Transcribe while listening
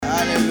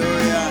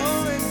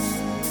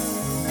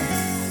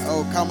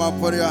Come on,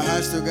 put your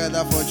hands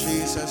together for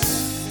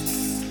Jesus.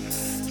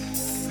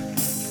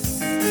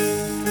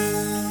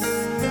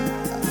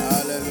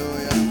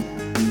 Hallelujah.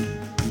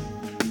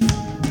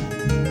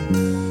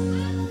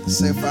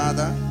 Say,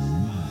 Father,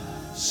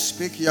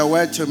 speak your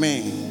word to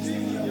me.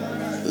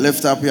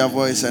 Lift up your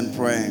voice and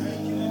pray.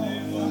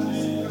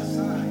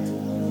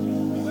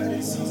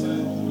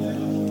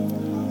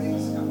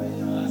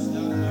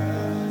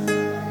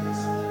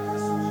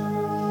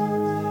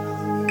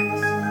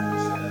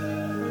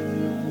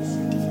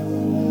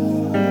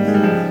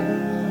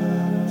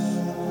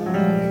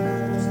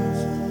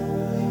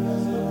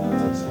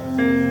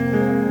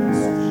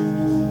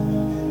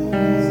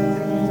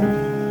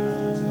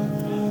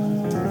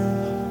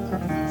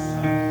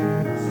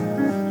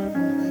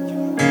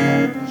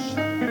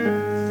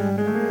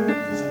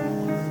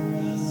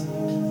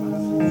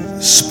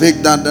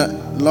 Speak that the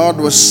Lord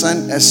will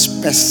send a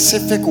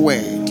specific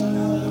word.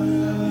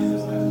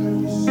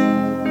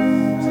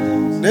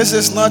 This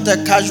is not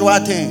a casual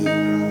thing.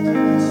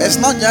 It's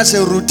not just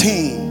a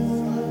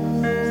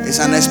routine. It's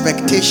an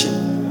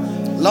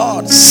expectation.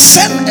 Lord,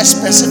 send a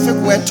specific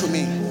word to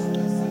me.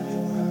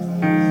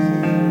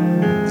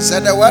 He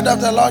said, the word of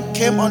the Lord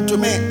came unto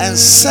me and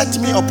set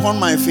me upon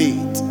my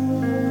feet.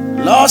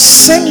 Lord,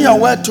 send your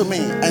word to me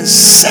and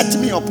set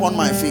me upon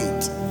my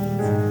feet.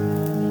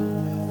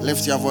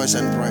 Lift your voice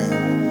and pray.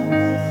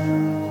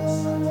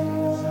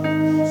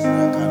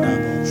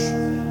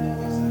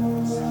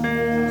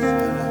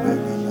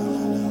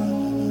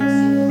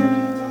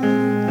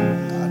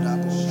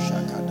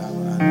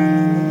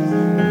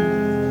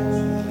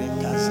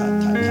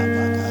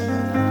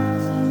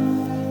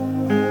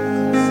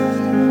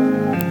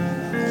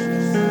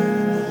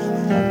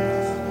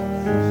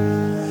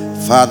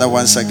 Father,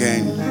 once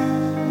again,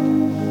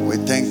 we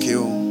thank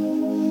you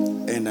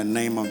in the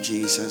name of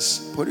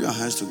Jesus. Put your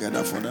hands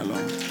together for the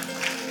Lord.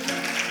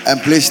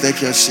 And please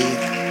take your seat.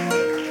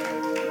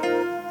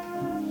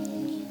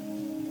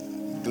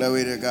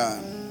 Glory to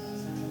God.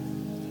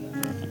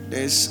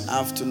 This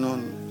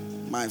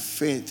afternoon, my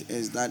faith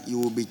is that you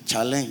will be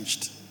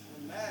challenged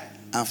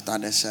after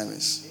the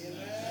service.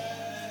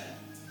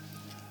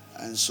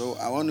 And so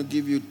I want to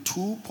give you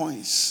 2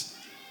 points.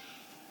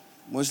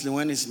 Mostly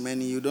when it's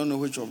many, you don't know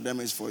which of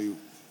them is for you.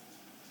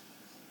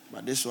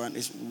 But this one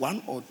is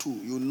 1 or 2.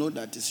 You know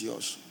that it's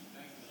yours.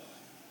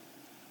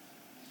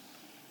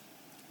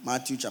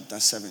 Matthew chapter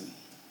 7.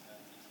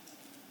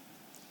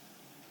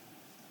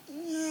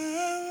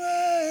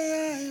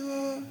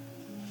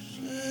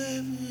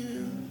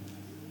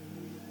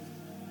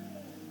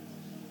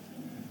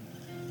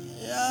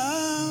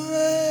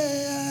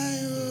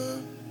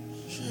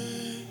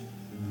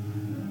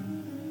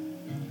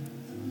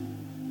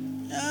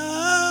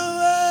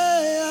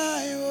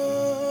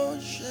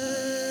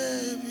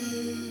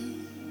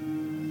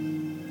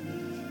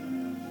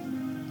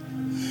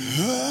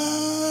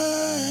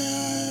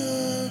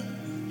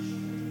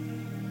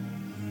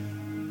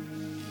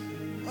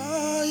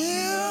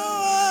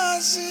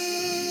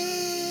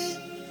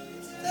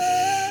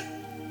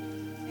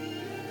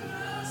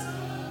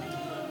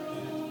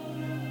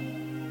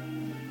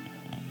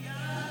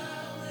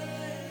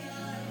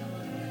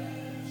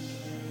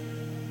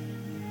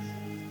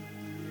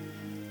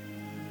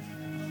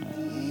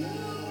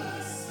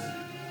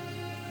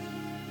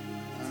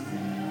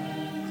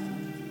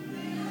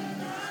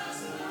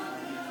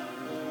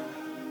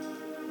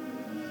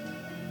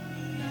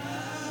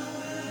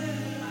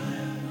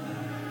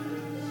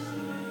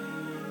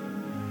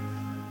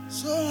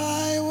 So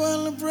I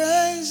will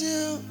praise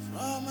you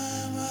from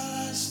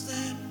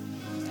everlasting,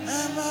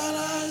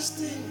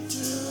 everlasting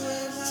to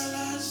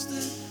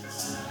everlasting.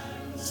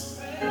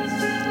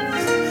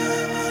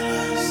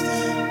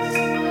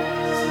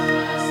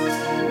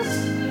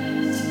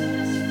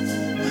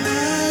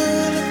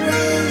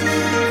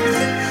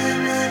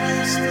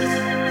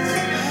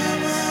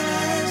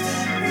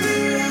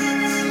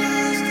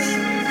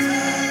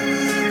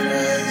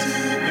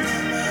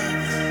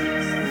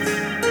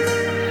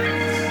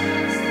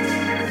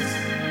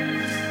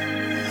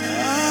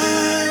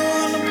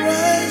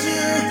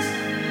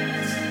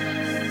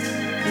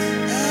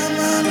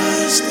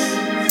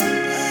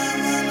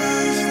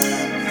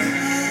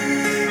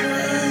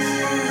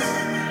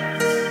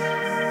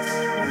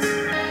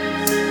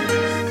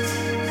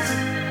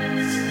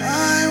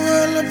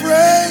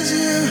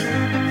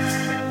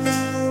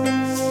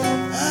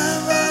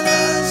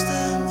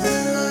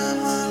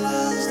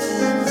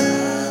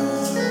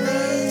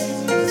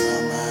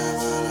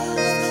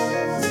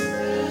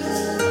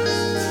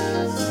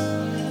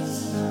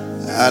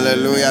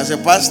 Hallelujah. I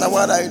say, Pastor,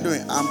 what are you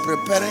doing? I'm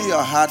preparing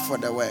your heart for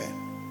the word.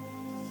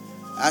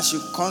 As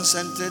you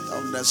concentrate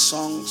on the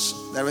songs,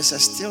 there is a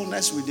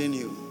stillness within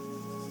you.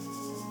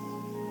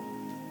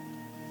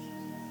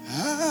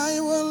 I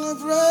will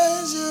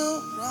praise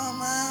you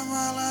from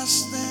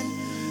everlasting,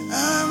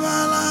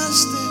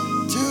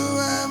 everlasting to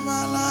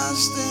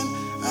everlasting.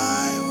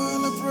 I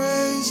will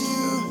praise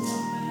you.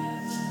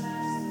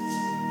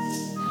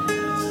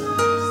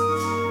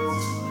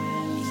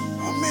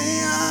 For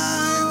me, I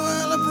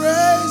will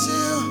praise you.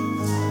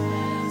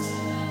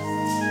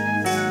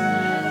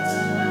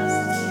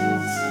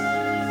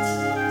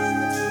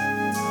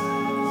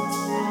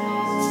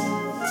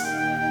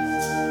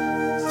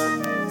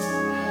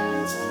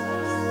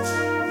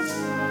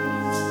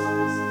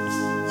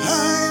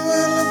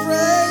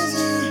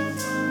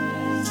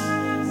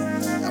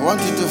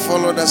 to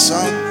follow the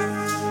song.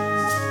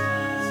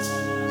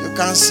 You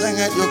can sing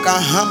it, you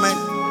can hum it.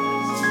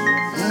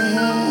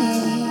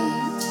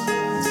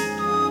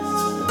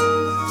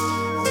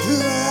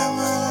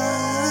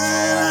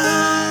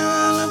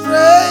 I will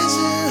praise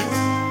you.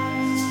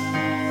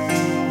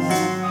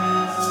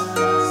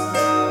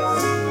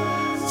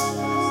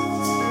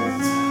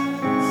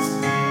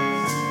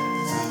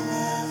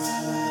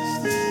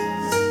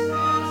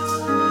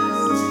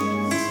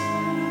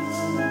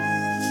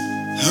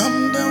 I'm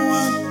the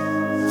one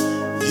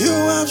you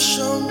have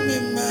shown me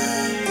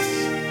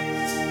mercy.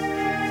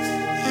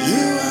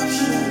 You have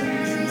shown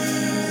me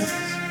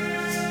mercy.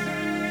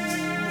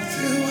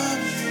 You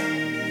have shown.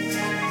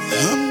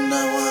 I'm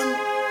the one.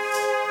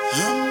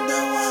 I'm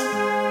the one.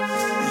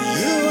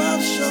 You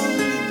have shown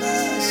me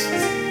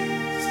mercy.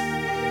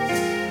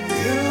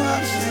 You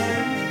have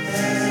shown me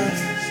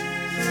mercy.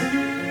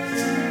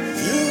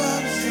 You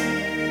have shown.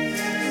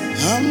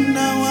 I'm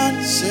the one.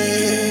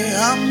 Say,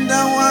 I'm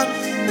the one.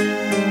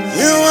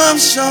 You have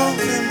shown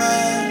me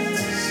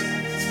mercy.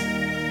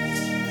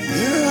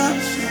 You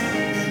have shown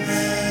me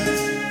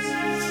mercy.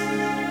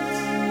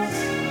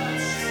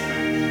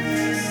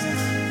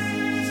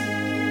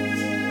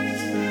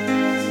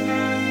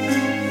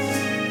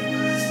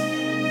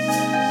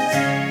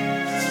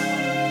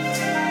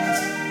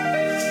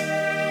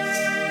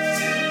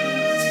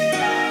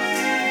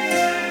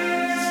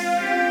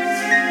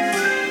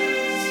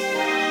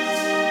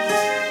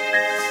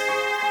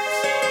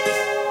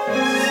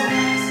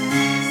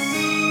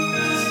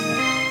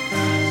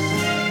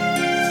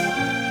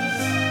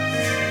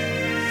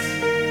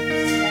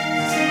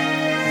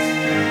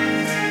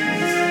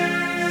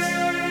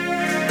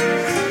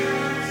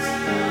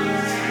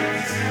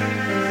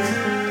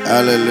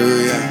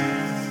 Hallelujah.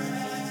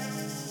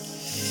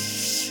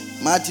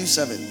 Matthew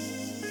 7,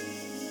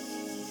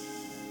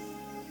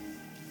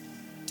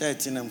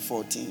 13 and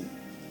 14.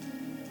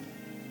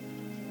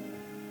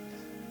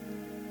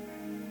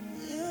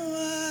 You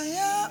are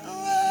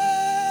Yahweh.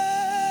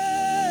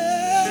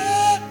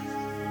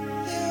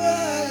 You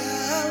are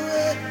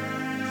Yahweh.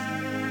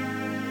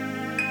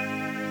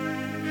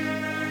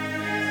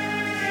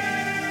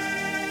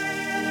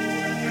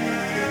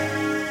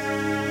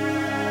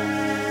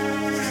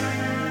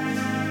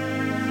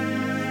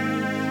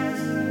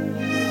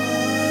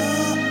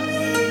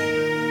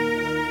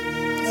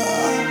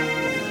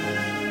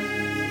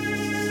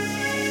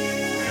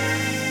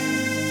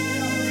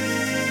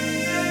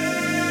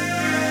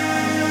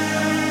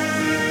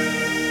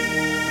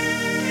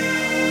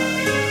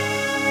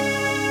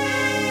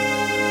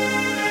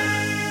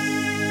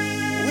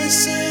 We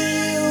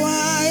say you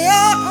are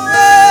Yahweh.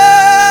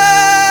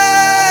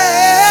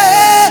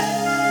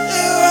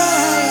 You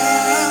are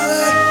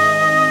Yahweh.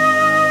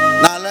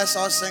 Now let's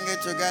all sing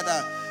it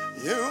together.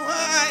 You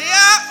are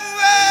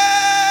Yahweh.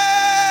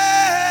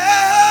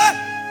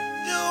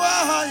 You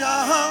are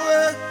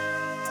Yahweh.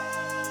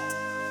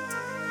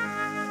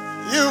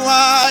 You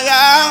are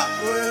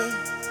Yahweh.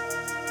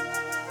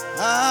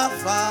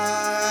 Alpha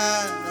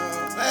and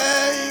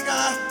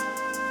Omega.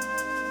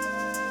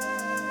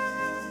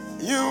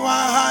 You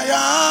are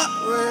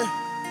Yahweh,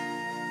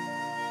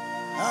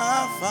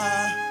 Alpha.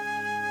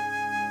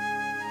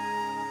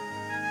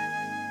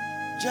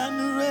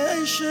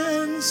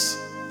 Generations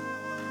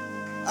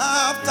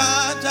after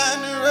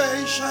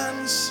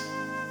generations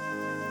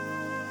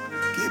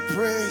keep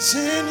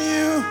praising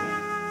you.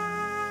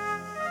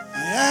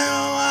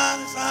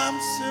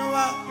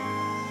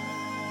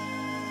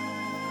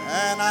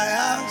 And I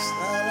ask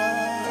the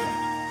Lord,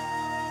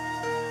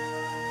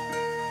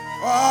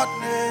 what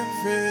name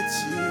fits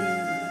you?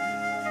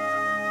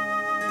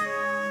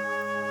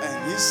 And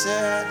he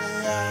said,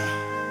 yeah.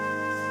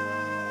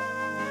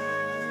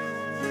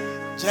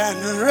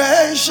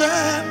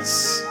 Generations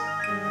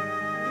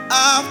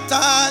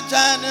after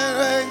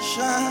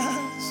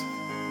generations,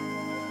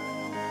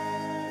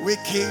 we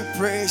keep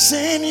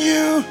praising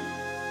you,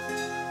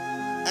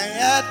 and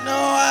yet no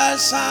one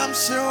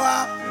sums you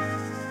up.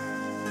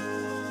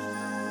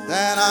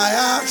 Then I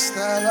asked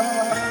the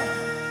Lord,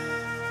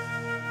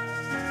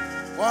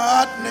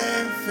 what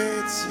name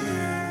fits you?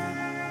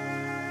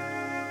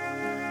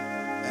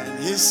 And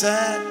he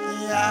said,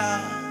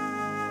 yeah.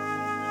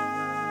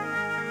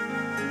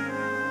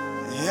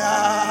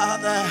 Yeah,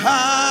 the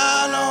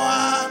Hallowed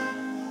One.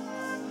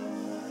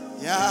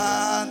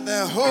 Yeah, the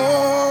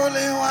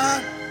Holy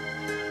One.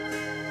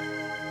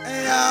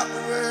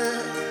 Yahweh,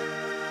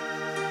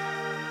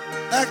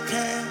 the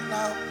King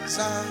of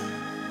Zion.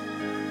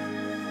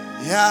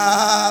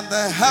 Yeah,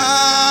 the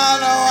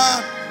Hallowed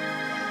One.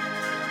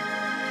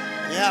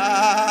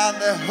 Yeah,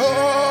 the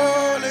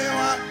Holy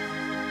One.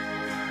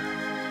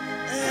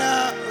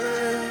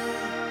 Yahweh.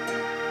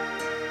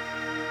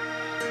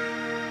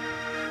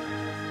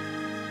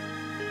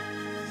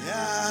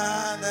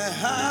 Yeah, the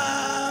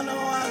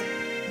Hallowed One.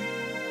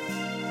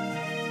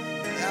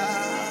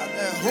 Yeah,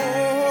 the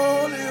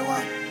Holy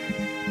One.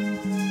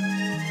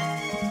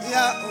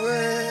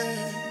 Yahweh.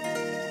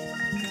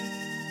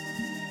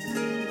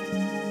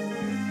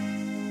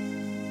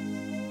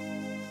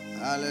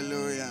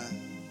 Hallelujah.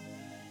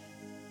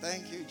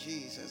 Thank you,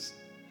 Jesus.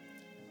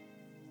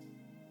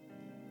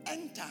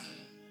 Enter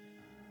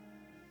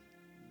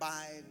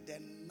by the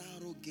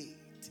narrow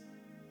gate.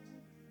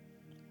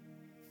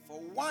 For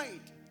wide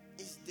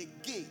is the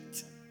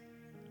gate,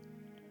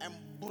 and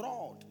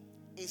broad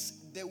is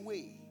the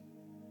way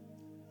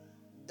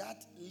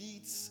that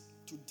leads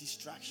to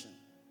destruction.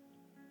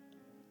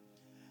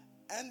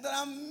 And there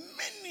are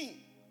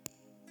many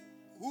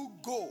who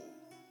go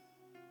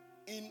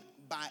in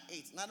by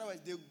it. In other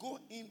words, they go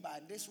in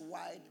by this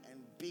wide and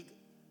big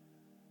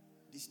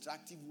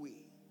destructive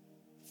way.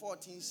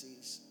 14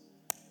 says,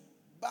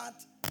 but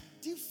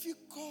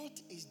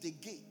difficult is the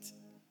gate.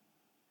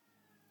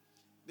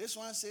 This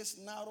one says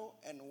narrow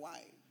and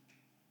wide.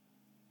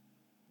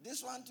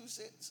 This one too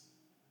says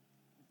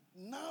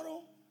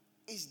narrow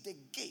is the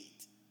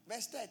gate.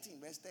 Verse 13.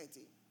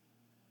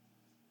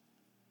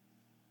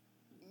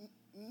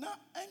 Now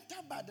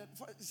enter by the,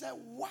 it said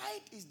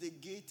wide is the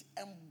gate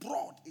and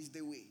broad is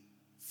the way.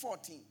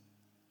 14.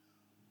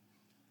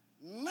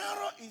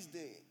 Narrow is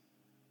the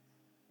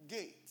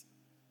gate.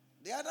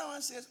 The other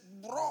one says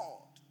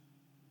broad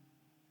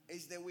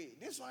is the way.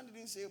 This one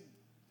didn't say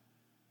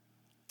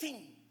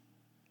thin,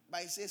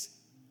 but it says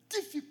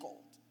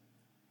difficult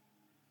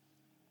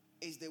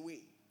is the way.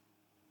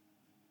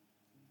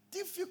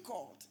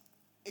 Difficult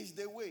is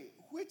the way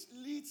which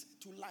leads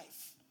to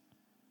life.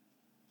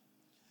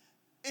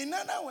 In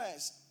other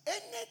words,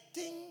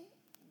 anything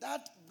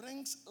that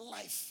brings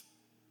life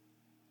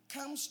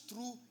comes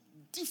through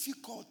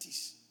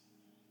difficulties.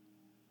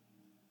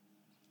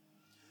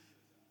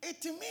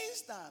 It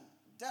means that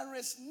there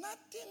is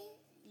nothing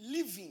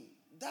living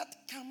that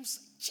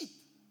comes cheap.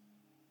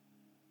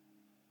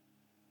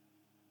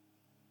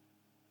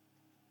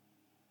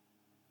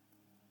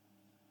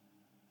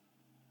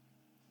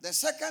 The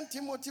 2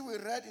 Timothy we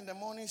read in the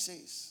morning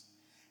says,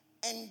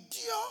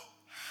 endure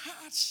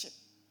hardship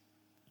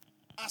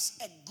as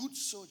a good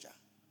soldier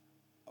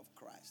of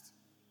Christ.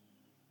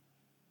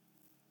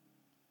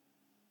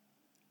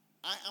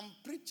 I am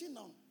preaching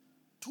on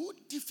 2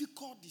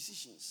 difficult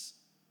decisions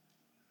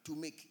to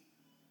make.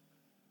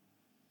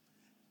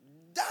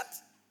 That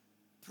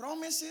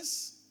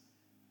promises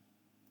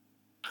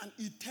an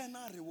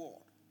eternal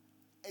reward,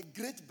 a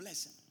great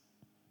blessing.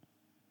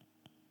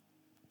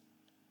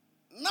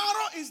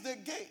 Narrow is the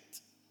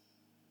gate.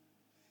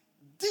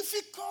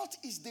 Difficult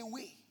is the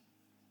way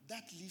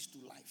that leads to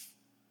life.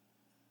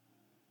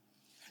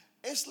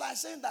 It's like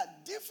saying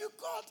that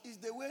difficult is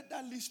the way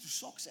that leads to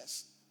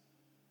success.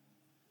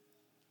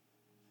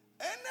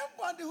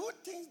 Anybody who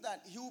thinks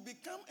that he will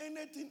become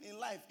anything in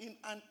life in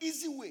an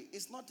easy way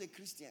is not a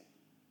Christian.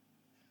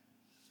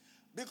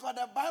 Because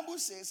the Bible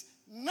says,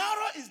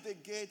 narrow is the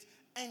gate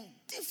and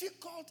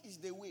difficult is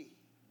the way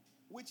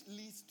which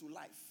leads to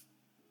life.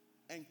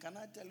 And can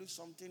I tell you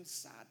something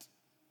sad?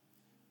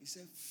 He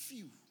said,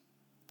 few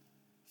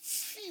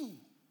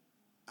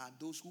are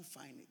those who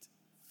find it.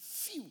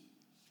 Few.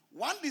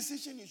 One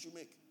decision you should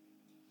make.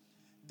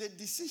 The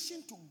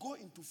decision to go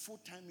into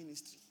full-time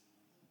ministry.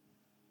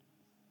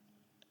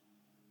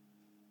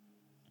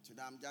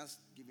 Today I'm just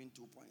giving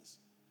 2 points.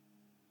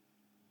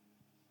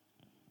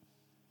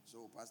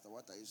 So, Pastor,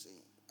 what are you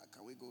saying?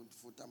 Can we go into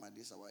full-time at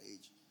this our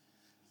age?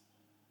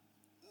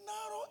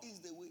 Narrow is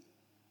the way,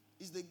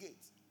 is the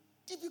gate.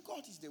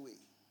 Difficult is the way.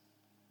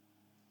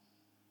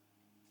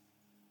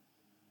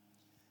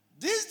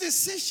 This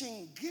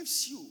decision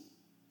gives you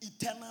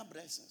eternal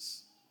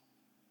blessings,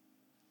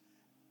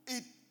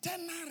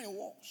 eternal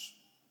rewards.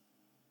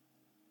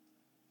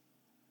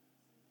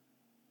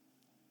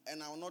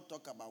 And I will not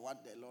talk about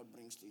what the Lord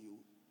brings to you,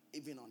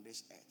 even on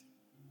this earth.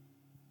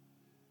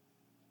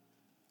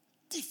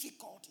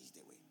 Difficult is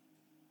the way.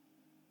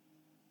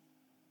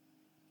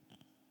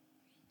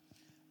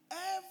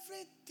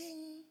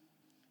 Everything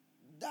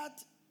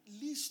that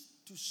leads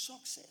to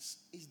success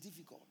is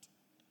difficult.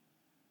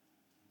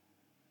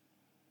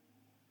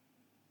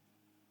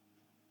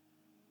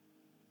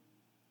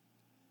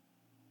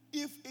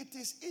 If it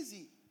is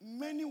easy,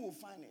 many will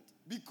find it.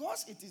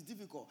 Because it is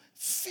difficult,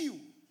 few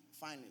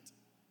find it.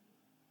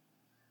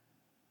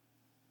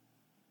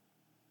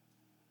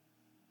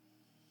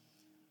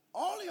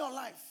 All your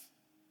life,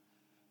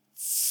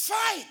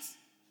 fight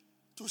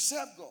to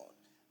serve God.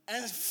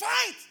 And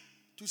fight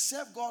to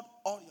serve God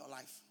all your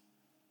life.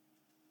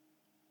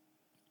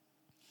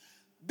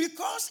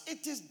 Because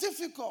it is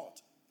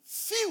difficult,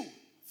 few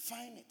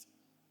find it.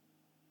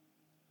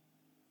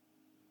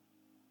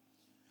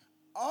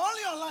 All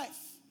your life,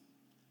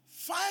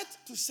 fight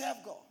to serve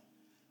God.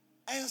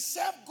 And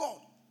serve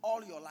God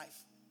all your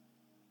life.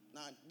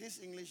 Now, this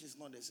English is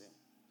not the same.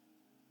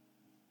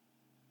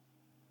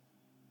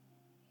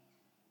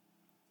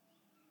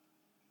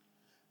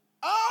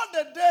 All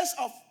the days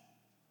of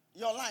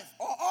your life,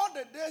 or all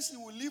the days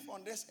you will live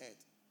on this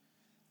earth,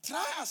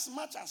 try as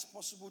much as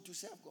possible to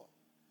serve God.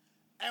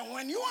 And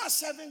when you are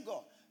serving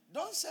God,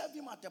 don't serve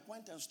him at a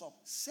point and stop.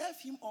 Serve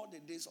him all the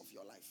days of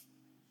your life.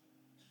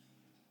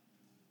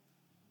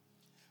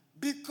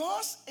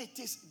 Because it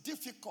is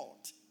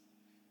difficult,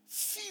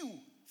 few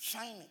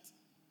find it.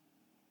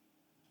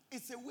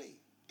 It's a way.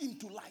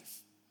 into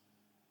life.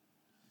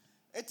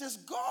 It is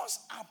God's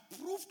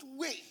approved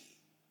way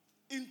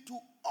into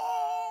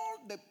all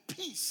the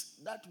peace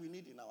that we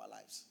need in our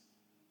lives.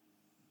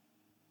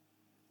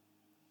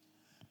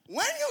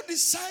 When you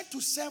decide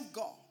to serve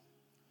God,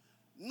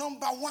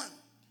 number one,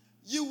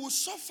 you will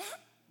suffer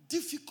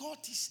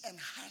difficulties and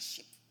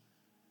hardship.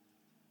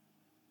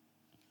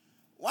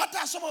 What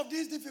are some of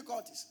these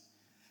difficulties?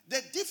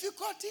 The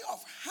difficulty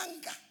of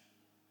hunger.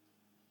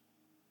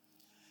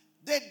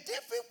 The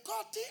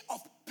difficulty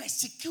of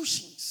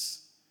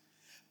persecutions.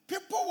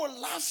 People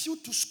will laugh you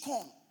to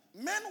scorn.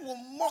 Men will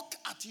mock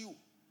at you.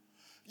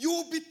 You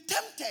will be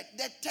tempted.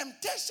 The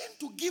temptation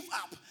to give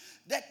up.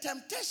 The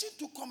temptation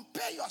to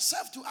compare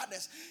yourself to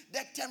others.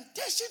 The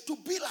temptation to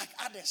be like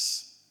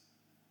others.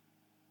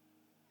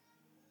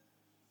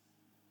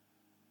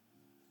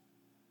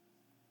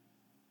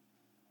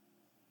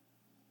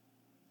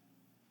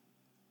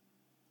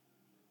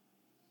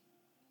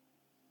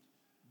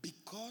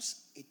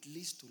 Because it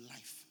leads to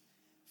life,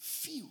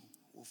 few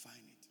will find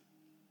it.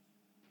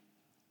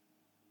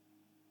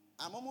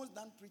 I'm almost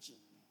done preaching.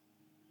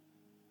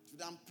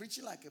 I'm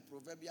preaching like a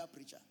proverbial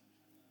preacher.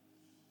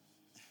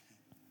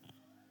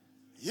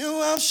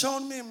 You have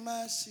shown me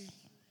mercy.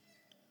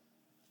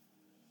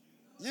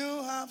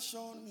 You have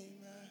shown me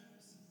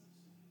mercy.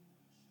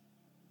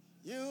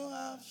 You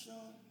have shown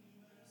me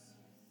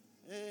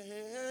mercy. Hey,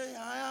 hey, hey,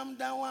 I am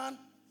the one.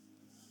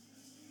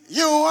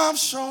 You have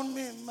shown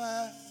me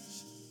mercy.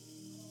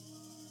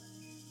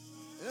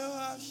 You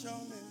have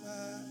shown me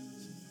mercy.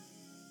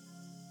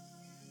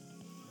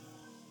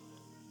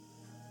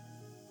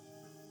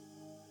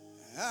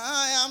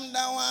 I am the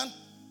one.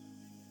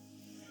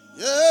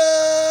 Yeah.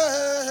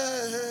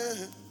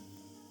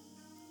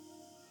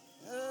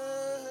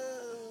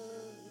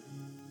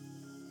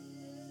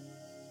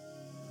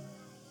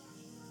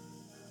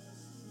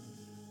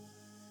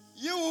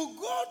 You will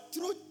go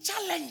through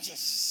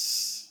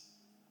challenges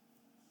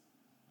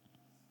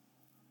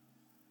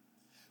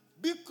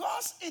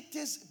because it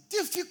is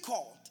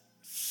difficult.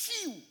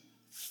 Few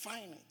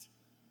find it.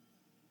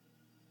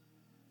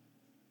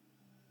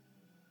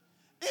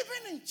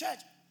 Even in church,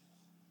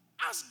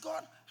 as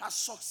God has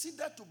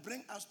succeeded to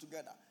bring us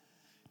together,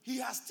 He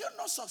has still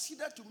not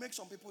succeeded to make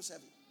some people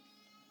serve Him.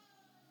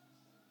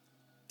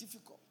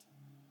 Difficult.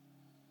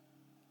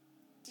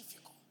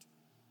 Difficult.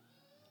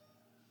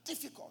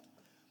 Difficult.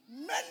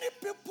 Many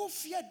people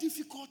fear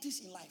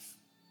difficulties in life.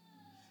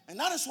 And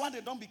that is why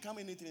they don't become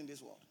anything in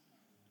this world.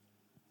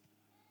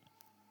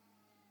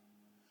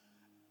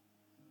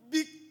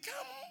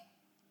 Become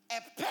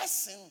a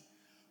person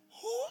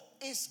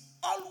who is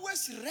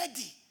always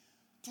ready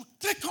to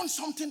take on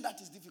something that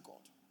is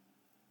difficult.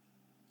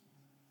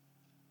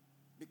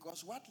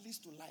 Because what leads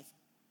to life?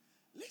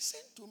 Listen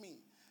to me.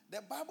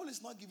 The Bible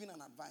is not giving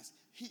an advice.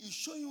 He is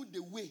showing you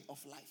the way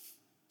of life.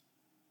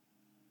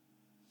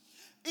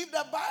 If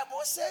the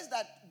Bible says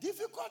that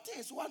difficulty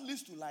is what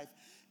leads to life,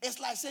 it's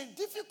like saying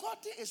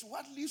difficulty is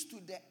what leads to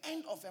the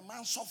end of a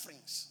man's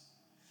sufferings.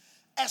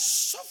 A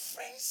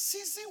suffering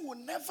season will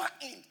never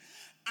end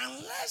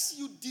unless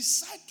you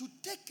decide to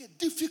take a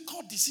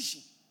difficult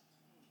decision.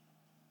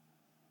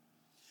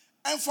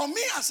 And for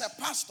me as a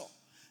pastor,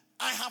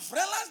 I have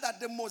realized that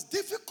the most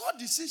difficult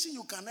decision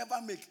you can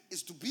ever make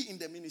is to be in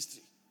the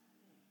ministry.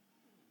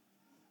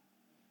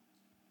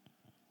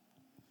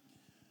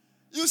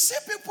 You see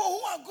people who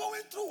are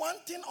going through one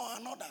thing or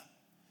another.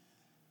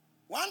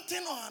 One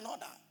thing or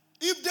another.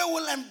 If they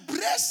will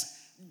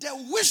embrace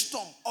the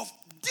wisdom of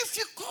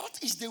difficult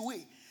is the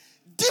way.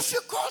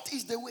 Difficult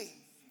is the way.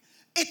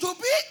 It will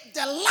be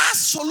the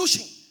last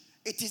solution.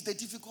 It is the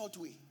difficult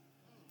way.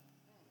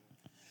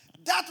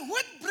 That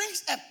which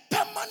brings a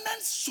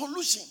permanent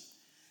solution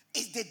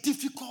is the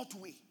difficult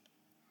way.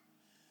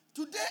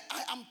 Today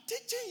I am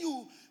teaching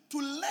you to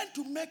learn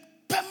to make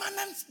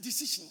permanent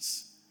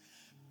decisions.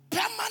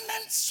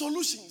 Permanent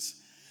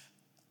solutions.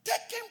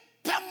 Taking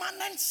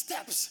permanent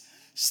steps.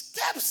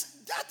 Steps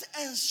that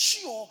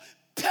ensure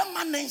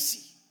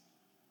permanency.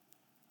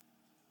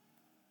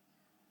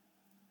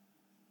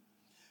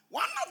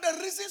 One of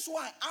the reasons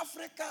why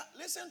Africa,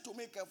 listen to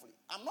me carefully,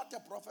 I'm not a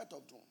prophet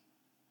of doom.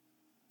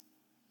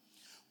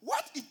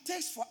 What it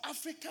takes for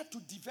Africa to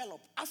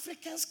develop,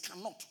 Africans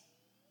cannot.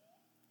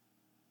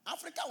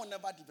 Africa will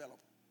never develop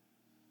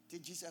till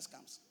Jesus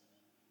comes.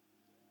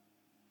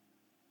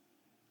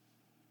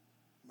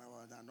 I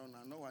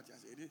know what I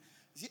said.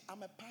 See,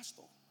 I'm a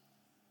pastor.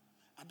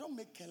 I don't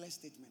make careless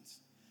statements.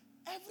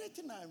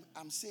 Everything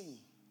I'm saying,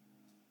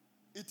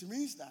 it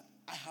means that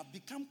I have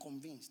become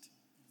convinced.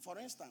 For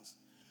instance,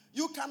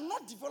 you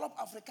cannot develop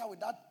Africa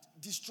without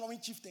destroying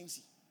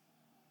chieftaincy.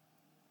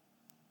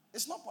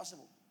 It's not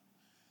possible.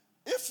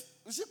 If,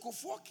 you see,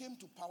 Kufuor came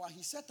to power,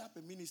 he set up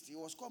a ministry. It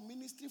was called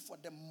Ministry for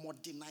the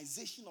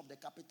Modernization of the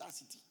Capital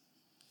City.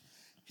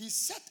 He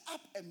set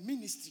up a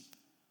ministry.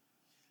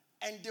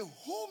 And the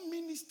whole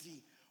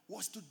ministry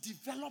was to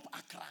develop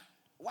Accra.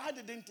 Why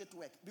didn't it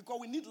work? Because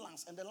we need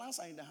lands, and the lands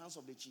are in the hands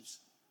of the chiefs.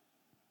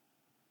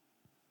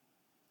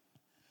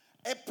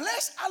 A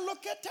place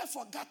allocated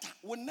for gutter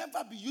will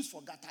never be used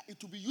for gutter.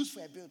 It will be used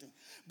for a building.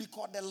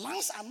 Because the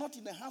lands are not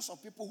in the hands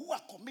of people who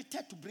are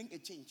committed to bring a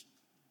change.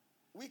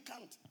 We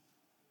can't.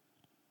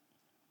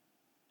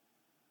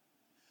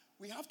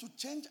 We have to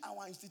change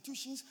our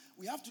institutions.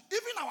 Even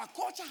our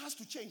culture has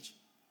to change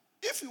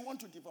if we want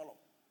to develop.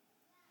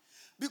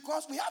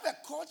 Because we have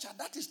a culture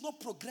that is not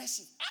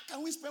progressive. How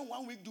can we spend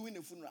 1 week doing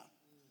a funeral?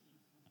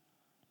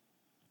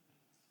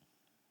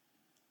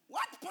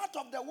 What part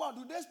of the world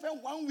do they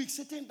spend 1 week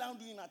sitting down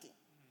doing nothing?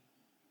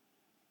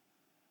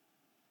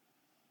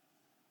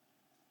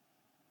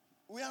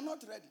 We are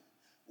not ready.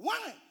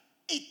 Why?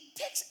 It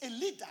takes a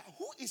leader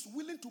who is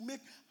willing to make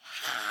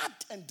hard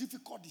and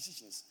difficult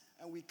decisions,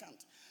 and we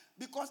can't.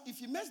 Because if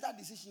he makes that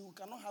decision, we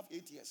cannot have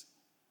 8 years.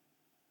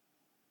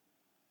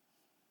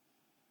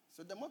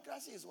 So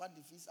democracy is what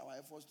defeats our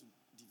efforts to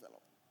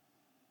develop.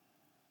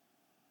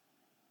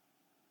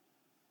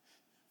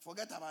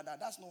 Forget about that.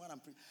 That's not what I'm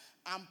preaching.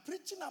 I'm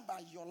preaching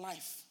about your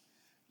life.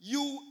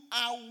 You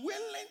are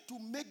willing to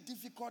make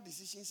difficult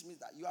decisions, means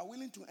that you are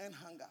willing to end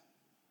hunger.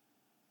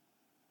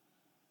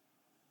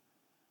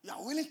 You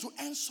are willing to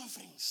end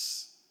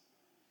sufferings.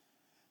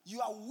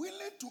 You are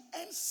willing to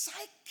end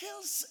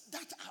cycles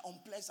that are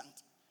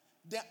unpleasant.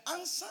 The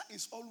answer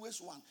is always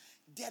one.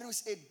 There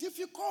is a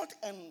difficult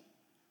and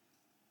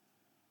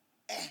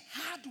a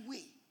hard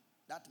way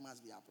that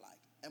must be applied.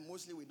 And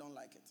mostly we don't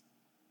like it.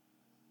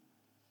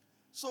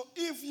 So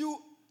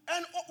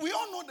and we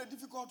all know the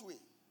difficult way.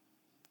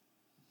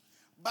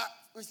 But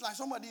it's like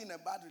somebody in a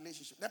bad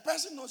relationship. The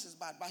person knows it's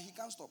bad, but he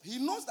can't stop. He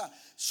knows that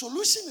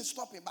solution is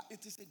stopping, but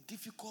it is a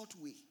difficult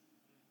way.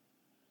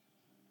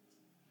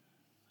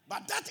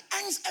 But that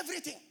ends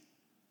everything.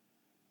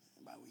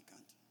 But we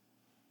can't.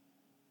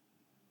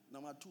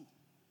 Number 2.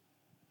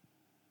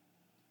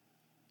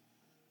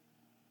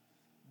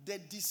 The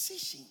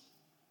decision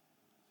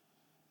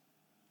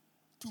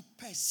to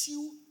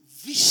pursue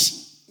vision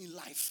in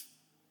life.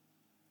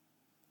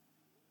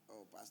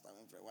 Oh, Pastor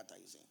Winfred, what are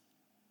you saying?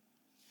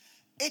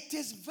 It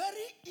is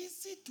very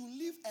easy to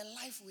live a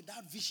life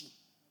without vision.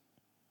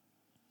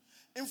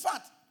 In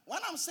fact, when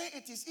I'm saying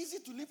it is easy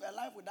to live a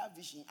life without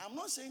vision, I'm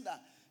not saying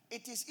that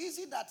it is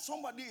easy that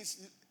somebody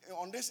is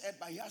on this earth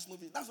but he has no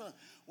vision. That's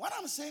what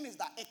I'm saying is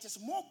that it is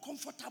more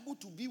comfortable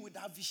to be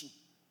without vision.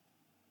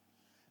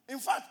 In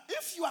fact,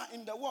 if you are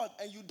in the world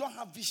and you don't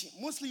have vision,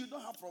 mostly you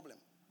don't have problem.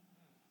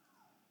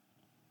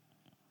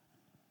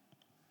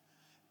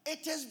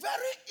 It is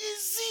very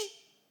easy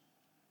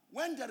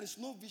when there is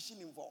no vision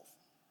involved.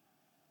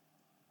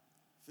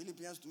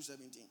 Philippians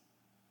 2:17.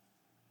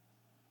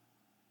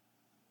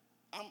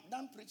 I'm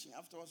done preaching.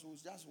 Afterwards, we'll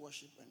just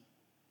worship and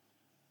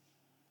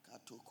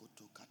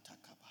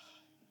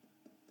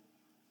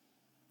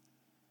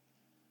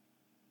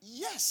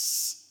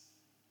yes.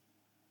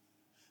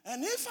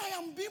 And if I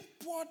am being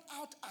poured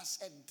out as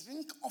a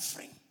drink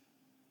offering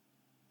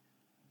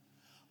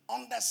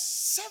on the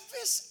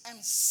service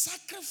and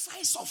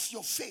sacrifice of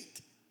your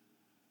faith,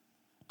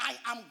 I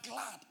am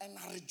glad and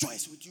I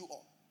rejoice with you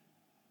all.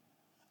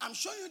 I'm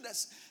showing you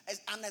this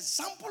as an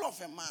example of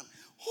a man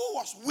who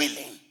was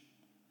willing.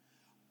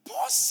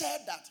 Paul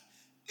said that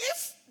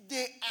if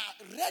they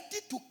are ready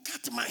to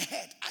cut my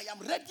head, I am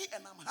ready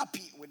and I'm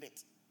happy with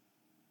it.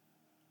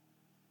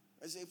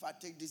 I say, if I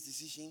take this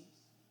decision,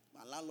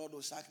 my landlord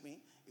will sack me.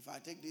 If I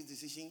take this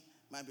decision,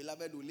 my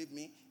beloved will leave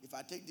me. If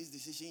I take this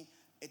decision,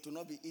 it will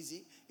not be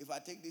easy. If I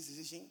take this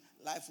decision,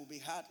 life will be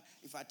hard.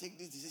 If I take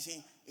this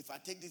decision,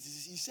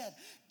 he said,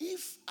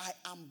 if I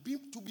am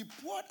to be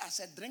poured as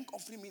a drink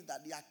offering means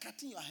that they are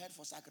cutting your head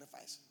for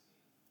sacrifice.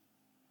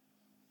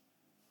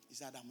 He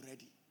said, I'm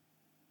ready.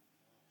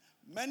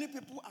 Many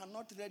people are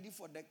not ready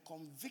for the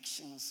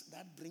convictions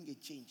that bring a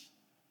change.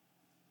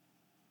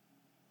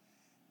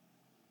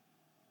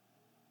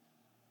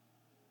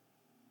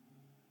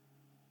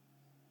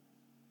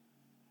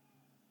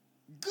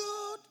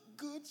 Good,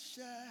 good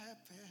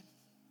shepherd,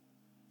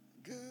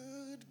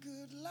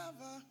 good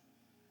lover,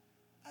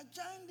 I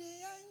join the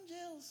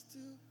angels to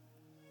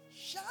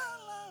shout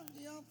out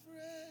your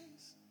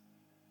praise.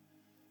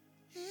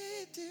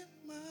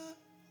 Itima,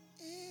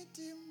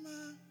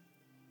 itima,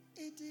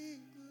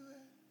 itigwe,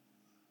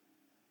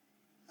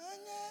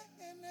 anye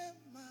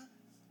enema.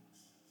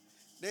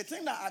 They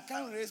think that I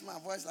can't raise my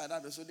voice like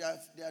that, so they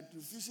are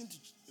refusing to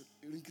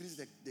increase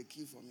the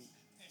key for me.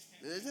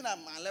 They think that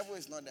my level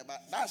is not there,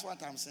 but that's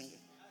what I'm singing.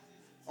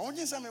 I want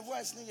you to say my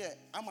voice is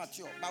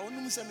amateur, but I want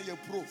you to say me a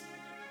pro.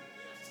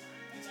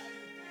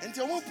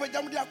 Until you put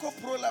them there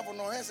pro level,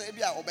 no, he say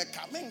be a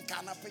obeka. Men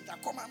cannot pay a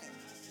come on.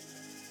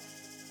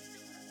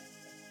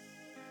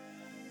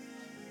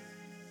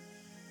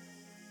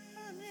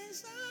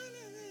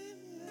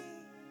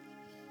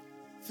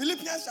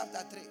 Philippians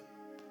chapter 3.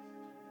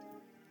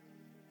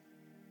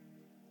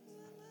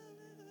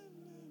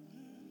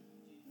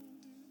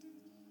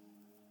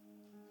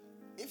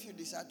 If you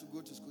decide to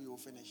go to school, you will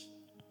finish.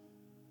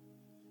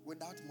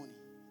 Without money.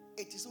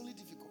 It is only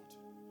difficult.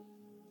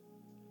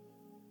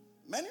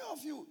 Many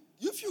of you,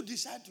 if you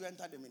decide to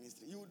enter the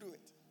ministry, you will do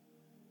it.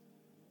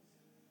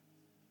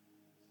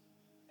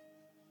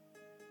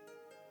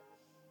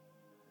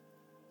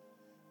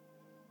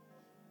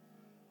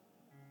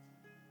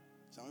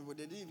 Some people,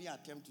 they didn't even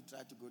attempt to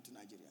try to go to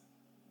Nigeria.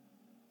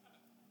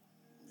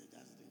 They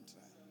just didn't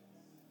try.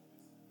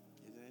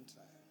 They didn't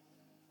try.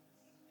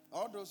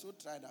 All those who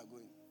tried are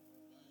going.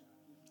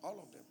 All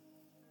of them.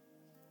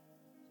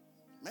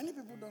 Many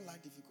people don't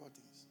like difficult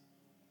things.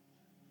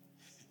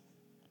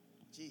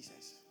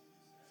 Jesus.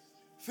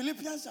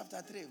 Philippians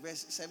chapter 3,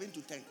 verse 7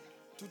 to 10.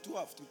 To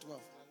 12. To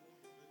 12.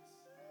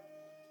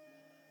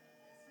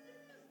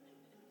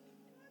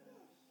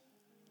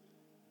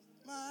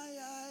 My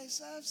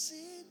eyes have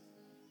seen,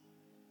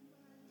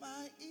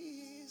 my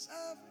ears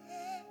have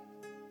heard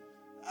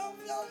of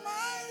your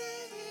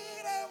mighty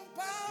deed and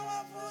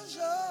powerful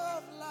show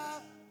of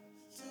love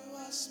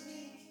towards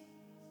me.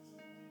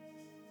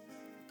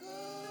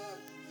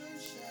 Good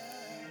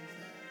shepherd,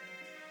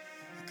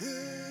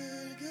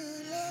 good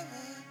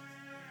lover.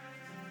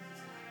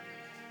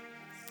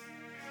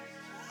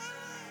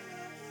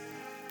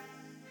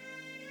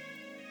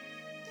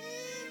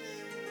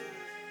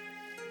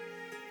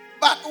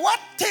 But what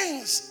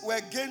things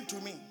were gained to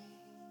me?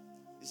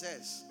 He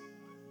says,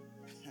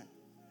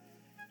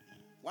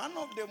 one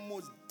of the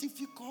most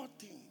difficult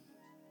things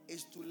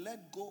is to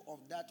let go of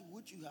that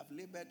which you have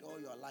labored all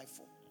your life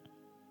for,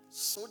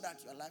 so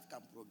that your life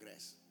can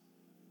progress.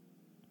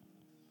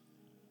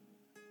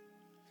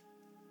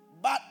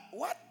 But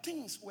what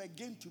things were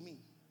gained to me?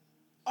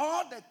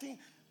 All the things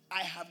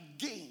I have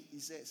gained, he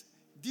says,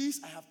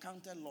 these I have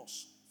counted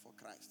loss for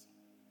Christ.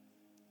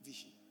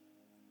 Vision.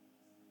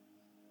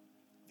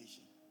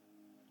 Vision.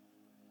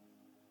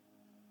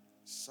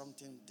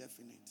 Something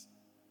definite.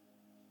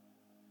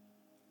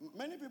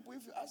 Many people,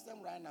 if you ask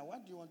them right now,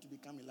 what do you want to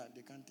become in life?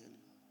 They can't tell you.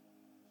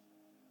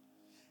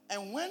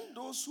 And when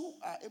those who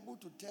are able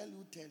to tell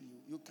you,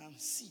 you can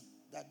see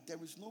that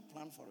there is no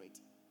plan for it.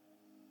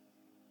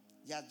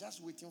 You are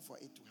just waiting for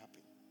it to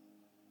happen.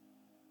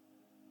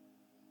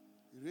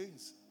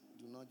 Rains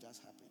do not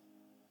just happen.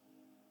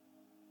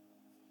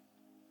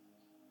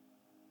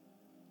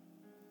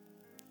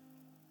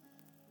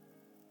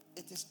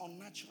 It is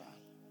unnatural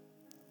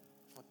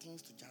for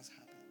things to just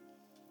happen.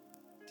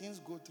 Things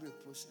go through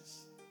a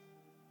process.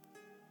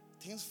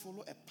 Things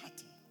follow a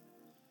pattern.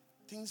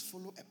 Things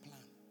follow a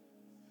plan.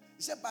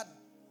 He said, but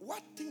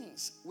what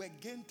things were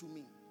gained to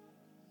me?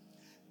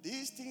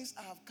 These things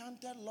I have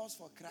counted loss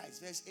for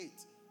Christ. Verse 8.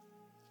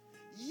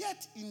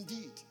 Yet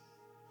indeed,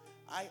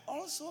 I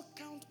also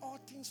count all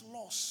things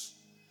loss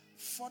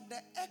for the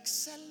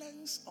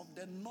excellence of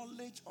the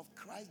knowledge of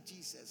Christ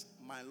Jesus,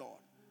 my Lord,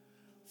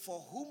 for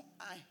whom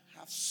I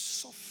have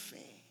suffered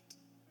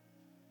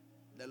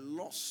the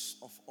loss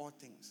of all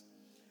things,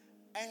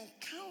 and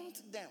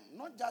count them,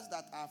 not just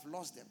that I have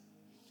lost them,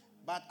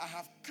 but I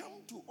have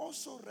come to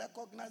also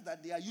recognize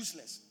that they are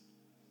useless.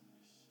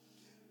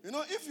 You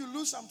know, if you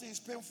lose something, it's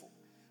painful.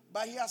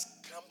 But he has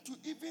come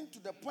to even to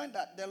the point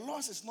that the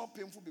loss is not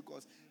painful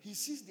because he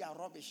sees they are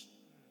rubbish.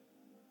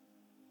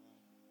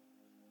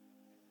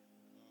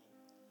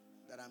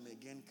 That I may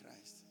gain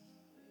Christ.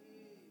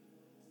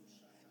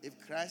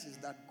 If Christ is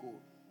that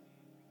goal,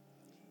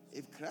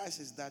 if Christ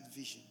is that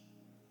vision,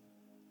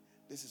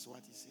 this is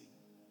what he's saying.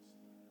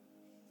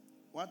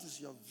 What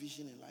is your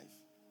vision in life?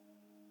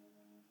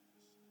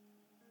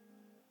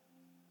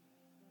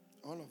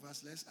 All of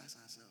us, let's ask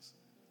ourselves.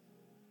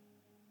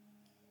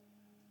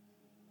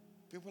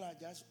 People are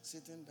just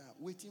sitting there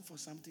waiting for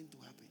something to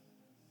happen.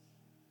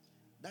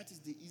 That is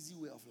the easy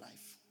way of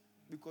life.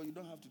 Because you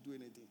don't have to do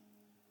anything.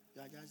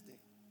 You are just there.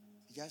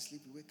 You just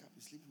sleep, you wake up,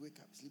 you sleep, you wake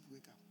up, you sleep, you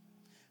wake up.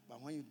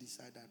 But when you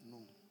decide that no,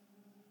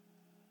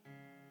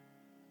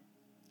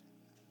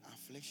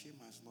 affliction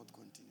must not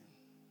continue.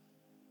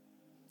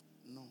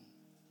 No.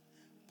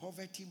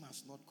 Poverty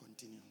must not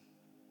continue.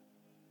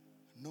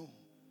 No.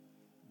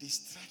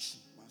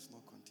 Distraction must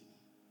not continue.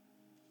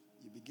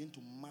 You begin to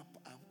map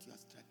out your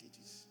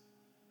strategies.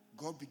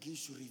 God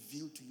begins to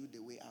reveal to you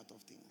the way out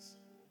of things.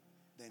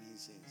 Then he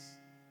says,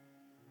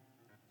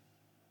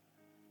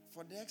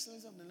 for the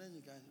excellence of the knowledge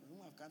of God, whom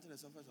I have counted the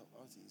sufferings of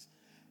all things,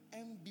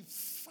 and be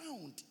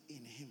found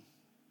in him,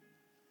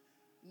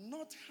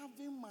 not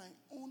having my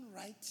own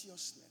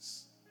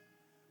righteousness,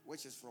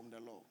 which is from the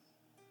law,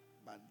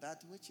 but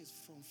that which is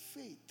from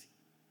faith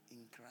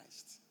in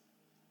Christ.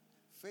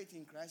 Faith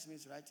in Christ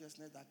means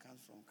righteousness that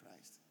comes from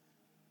Christ.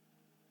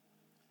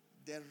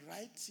 The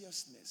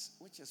righteousness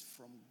which is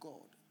from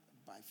God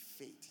by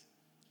faith.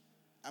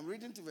 I'm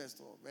reading to verse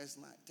 12, verse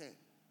 9, 10.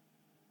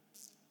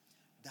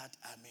 That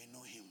I may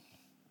know him.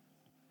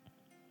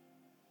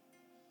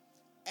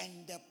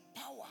 And the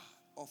power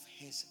of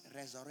his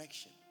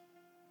resurrection.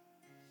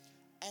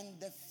 And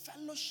the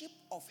fellowship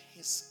of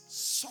his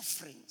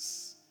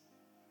sufferings.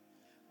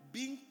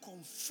 Being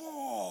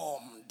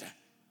conformed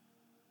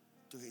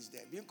to his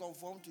death. Being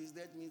conformed to his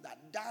death means that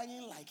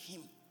dying like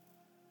him.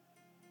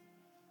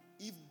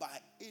 If by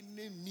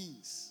any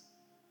means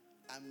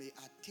I may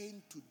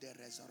attain to the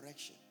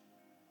resurrection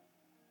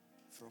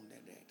from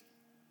the dead.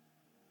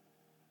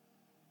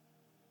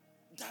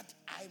 That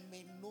I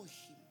may know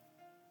him.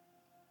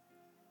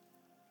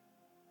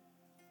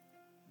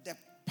 The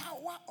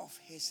power of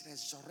his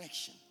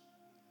resurrection.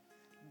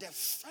 the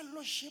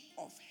fellowship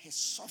of his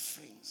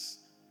sufferings,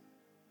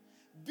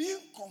 being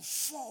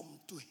conformed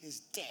to his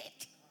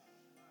death,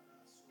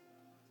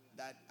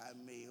 that I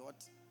may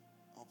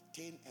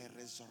obtain a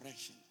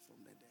resurrection from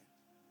the dead.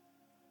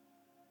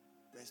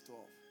 Verse 12.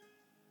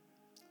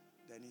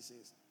 Then he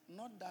says,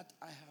 not that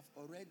I have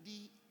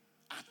already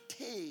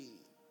attained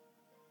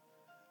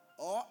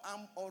or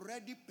am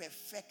already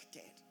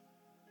perfected,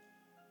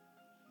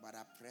 but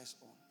I press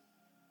on.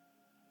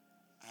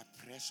 I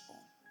press on.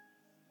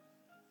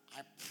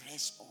 I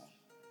press on.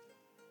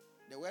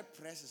 The word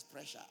press is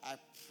pressure. I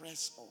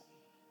press on.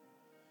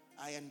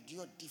 I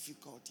endure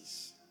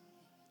difficulties.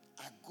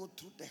 I go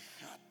through the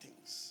hard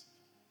things.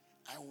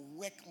 I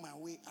work my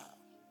way out.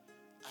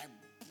 I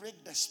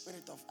break the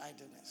spirit of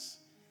idleness.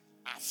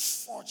 I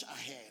forge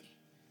ahead.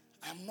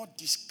 I'm not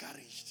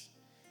discouraged.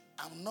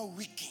 I'm not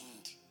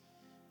weakened.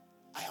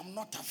 I am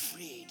not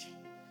afraid.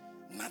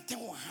 Nothing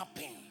will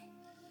happen.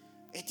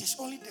 It is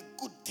only the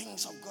good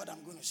things of God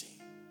I'm going to say.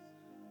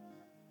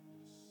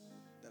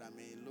 That I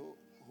may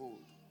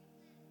hold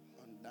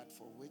on that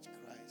for which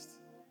Christ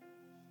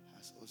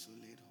has also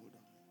laid hold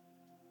of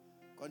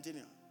me.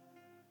 Continue.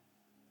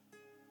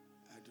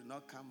 I do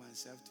not count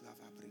myself to have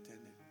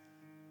apprehended.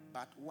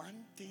 But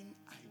one thing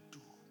I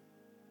do,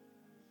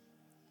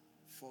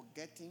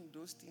 forgetting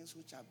those things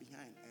which are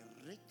behind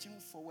and reaching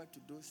forward to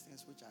those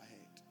things which are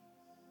ahead,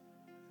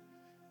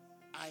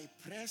 I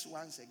press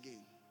once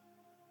again.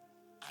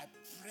 I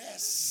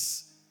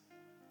press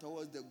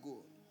towards the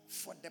goal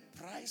for the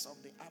prize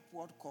of the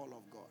upward call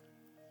of God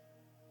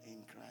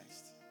in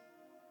Christ.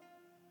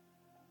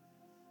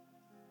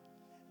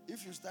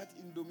 If you start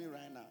Indomie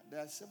right now,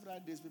 there are several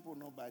days people will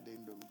not buy the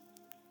Indomie.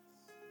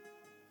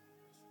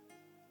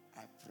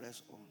 I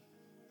press on.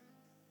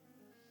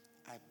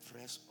 I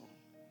press on.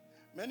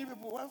 Many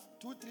people have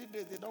 2-3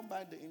 days, they don't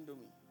buy the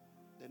Indomie.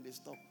 Then they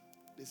stop.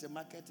 They say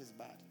market is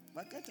bad.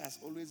 Market has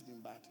always been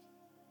bad.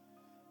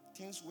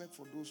 Things work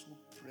for those who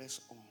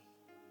press on.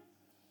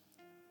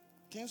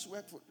 Things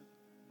work for...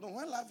 No,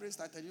 when Life Race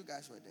started, you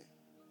guys were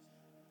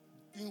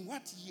there. In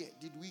what year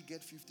did we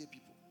get 50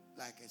 people?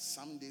 Like a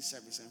Sunday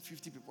service and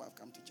 50 people have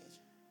come to church.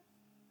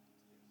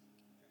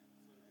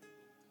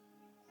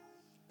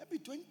 Maybe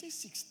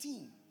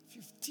 2016,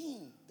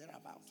 15,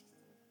 thereabout.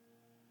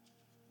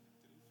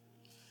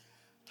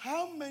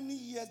 How many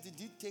years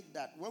did it take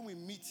that when we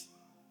meet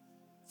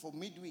for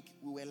midweek,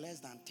 we were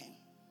less than 10?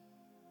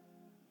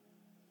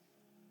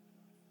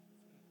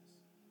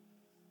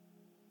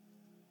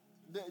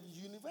 The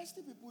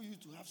university people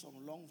used to have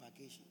some long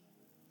vacation.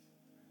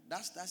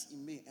 That starts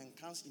in May and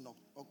counts in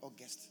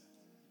August.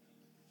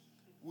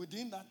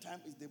 Within that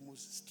time is the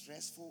most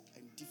stressful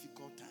and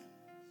difficult time.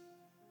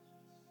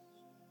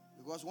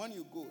 Because when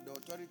you go, the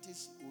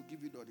authorities will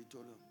give you the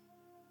auditorium.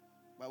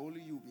 But only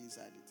you will be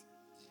inside it.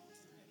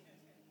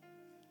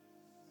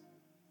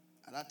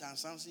 At that time,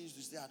 Samson used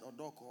to stay at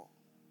Odoko.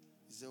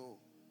 He said, oh,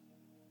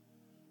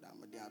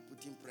 they are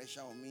putting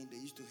pressure on me. They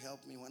used to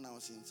help me when I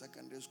was in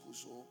secondary school,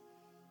 so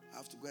I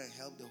have to go and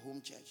help the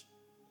home church.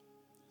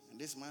 And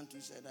this man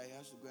too said that he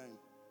has to go and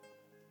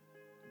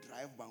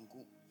drive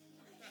Banku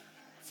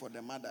for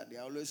the mother. They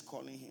are always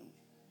calling him.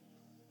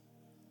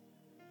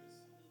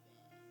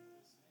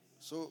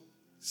 So,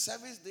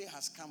 service day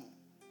has come.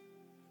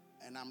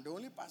 And I'm the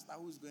only pastor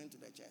who is going to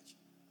the church.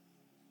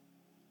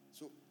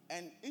 So,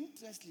 and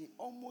interestingly,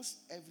 almost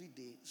every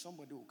day,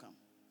 somebody will come.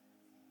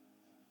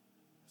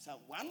 So,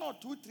 1 or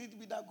 2, 3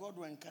 that God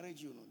will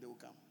encourage you, they will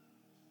come.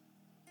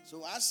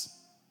 So, as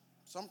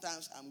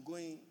sometimes I'm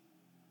going,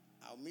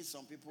 I'll meet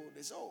some people,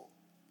 they say, oh,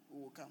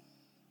 who will come?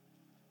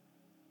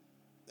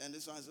 Then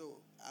this one says, oh,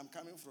 I'm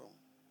coming from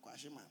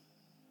Kwashiman.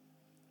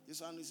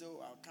 This one will say,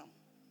 oh, I'll come.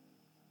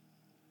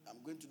 I'm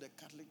going to the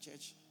Catholic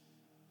church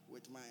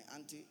with my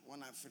auntie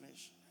when I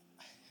finish.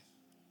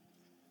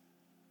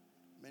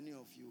 Many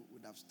of you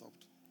would have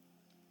stopped.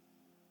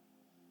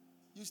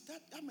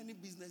 How many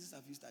businesses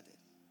have you started?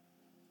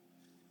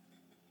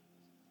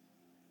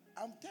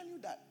 I'm telling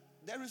you that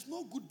there is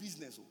no good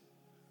business.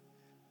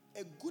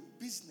 A good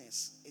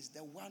business is the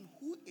one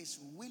who is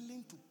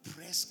willing to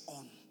press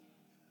on.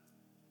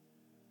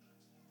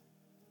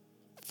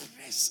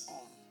 Press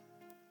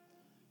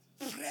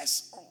on.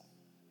 Press on.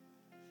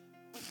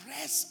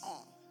 Press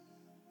on.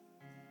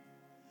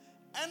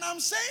 And I'm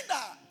saying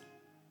that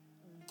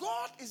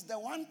God is the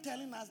one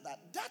telling us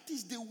that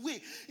is the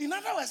way. In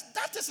other words,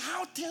 that is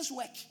how things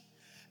work.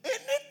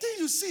 Anything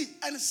you see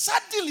and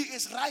suddenly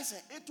it's rising,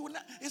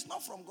 it's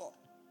not from God.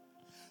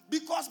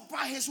 Because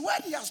by his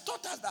word, he has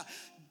taught us that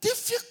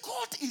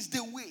difficult is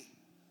the way.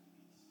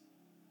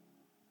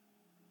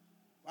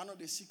 One of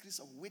the secrets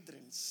of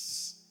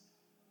witherings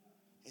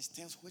is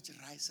things which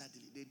rise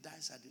suddenly. They die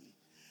suddenly.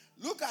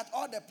 Look at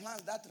all the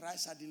plants that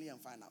rise suddenly and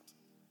find out.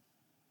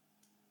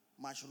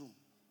 Mushroom.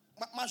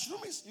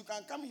 Mushroom is, you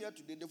can come here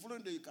today, the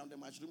following day you come, the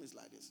mushroom is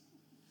like this.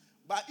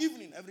 By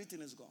evening,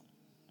 everything is gone.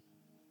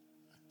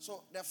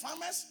 So the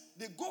farmers,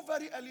 they go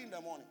very early in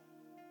the morning.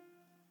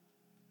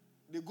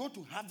 They go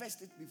to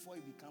harvest it before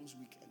it becomes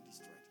weak and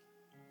destroyed.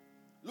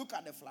 Look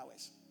at the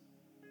flowers.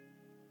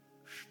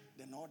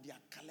 Then all their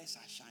colors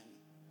are shining.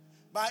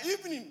 By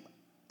evening,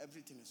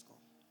 everything is gone.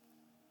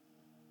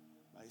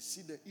 But you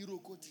see the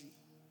iroko tree.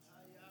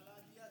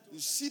 You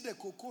see the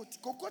cocoa.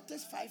 Cocoa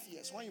takes 5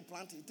 years. When you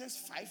plant it, it takes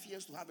 5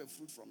 years to have a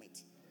fruit from it.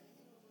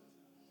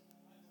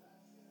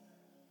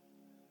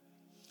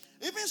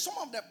 Even some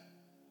of the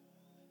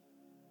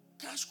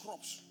cash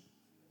crops.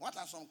 What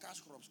are some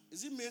cash crops?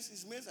 Is it maize?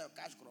 Is maize a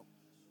cash crop?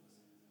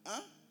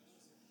 Huh?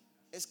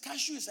 Is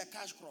cashew is a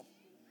cash crop?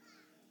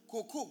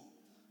 Cocoa.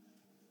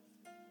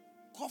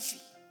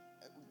 Coffee.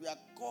 We are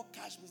called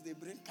cash means they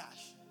bring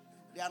cash.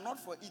 They are not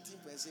for eating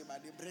per se,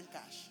 but they bring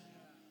cash.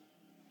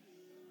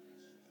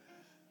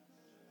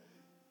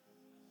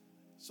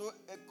 So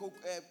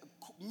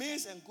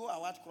maize and co are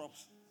what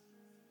crops?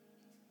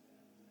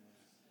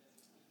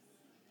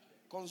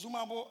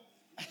 Consumable.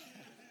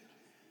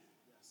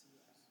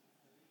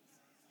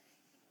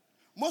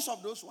 Most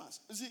of those ones.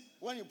 You see,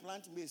 when you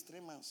plant maize,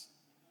 3 months,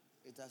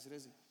 it has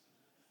risen.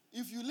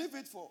 If you leave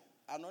it for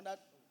another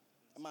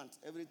month,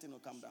 everything will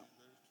come down.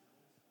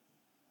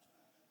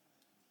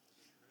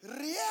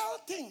 Real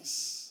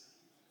things,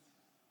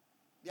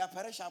 they are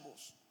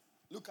perishables.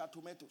 Look at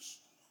tomatoes.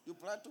 You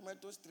plant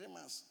tomatoes, 3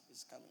 months,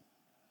 it's coming.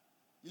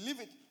 You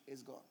leave it,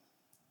 it's gone.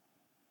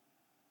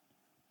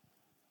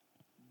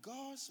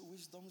 God's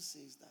wisdom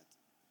says that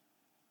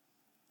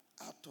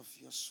out of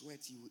your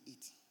sweat you will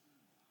eat.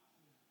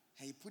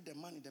 And he put the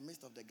man in the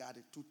midst of the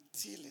garden to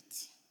till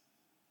it.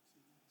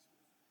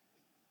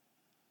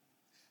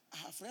 I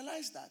have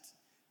realized that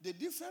the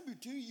difference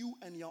between you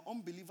and your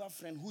unbeliever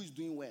friend who is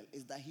doing well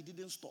is that he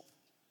didn't stop.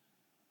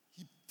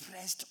 He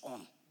pressed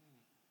on.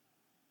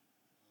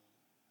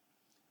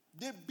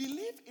 The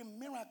belief in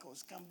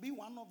miracles can be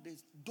one of the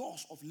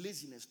doors of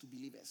laziness to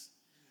believers.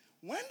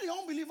 When the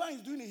unbeliever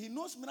is doing it, he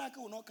knows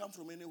miracle will not come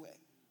from anywhere.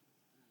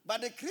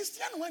 But the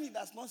Christian, when he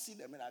does not see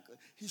the miracle,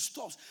 he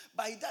stops.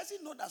 But he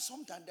doesn't know that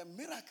sometimes the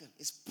miracle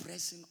is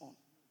pressing on.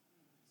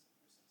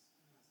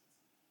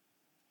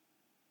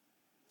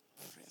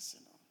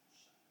 Pressing on.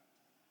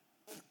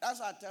 That's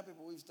why I tell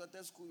people, we've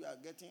started school, you are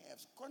getting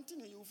F's.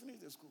 Continue, you will finish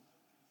the school.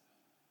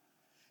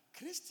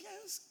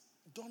 Christians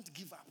don't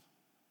give up.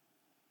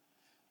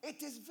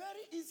 It is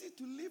very easy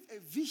to live a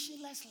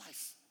visionless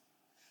life.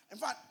 In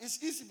fact,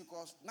 it's easy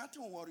because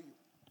nothing will worry you.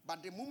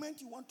 But the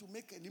moment you want to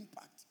make an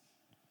impact,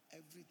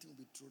 everything will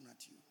be thrown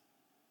at you.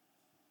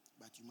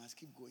 But you must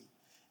keep going.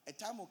 A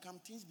time will come,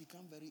 things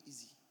become very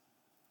easy.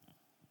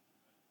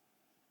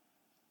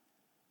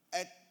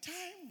 A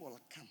time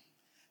will come,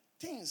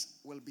 things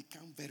will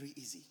become very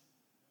easy.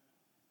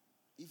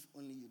 If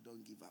only you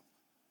don't give up.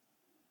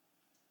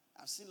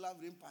 I've seen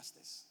love-ring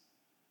pastors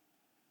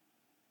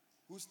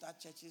who start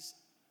churches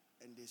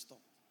and they stop.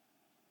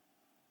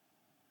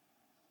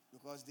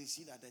 Because they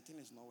see that the thing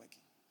is not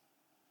working.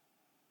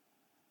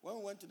 When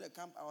we went to the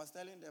camp, I was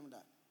telling them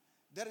that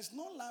there is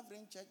no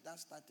love-ring church that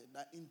started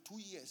that in 2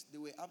 years they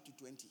were up to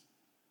 20.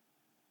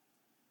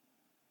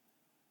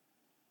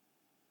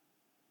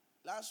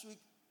 Last week,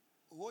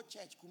 whole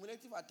church,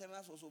 cumulative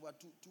attendance was over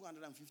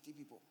 250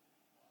 people.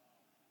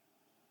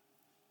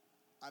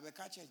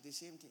 Abeka Church, the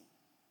same thing.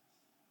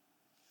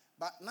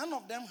 But none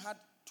of them had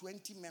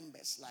 20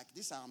 members. Like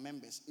these are our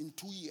members. In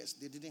 2 years,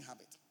 they didn't have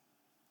it.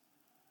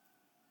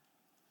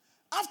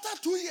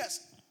 After 2 years,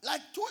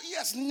 like 2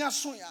 years,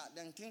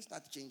 then things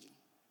start changing.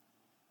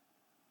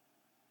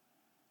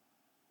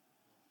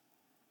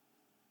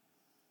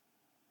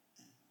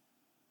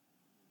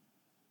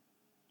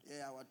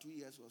 Yeah, our 2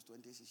 years was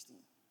 2016.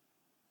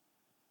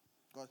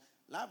 Because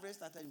Love Race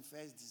started in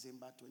 1st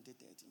December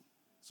 2013.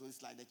 So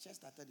it's like the church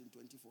started in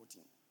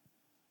 2014.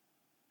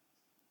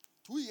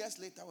 2 years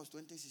later was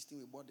 2016,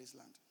 we bought this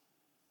land.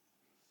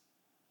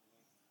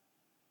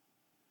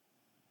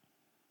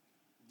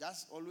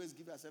 Just always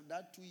give yourself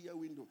that 2-year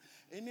window.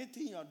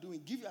 Anything you are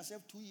doing, give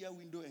yourself 2-year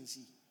window and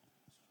see.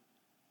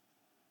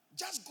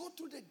 Just go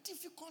through the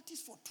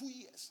difficulties for 2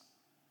 years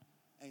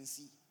and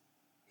see.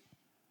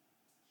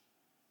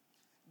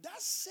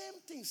 That same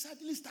thing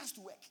suddenly starts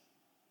to work.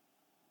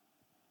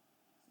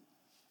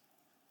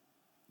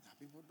 Now,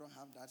 people don't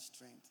have that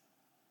strength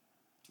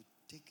to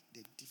take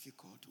the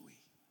difficult way.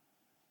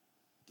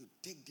 To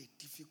take the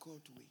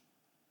difficult way.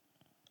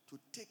 To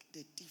take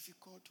the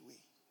difficult way.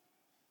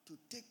 To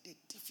take the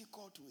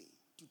difficult way.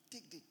 To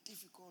take the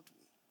difficult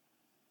way.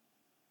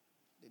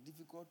 The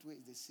difficult way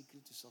is the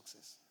secret to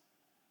success.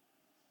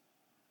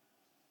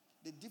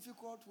 The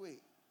difficult way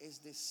is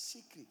the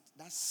secret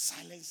that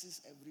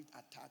silences every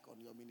attack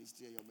on your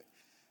ministry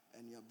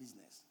and your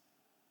business.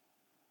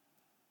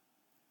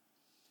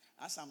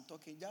 As I'm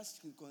talking,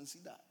 just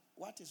consider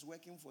what is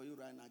working for you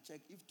right now.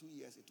 Check if 2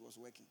 years it was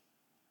working.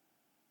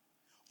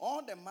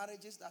 All the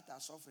marriages that are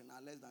suffering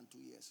are less than 2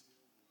 years.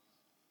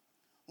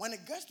 When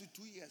it gets to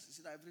 2 years, you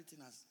see that everything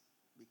has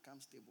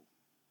become stable.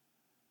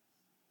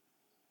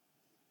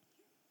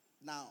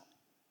 Now,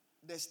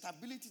 the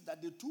stability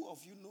that the two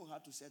of you know how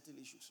to settle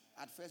issues.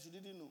 At first, you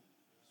didn't know.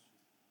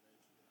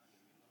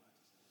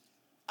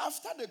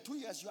 After the 2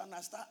 years, you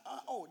understand,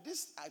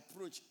 this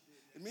approach,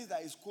 it means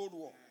that it's Cold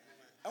War.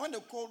 And when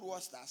the Cold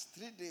War starts,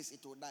 3 days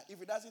it will die.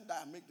 If it doesn't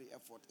die, make the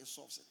effort. It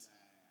solves it.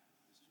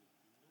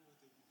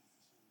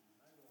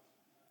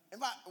 In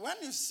fact, when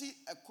you see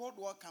a Cold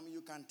War coming,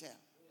 you can tell.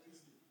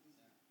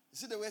 You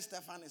see the way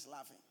Stefan is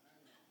laughing.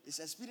 It's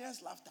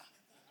experienced laughter.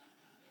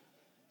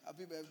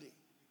 Happy birthday.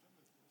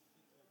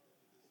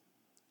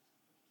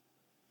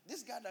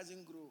 This guy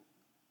doesn't grow.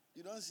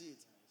 You don't see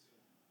it.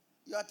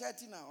 You are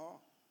 30 now, or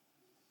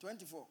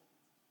 24,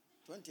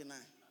 29.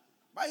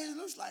 But he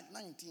looks like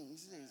 19.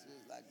 He's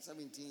like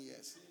 17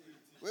 years.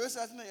 We were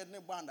saying that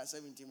you're born at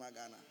 17,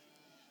 Magana.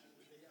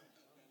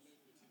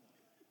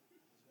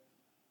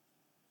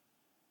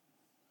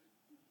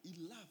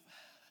 He laughed.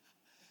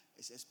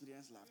 It's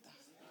experienced laughter.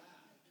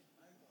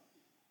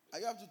 Are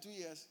you up to 2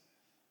 years?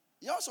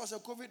 Yours was a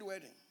COVID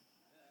wedding.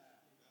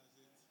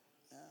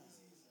 Yeah.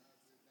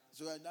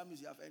 So that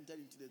means you have entered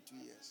into the 2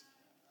 years.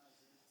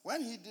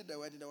 When he did the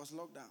wedding, there was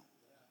lockdown.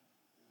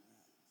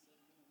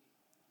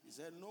 He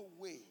said, no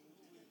way.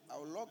 I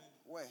will lock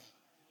where?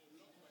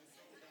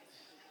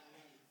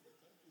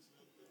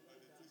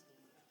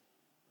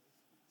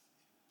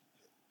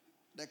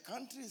 The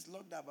country is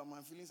locked down, but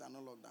my feelings are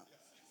not locked down.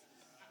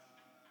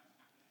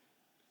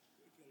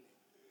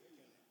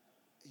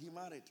 He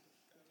married.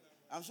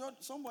 I'm sure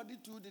somebody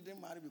too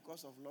didn't marry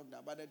because of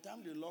lockdown. By the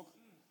time they lock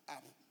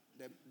up,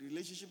 the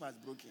relationship has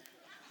broken.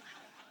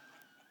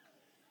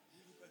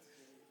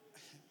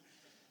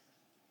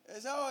 They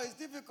say, oh, it's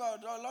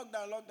difficult. Oh,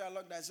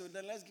 lockdown. So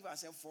then let's give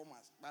ourselves 4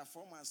 months. By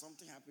 4 months,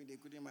 something happened. They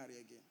couldn't marry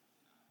again.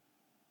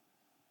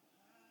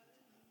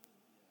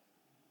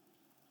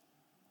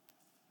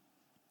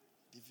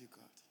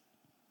 Difficult.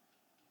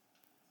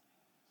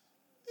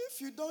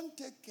 If you don't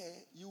take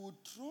care, you will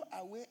throw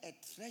away a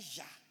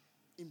treasure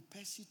in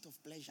pursuit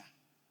of pleasure.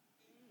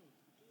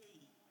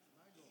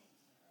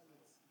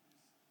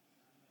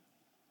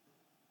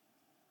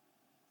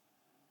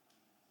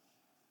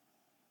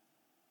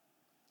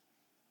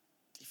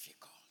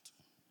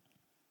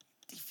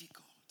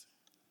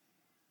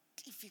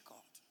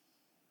 Difficult.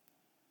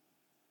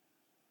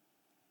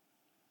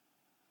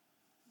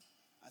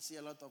 I see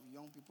a lot of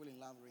young people in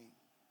Love Rain.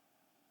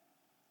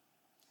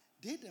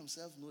 They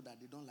themselves know that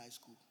they don't like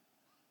school.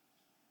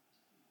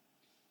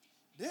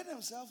 They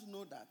themselves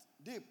know that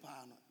they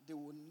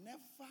will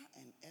never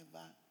and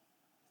ever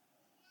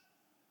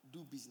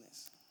do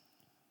business.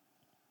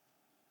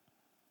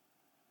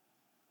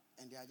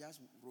 And they are just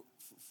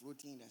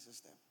floating in the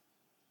system.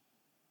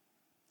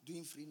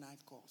 Doing free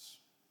night course.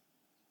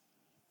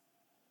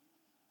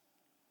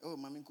 Oh,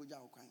 Mami Koja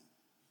Okwai.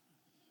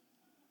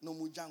 No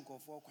Mujanko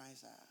for Kwai.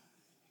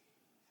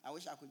 I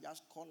wish I could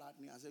just call at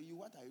me and say, you,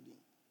 what are you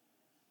doing?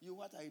 You,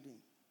 what are you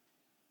doing?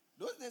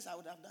 Those days I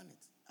would have done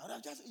it. I would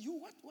have just, you,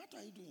 what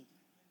are you doing?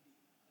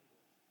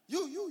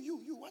 You,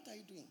 what are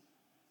you doing?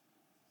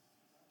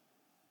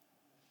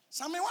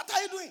 Sammy, what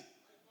are you doing?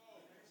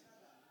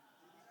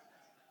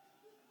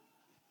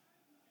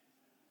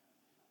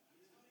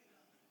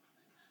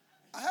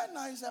 I heard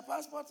now he's a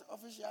passport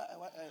official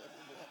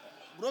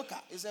broker.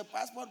 He's a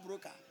passport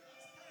broker.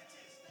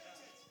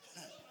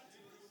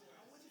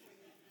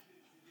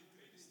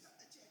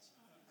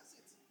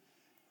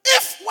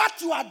 If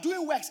what you are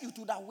doing works, it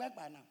would have worked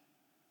by now.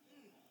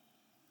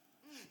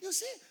 You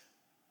see,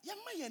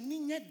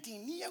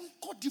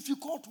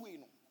 difficult way.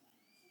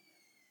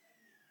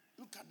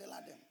 Look at the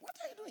ladder. What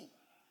are you doing?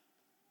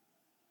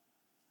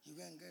 You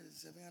go and get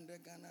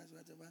 700 Ghana,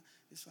 whatever.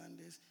 This one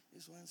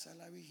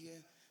salary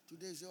here.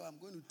 Today, so I'm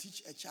going to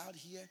teach a child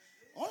here.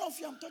 All of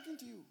you, I'm talking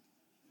to you.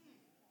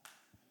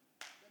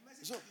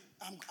 So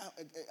I'm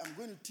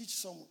going to teach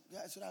some.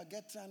 So I'll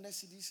get 300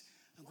 CDs.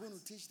 I'm going to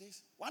teach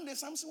this. One day,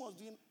 Samson was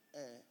doing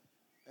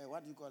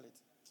what do you call it?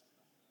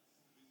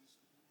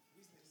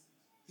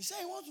 He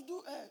said he wants to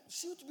do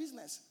suit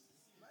business.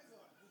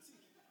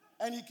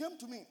 And he came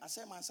to me. I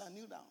said, my son,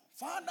 kneel down.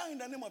 Father, in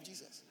the name of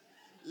Jesus,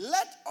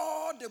 let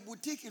all the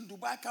boutique in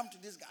Dubai come to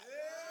this guy.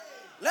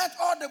 Let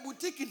all the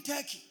boutique in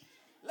Turkey.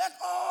 Let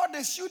all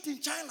the suit in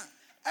China.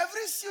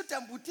 Every suit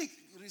and boutique,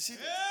 you receive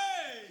it.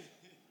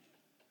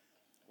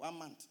 1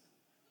 month.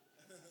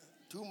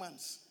 2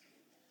 months.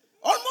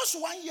 Almost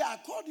 1 year, I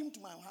called him to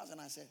my house and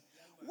I said,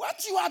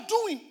 what you are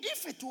doing,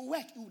 if it will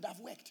work, it would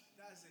have worked.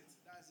 That's it.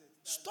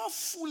 Stop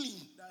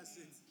fooling. That's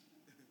it.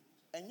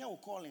 And you will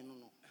call him,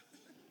 no.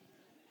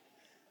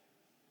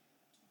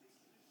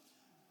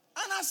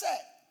 And I said,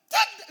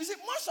 you see,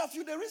 most of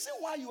you, the reason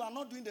why you are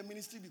not doing the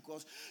ministry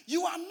because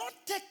you are not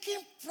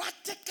taking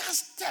practical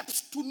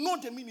steps to know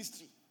the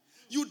ministry.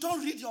 You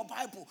don't read your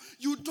Bible.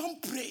 You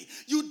don't pray.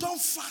 You don't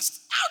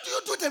fast. How do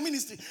you do the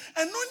ministry?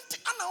 And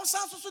I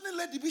also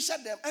let the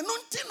bishop them. And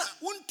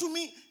want to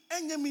me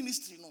any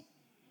ministry no.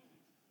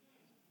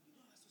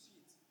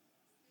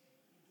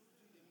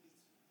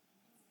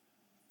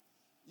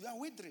 You are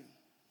withering.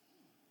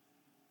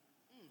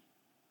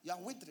 You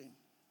are withering.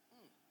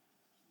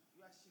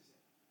 You are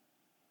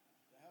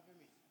helping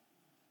me.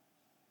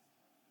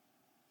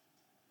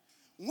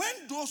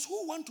 When those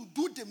who want to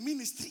do the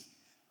ministry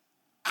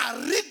are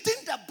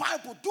reading the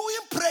Bible,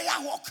 doing prayer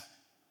work,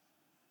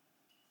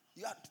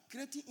 you are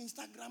creating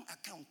Instagram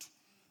account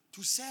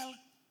to sell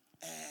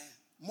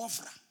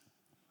Mofra.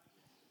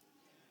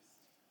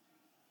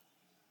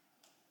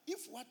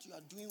 If what you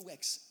are doing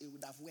works, it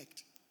would have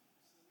worked.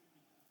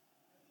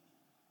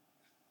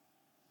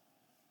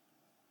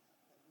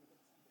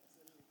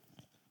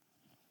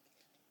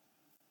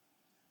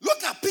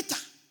 Look at Peter.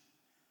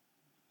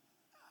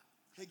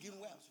 Again,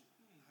 well.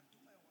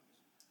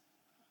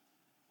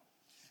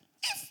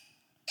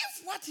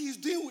 If what he is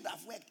doing would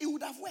have worked, it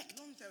would have worked.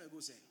 Long time ago,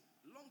 sir.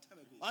 Long time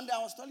ago. One day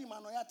I was telling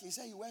Manoyati, he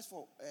said he works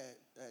for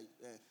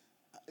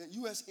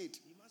US 8.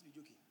 He must be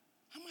joking.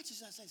 How much is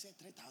that? I said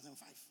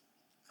 3,005.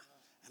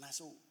 And I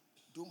said,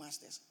 do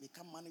masters,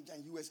 become manager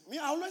in US.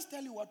 I always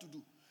tell you what to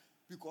do.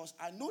 Because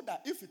I know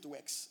that if it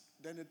works,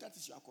 then that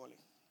is your calling.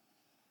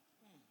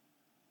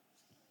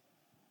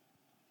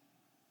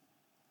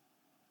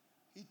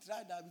 He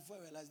tried that before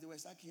he realized they were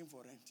sacking him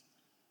for rent.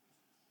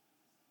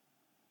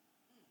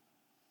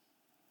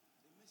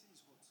 The message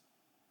is hot.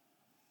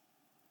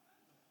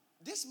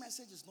 This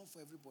message is not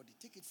for everybody.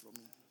 Take it from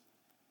me.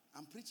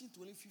 I'm preaching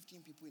to only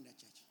 15 people in the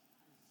church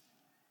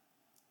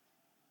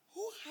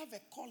who have a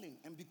calling,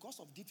 and because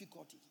of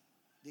difficulty,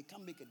 they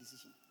can't make a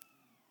decision.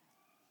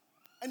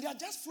 And they are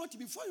just floating.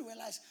 Before you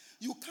realize,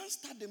 you can't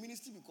start the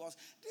ministry because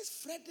this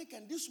Frederick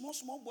and these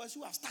small boys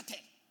who have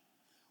started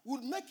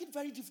would make it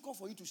very difficult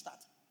for you to start.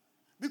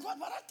 Because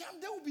by that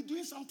time, they will be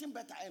doing something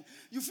better. And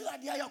you feel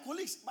like they are your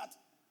colleagues, but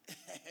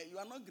you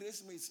are not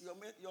grace mates.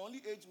 You're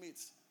only age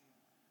mates.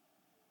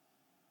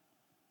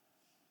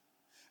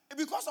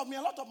 Because of me,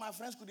 a lot of my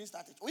friends couldn't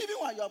start it. Even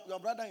when your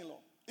brother-in-law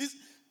is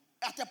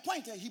at a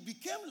point he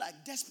became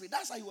like desperate.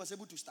 That's how he was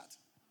able to start.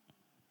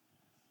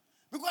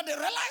 Because they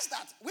realized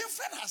that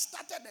Winfred has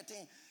started the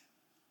thing.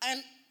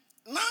 And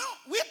now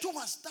we too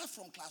must start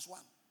from class 1.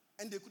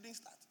 And they couldn't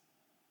start.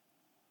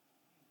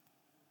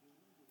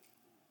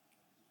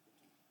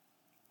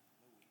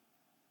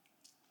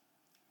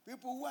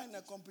 People who are in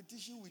a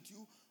competition with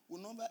you will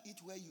never eat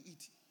where you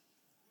eat.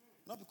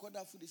 Not because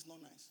that food is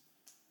not nice.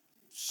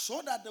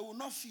 So that they will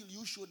not feel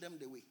you show them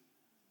the way.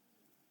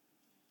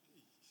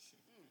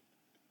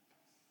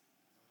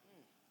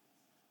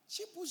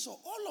 Chipuzo,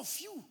 all of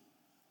you,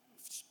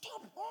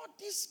 stop all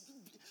this.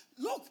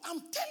 Look,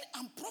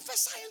 I'm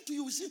prophesying to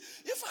you. See,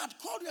 if I had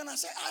called you and I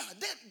said,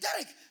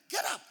 Derek,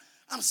 get up.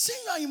 I'm seeing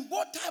you are in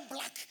bow tie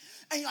black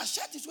and your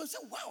shirt is well. Say,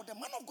 wow, the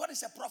man of God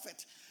is a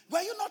prophet. Were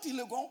you not in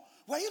Legon?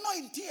 Were you not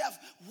in TF?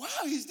 Wow,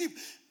 he's deep.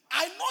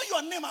 I know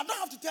your name. I don't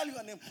have to tell you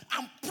your name.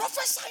 I'm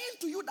prophesying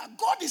to you that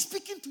God is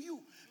speaking to you.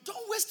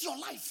 Don't waste your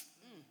life.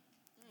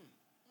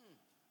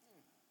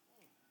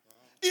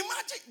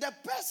 Imagine the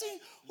person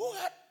who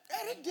had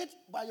Eric did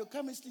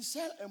biochemistry,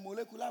 cell and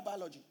molecular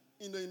biology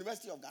in the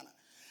University of Ghana.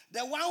 The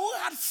one who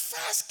had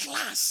first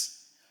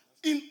class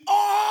in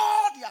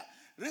all their...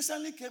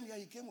 Recently came here,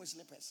 he came with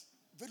slippers.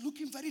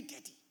 Looking very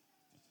dirty.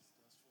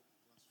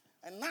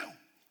 And now,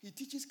 he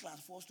teaches class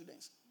 4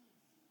 students.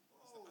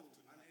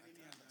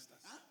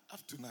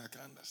 Up to now, I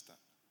can't understand.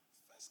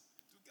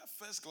 To get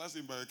first class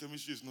in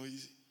biochemistry is not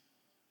easy.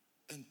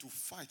 And to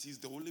fight, he's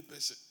the only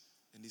person.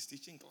 And he's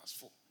teaching class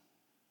 4.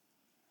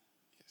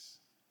 Yes.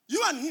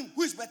 You and him,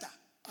 who is better?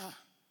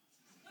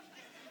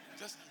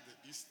 Just like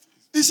the East.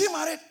 Is he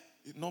married?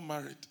 He's not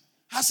married.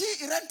 Has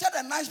he rented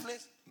a nice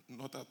place?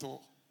 Not at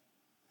all.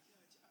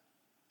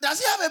 Does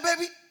he have a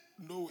baby?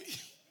 No way.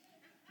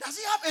 Does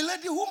he have a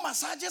lady who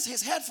massages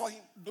his head for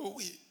him? No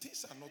way.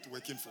 Things are not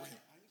working for him.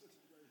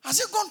 Has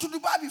he gone to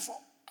Dubai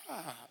before?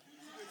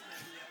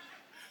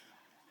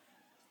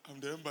 I'm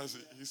the embassy.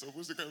 He's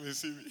supposed to come and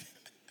see me.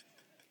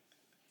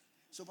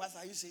 So, Pastor,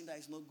 are you saying that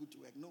it's not good to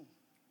work? No.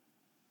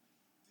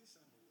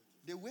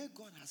 The way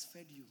God has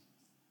fed you,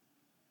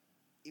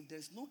 if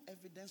there's no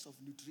evidence of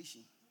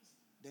nutrition,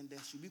 then there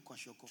should be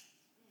kwashiorkor.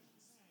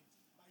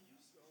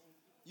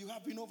 You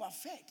have been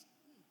overfed.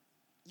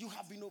 You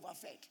have been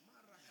overfed.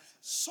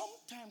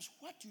 Sometimes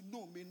what you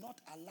know may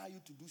not allow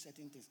you to do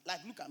certain things.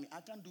 Like, look at me,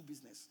 I can't do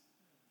business.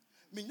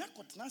 Like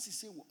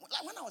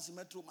when I was in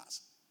Metro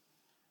Mass,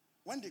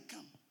 when they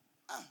come,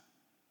 I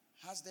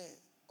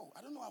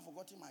don't know, I've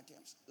forgotten my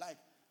terms. Like,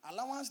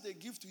 allowance they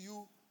give to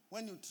you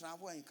when you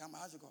travel and you come,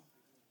 how's it go?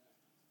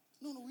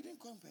 No, we didn't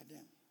compare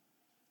them.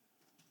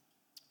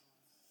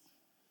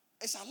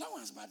 It's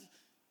allowance, but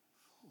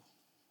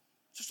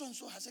so and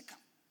so has it come.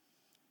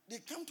 They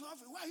come to have,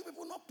 why are you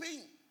people not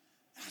paying?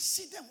 I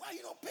see them, why are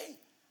you not paying?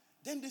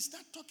 Then they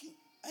start talking.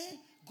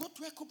 Go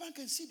to EcoBank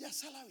and see their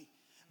salary.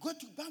 Go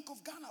to Bank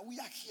of Ghana. We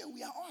are here.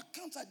 We are all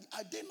accounts.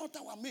 Are they not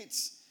our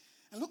mates?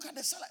 And look at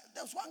the salary.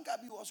 There was one guy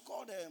who was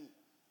called,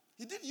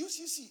 he did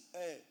UCC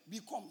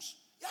BComs.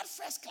 He had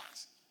first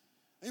class.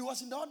 And he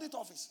was in the audit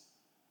office.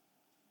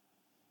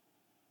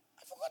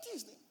 I forgot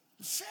his name.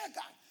 Fair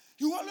guy.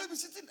 He will always be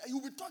sitting, he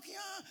will be talking.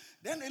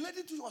 Then a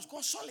lady too was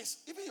called Solace.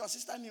 Even your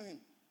sister knew him.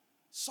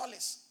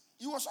 Solace.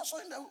 He was also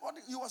in the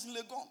audit. He was in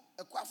Legon,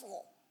 a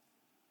Kwafo.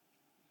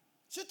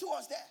 She too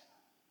was there.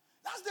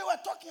 As they were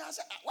talking, I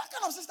said, what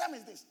kind of system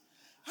is this?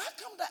 How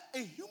come that a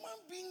human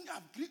being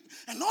agree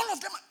and all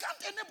of them,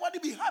 can't anybody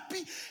be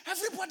happy?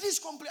 Everybody is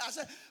complaining. I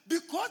said,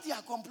 because they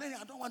are complaining,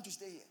 I don't want to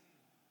stay here.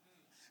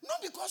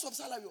 Not because of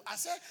salary. I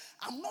said,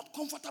 I'm not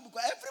comfortable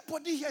because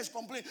everybody here is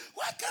complaining.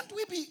 Why can't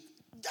we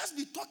just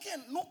be talking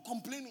and not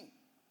complaining?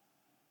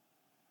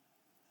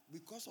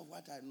 Because of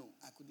what I know,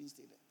 I couldn't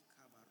stay there.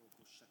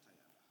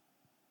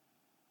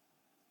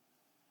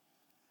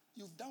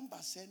 You've done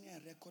Bassenia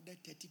and recorded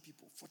 30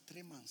 people for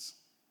 3 months.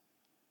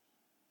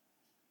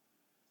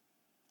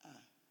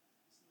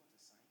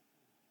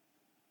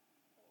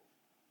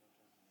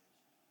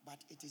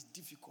 But it is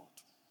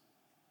difficult.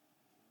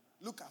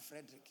 Look at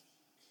Frederick.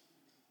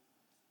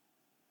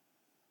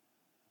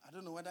 I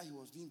don't know whether he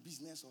was doing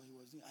business or he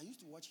was doing. I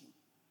used to watch him.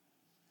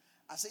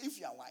 I say, if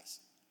you are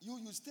wise, you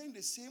stay in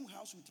the same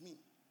house with me.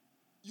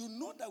 You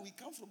know that we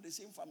come from the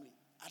same family.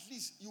 At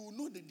least you will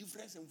know the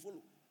difference and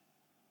follow.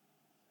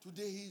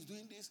 Today he is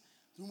doing this.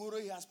 Tomorrow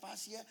he has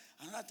passed here.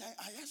 Another time,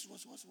 yes,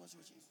 what's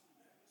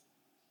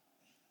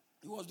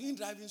he was doing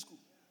driving school.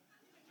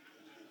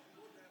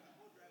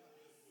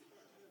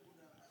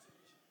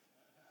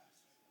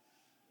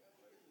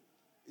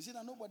 You see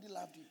that nobody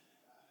loved you.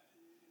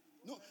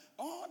 No,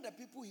 all the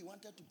people he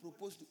wanted to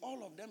propose to,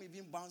 all of them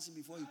even bouncing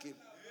before he came.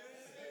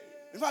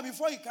 In fact,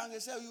 before he came, they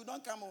said, you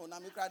don't come on, I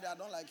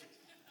don't like you.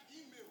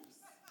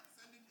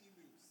 Sending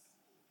emails.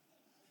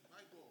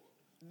 My God.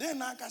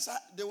 Then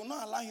they will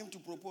not allow him to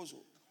propose.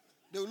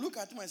 They will look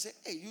at him and say,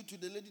 hey, you to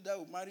the lady that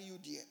will marry you,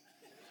 dear.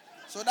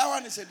 So that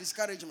one is a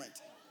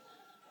discouragement.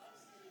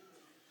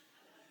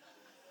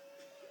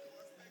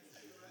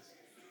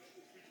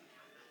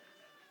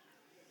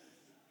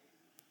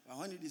 But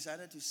when you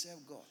decided to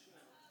serve God,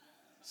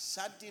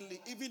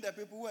 suddenly, even the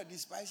people who are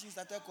despising you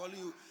started calling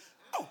you.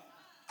 Oh,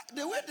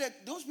 the way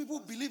that those people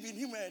believe in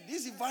him,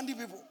 these Ivandi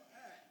people.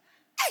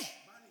 Hey,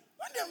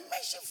 when they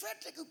mention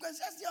Frederick, you can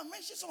say they are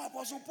mentioning some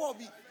Apostle Paul.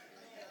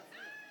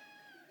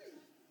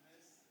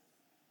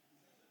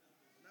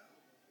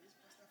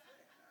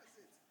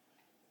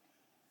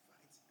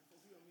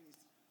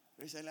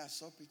 Recently, I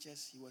saw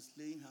pictures. He was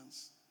laying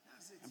hands,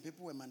 and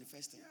people were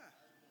manifesting.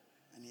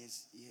 And he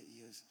is.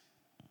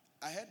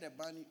 I heard the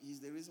ban.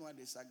 He's the reason why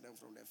they sacked them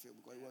from the field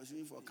because he was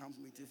doing for a camp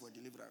meeting for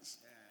deliverance.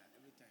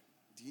 Every time.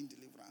 Doing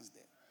deliverance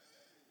there.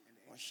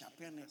 Or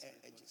sharpening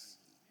edges.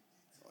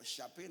 Or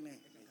sharpening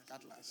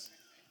cutlass.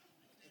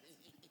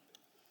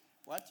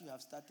 What you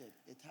have started,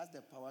 it has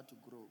the power to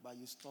grow, but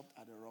you stopped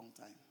at the wrong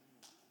time.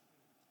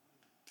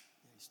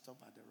 You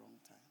stopped at the wrong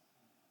time.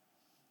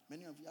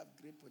 Many of you have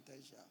great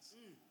potentials.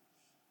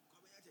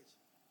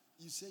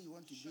 You say you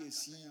want to be a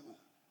CEO.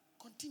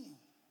 Continue.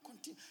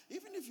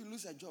 Even if you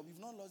lose a job, you've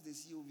not lost the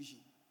CEO vision.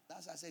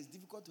 That's why I say it's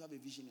difficult to have a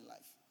vision in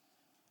life.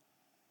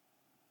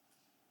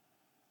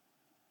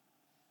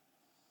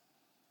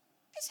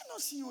 Is it not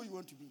CEO you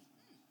want to be?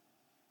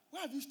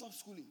 Why have you stopped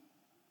schooling?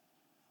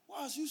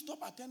 Why have you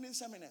stopped attending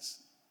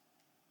seminars?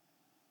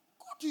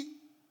 Go to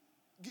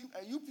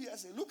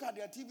UPSA, look at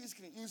their TV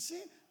screen. You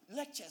see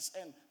lectures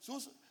and so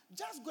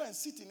just go and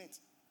sit in it.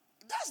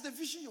 That's the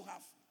vision you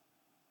have.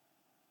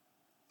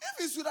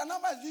 If it's with a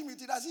number is doing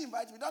it, does he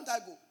invite me? Don't I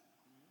go?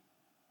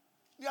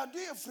 They are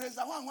doing a phrase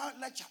that one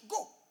lecture.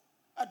 Go.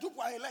 I do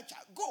a lecture.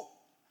 Go.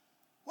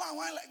 Go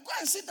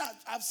and sit down.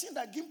 I've seen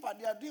that Gimpa.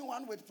 They are doing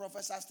one with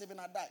Professor Stephen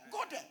Adai. Go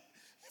there.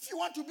 If you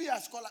want to be a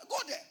scholar, go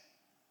there.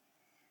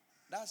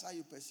 That's how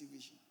you pursue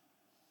vision.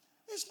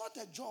 It's not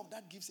a job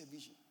that gives a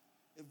vision.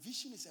 A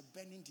vision is a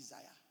burning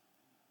desire.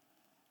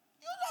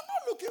 You are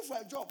not looking for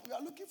a job. You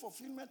are looking for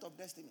fulfillment of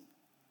destiny.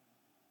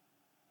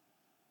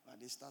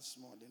 But they start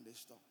small, then they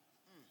stop.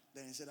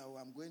 Then he said, oh,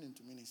 I'm going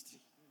into ministry.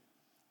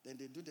 Then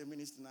they do the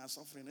ministry now,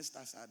 suffering, it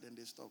starts out, then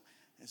they stop.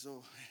 And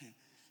so,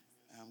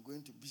 I'm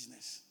going to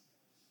business.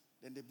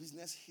 Then the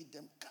business hit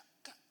them.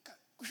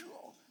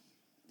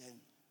 Then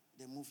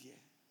they move here.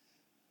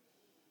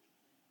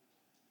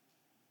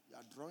 You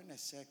are drawing a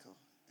circle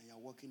and you are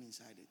walking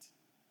inside it.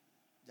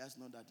 Just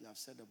know that you have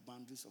set the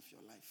boundaries of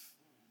your life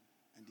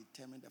and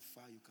determine the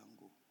far you can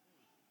go.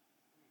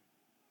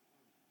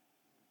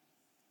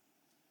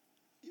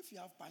 If you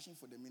have passion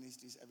for the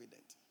ministry, it's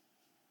evident.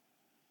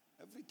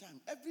 Every time,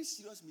 every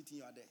serious meeting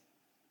you are there.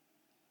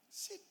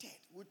 Seated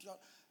with your,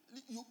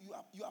 you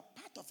are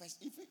part of us.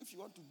 If you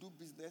want to do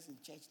business in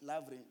church,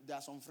 lavering, there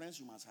are some friends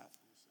you must have.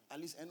 At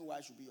least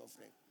NY should be your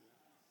friend,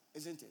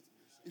 isn't it?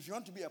 If you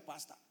want to be a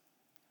pastor,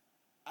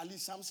 at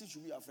least Samson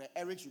should be your friend.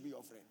 Eric should be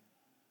your friend.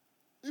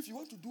 If you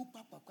want to do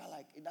papa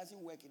like it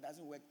doesn't work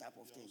type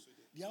of thing,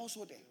 they are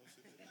also there.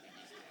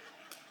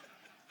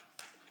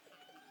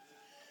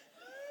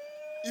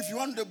 If you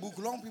want the book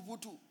long people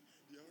too.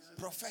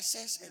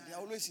 Professors, and they're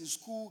always in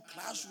school,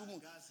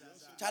 classroom.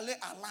 Charlie,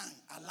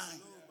 align.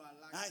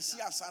 I see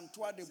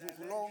Asantua de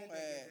Bukulong,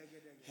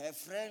 her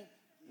friend,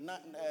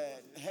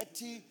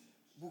 Hetty,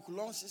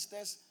 Bukulong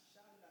sisters.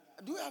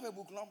 Do you have a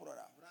Bukulong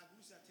brother?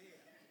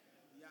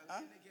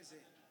 Huh?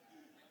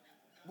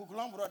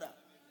 Bukulong brother.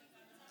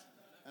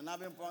 And I've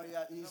been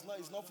he's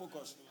not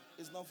focused.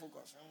 It's not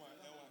focused.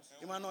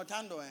 Imano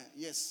Tando,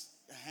 yes.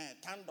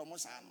 Tando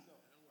Mosano.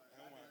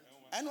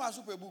 I know a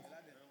super book.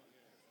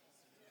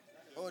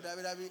 Oh,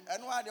 David,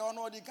 and why they all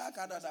know the car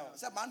down.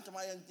 Say,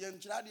 Bantama and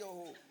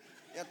Chiradio,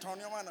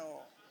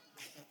 Yatonio.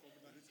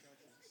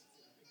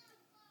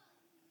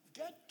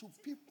 Get to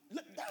people.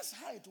 Look, that's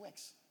how it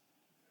works.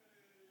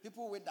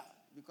 People with that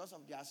because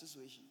of their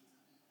association.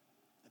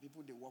 The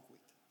people they work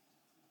with.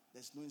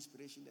 There's no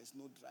inspiration, there's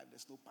no drive,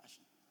 there's no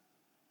passion.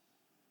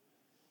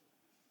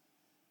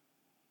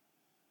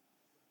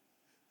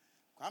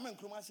 Kwame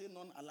Nkrumah say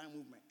non-aligned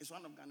movement is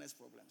one of Ghana's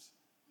problems.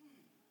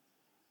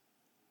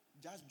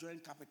 Just join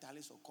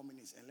capitalists or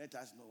communists and let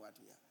us know what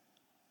we are.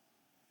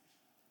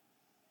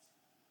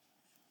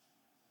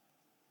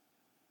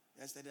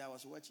 Yesterday I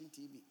was watching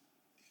TV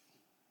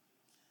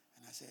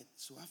and I said,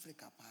 so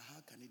Africa,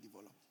 how can it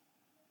develop?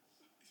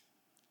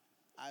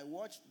 I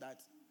watched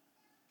that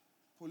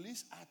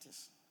police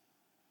artists,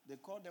 they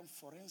call them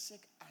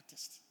forensic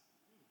artists,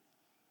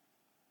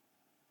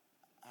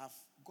 have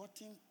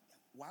gotten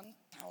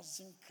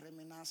 1,000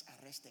 criminals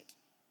arrested.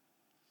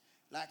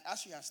 Like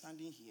as you are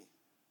standing here,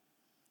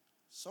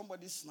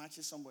 somebody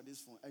snatches somebody's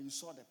phone and you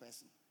saw the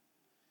person.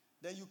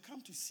 Then you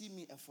come to see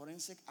me, a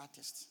forensic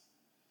artist,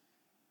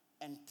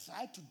 and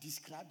try to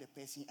describe the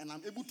person, and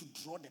I'm able to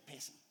draw the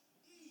person.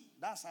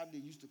 That's how they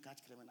used to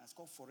catch criminals. It's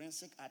called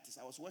forensic artists.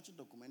 I was watching a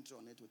documentary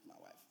on it with my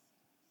wife.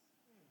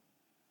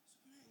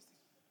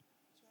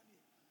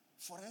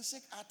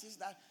 Forensic artists,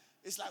 that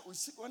it's like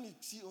when you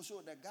see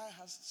also the guy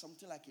has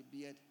something like a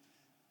beard,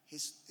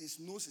 his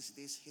nose is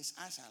this, his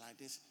eyes are like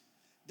this.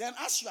 Then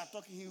as you are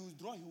talking, he will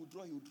draw.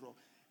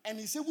 And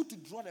he's able to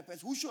draw the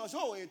person who shows,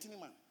 oh, a tiny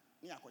man.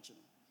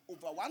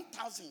 Over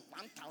 1,000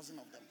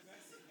 of them.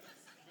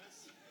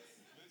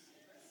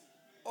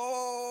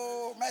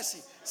 Oh,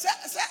 mercy. Say,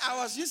 I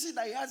was using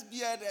that he has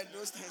beard and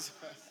those things.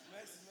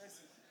 Mercy.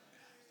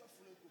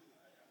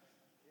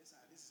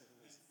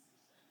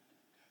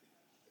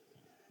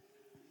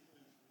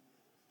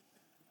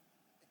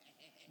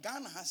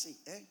 Ghana has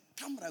a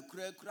camera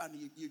and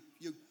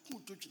you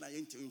put touch na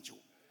yenti incho.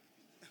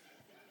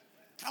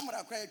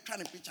 Camera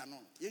trying to picture no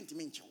yenti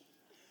incho.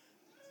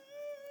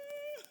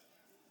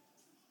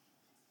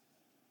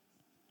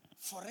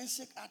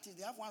 Forensic artists,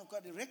 they have one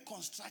called the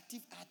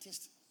reconstructive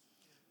artist.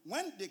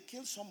 When they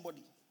kill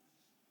somebody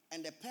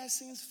and the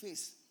person's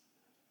face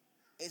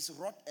is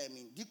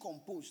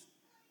decomposed,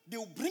 they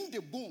will bring the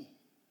bone,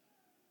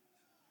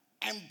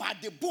 and by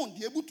the bone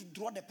they're able to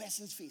draw the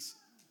person's face.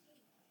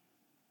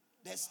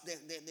 There's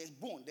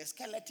bone, the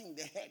skeleton,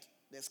 the head,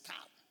 the skull.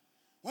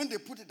 When they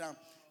put it down,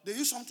 they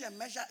use something and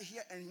measure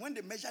here, and when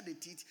they measure the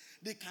teeth,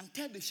 they can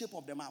tell the shape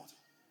of the mouth.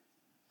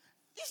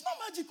 It's not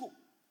magical.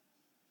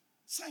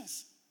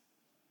 Science.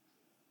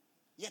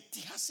 Yet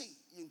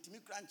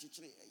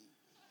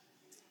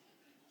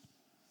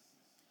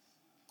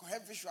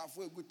have visual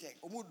for a good take.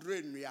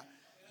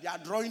 They are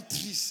drawing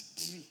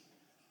trees.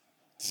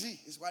 Tree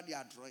is what they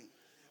are drawing.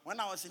 When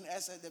I was in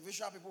SS, the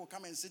visual people will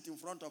come and sit in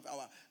front of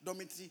our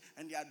dormitory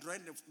and they are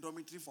drawing the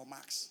dormitory for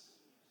marks.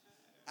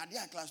 And they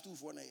are class 2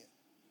 for 1 year.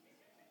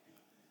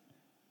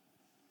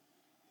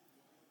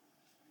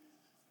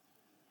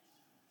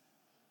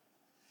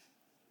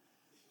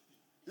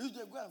 You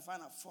just go and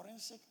find a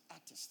forensic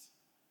artist.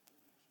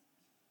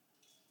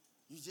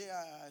 You say,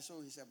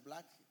 so he's a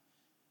black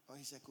or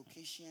he's a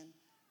Caucasian.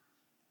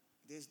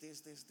 This.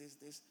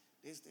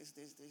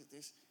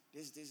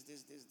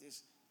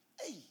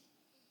 Hey.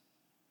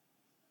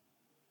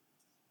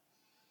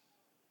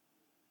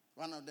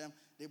 One of them,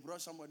 they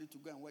brought somebody to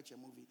go and watch a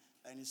movie,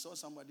 and he saw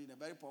somebody in a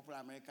very popular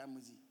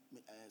American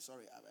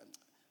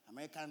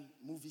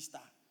movie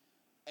star,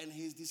 and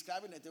he's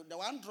describing it. The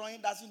one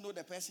drawing doesn't know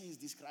the person he's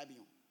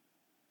describing.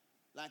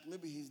 Like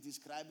maybe he's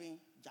describing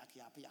Jackie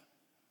Appiah.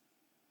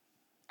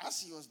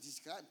 As he was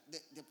described,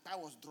 the guy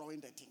was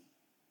drawing the thing.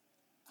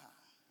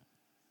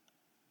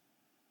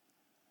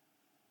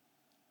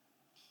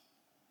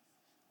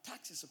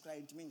 Taxes are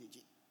crying to me.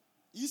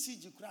 You see,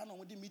 you cry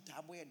on the meet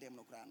a boy at them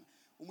no cran.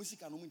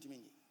 Umusika no minti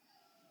me.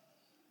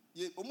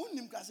 Ye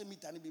omunim kase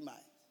meet and be my.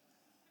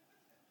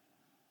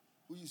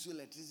 Who use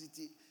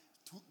electricity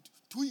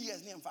 2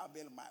 years near far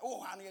bill my. Oh,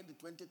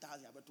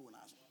 120,000 about 2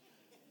 hours.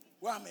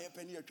 Why am I a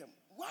penny?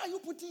 Why are you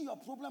putting your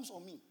problems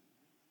on me?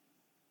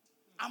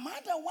 Am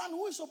I the one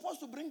who is supposed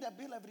to bring the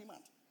bill every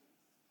month?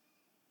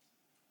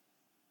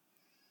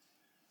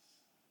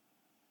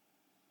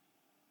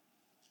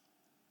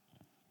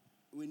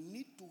 We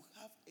need to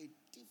have a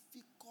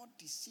difficult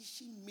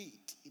decision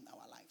made in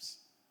our lives.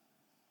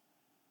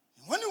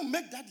 And when you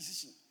make that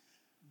decision,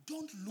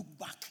 don't look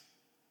back.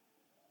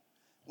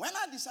 When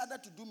I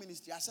decided to do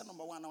ministry, I said,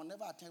 number one, I'll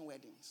never attend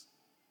weddings.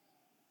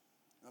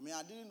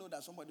 I didn't know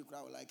that somebody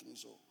would like me,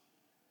 so.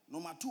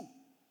 Number two,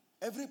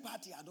 every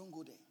party, I don't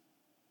go there.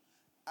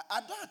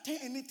 I don't attend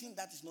anything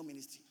that is not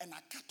ministry. And I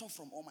cut off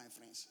from all my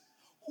friends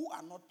who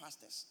are not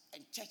pastors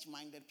and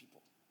church-minded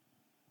people.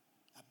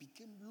 I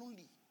became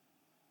lonely.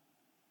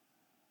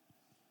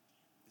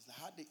 It's like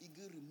how the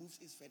eagle removes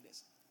its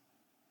feathers.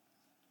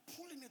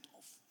 Pulling it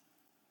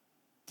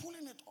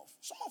off.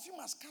 Some of you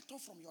must cut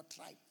off from your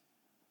tribe.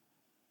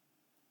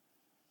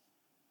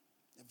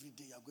 Every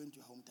day you are going to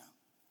your hometown.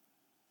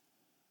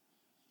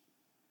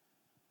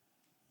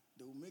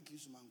 They will make you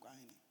suman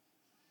kwahine.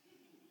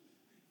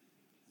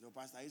 The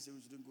pastor he said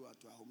we shouldn't go out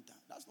to our hometown.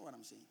 That's not what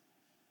I'm saying.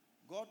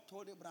 God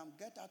told Abraham,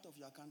 get out of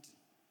your country,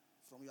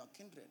 from your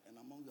kindred and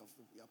among your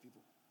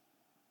people.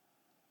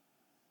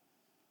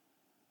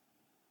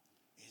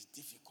 It's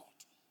difficult.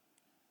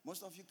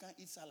 Most of you can't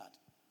eat salad.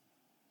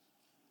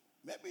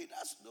 Maybe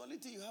that's the only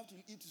thing you have to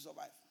eat to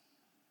survive.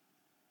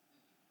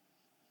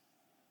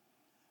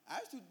 I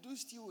used to do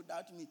stew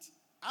without meat.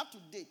 Up to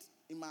date,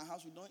 in my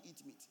house, we don't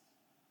eat meat.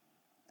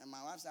 And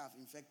my wife said I've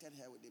infected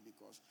her with it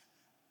because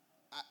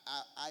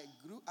I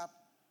grew up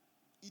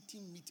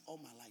eating meat all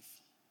my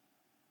life.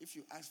 If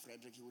you ask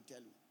Frederick, he will tell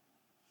you.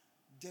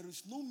 There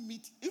is no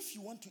meat. If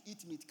you want to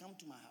eat meat, come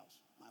to my house,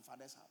 my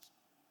father's house.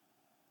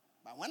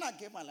 But when I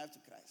gave my life to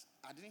Christ,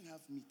 I didn't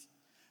have meat.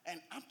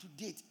 And up to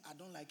date, I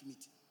don't like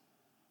meat.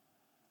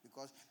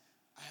 Because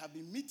I have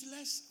been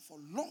meatless for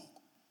long.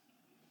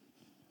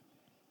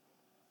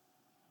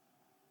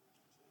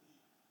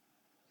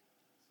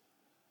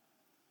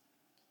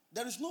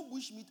 There is no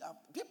bush meat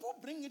up. People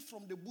bring it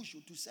from the bush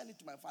to sell it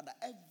to my father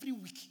every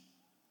week.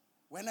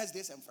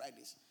 Wednesdays and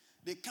Fridays.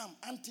 They come,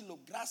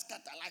 antelope, grass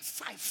cutter, like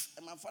 5.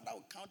 And my father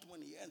will count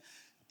money. And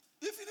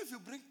even if you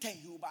bring 10,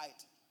 he will buy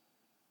it.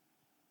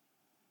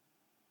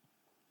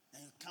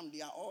 And you come,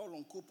 they are all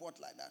on coal pot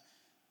like that.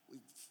 We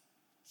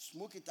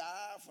smoke it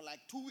out for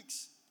like 2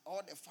 weeks.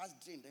 All the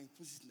fast drain, then he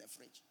puts it in the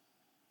fridge.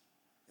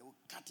 They will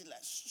cut it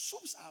like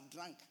soups I have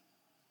drunk.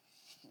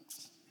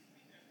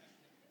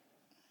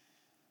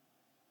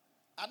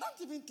 I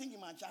don't even think in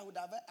my childhood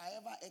I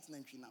ever ate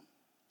nanchinam.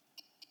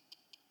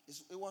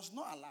 It was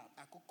not allowed.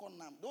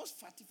 Akokonam, those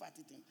fatty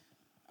things.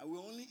 I was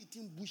only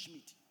eating bush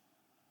meat.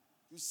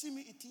 You see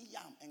me eating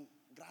yam and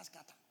grass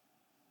cutter.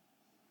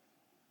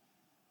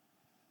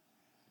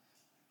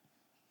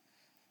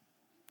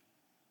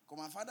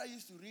 Because my father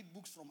used to read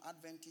books from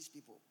Adventist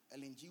people,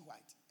 Ellen G.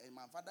 White, and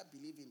my father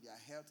believed in their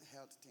health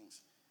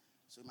things.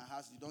 So in my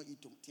house, you don't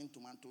eat tinned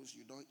tomatoes,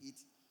 you don't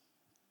eat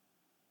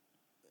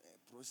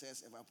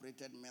processed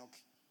evaporated milk,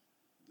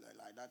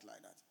 like that.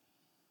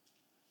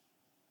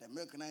 The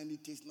milk now only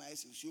tastes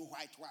nice, you see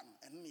white one,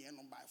 and then you end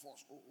by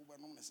force.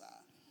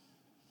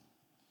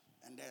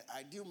 And the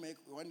ideal milk,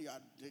 when you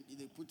are drinking,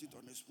 they put it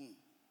on a spoon.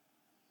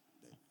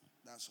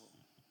 That's all.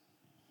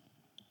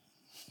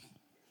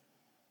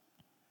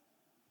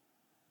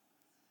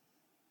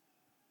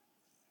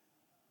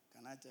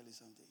 Can I tell you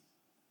something?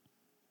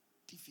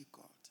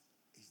 Difficult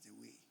is the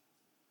way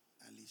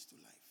that leads to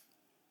life.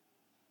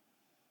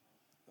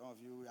 Some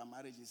of you, your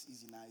marriage is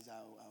easy now.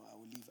 I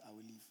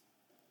will leave.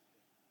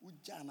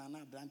 Ujana na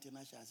brante na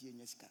shasi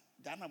enyeska.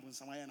 Jana bun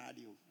samaya na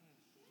adio.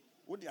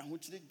 Odi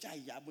ahuchire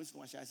jai ya bun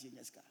samaya shasi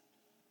enyeska.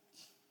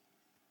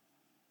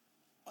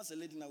 What's a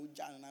lady na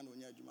ujana na no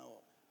nya juma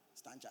wo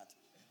stand chat.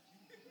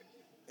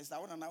 Is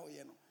that one na wo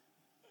ye no?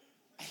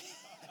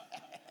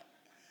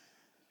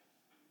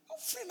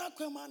 Free na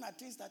kwema na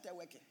things started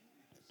working.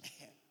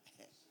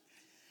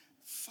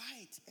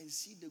 Fight and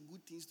see the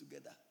good things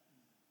together.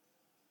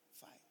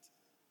 Fight.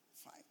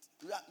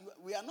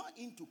 We are not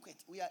in to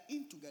quit. We are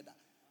in together.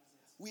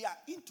 We are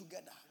in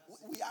together.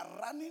 We are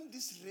running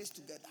this race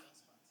together.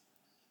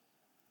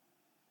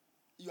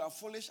 You are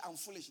foolish, I'm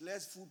foolish.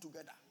 Let's fool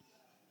together.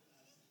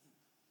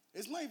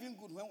 It's not even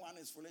good when one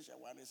is foolish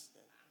and one is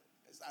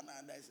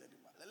another.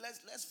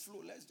 Let's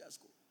flow. Let's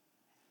just go.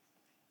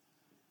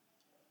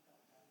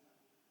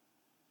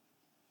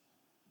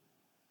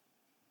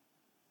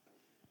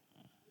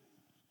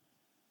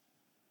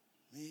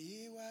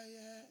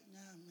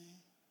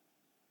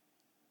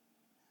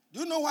 Do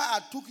you know why I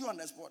took you on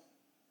the spot?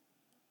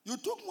 You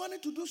took money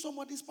to do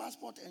somebody's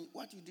passport, and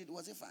what you did,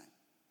 was it fine?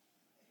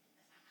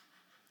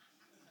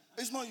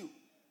 It's not you.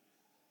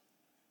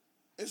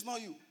 It's not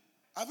you.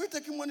 Have you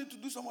taken money to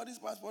do somebody's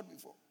passport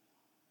before?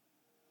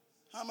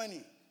 How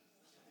many?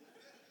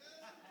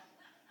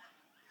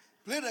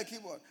 Play the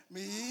keyboard.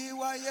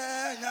 Why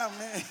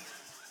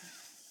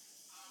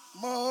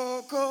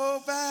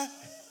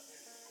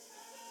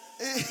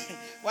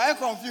are you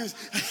confused?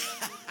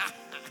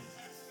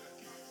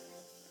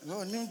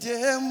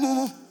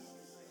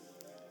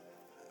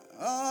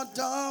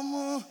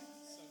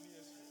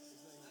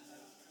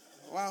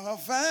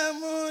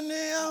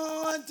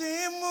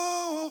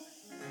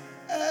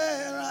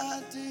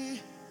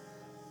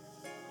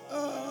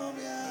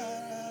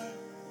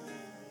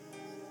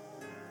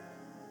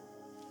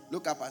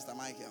 Look at Pastor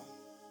Michael.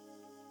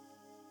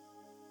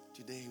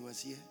 Today he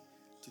was here.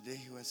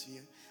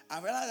 I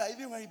realized that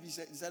even when he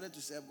decided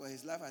to serve God,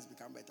 his life has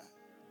become better.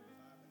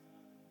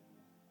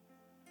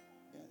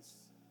 Yes.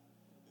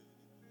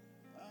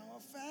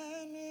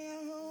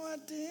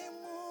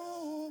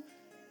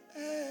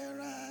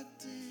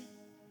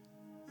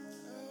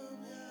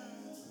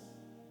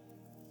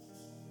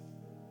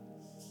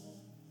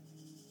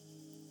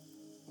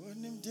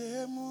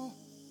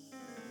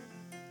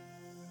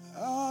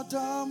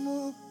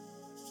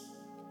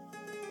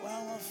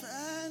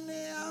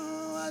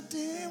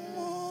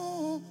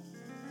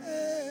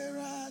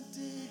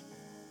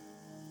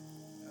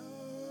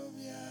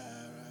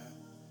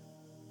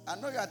 I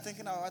know you are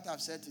thinking about what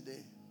I've said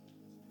today.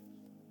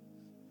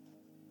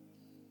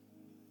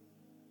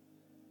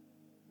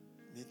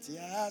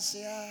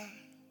 Mitiasia,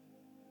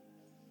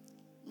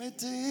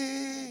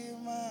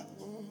 mitima,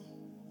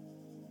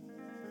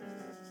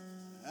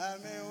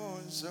 ame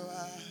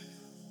unsoa,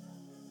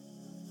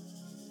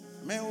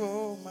 me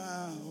wo ma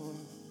wo,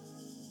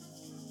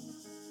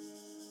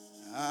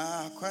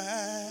 akwa,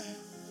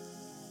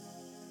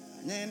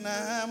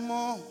 nina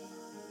mo,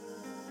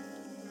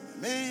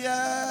 me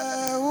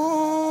ya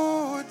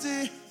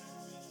uti,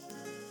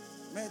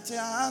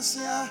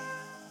 mitiasia,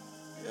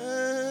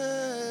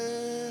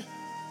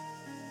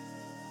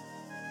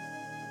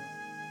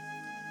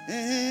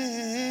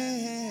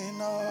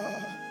 in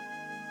all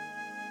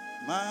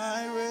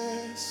my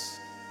ways,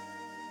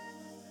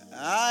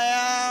 I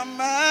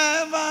am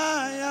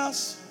ever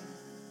yours.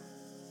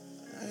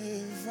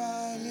 If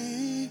I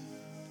leave,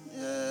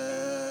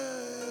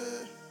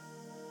 yeah.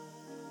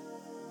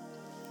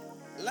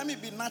 Let me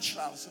be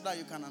natural so that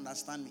you can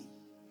understand me.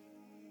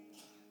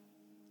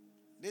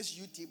 This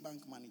UT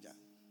bank manager,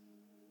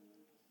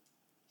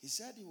 he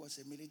said he was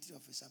a military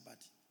officer, but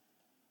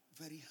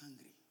very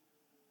hungry.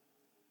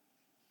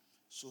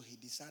 So he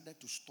decided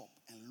to stop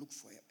and look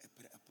for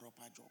a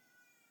proper job.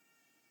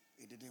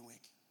 It didn't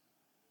work.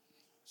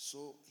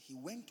 So he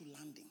went to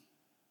London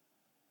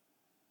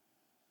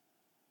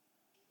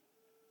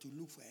to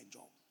look for a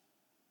job.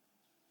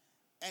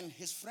 And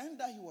his friend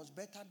that he was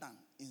better than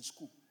in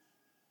school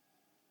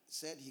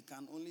said he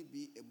can only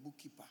be a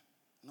bookkeeper,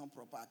 not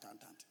proper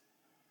accountant.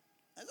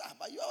 I said,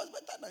 but you was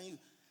better than you.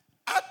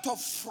 Out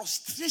of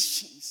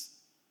frustrations,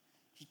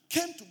 he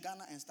came to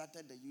Ghana and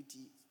started the UT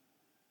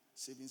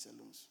savings and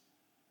loans.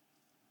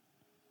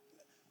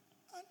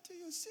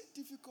 Until you see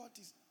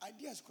difficulties,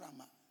 ideas,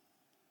 grammar,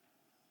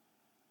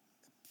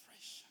 the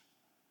pressure,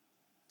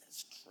 the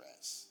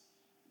stress,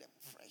 the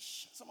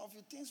pressure. Some of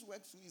you things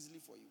work too easily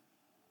for you.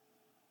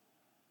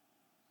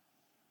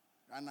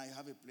 Right now you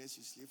have a place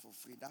you sleep for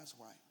free. That's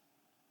why.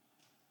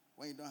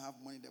 When you don't have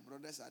money, the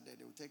brothers are there.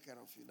 They will take care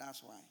of you.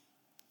 That's why.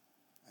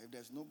 If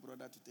there's no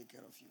brother to take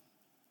care of you,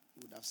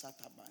 you would have sat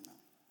up by now.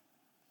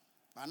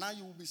 By now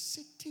you will be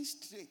sitting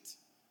straight.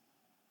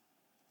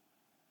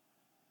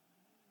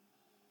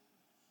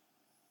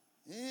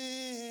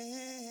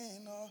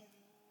 No,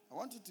 I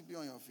want you to be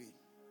on your feet.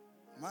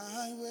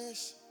 My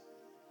wish.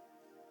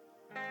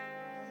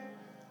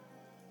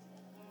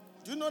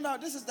 Do you know now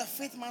this is the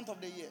 5th month of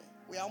the year?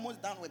 We are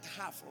almost done with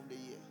half of the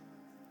year.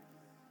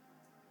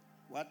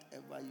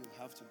 Whatever you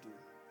have to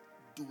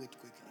do it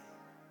quickly.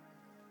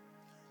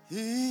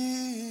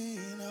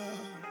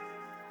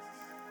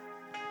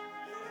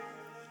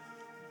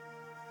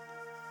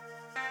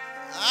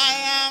 I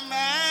am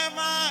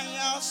ever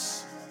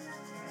yours.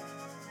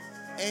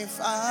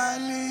 If I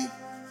leave,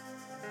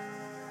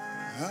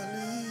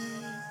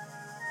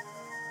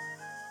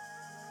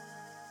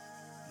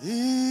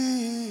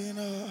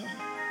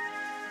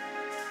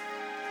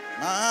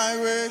 my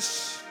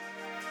wish,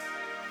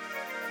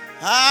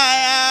 I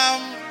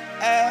am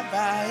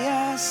ever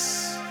yours.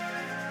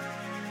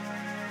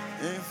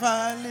 If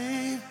I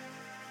leave,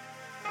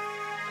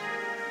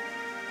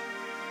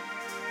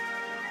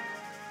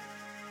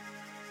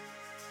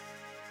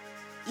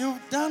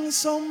 you've done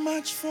so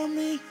much for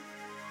me.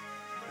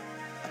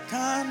 I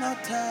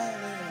cannot tell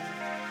you.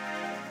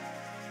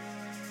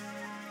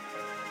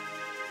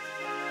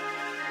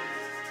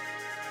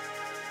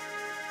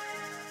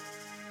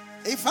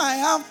 If I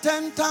have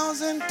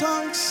 10,000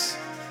 tongues,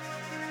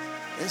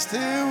 it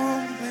still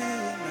won't be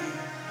enough.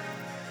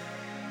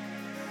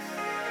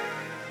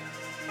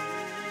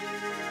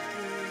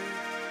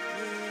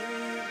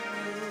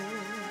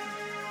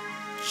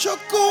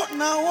 Choco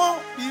now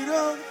won't be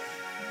wrong.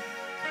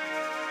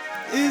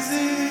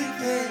 Easy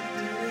day.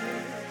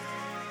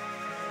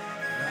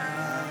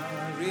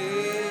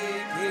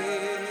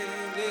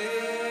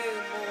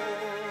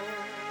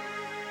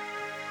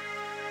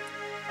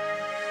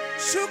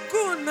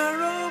 Shukuna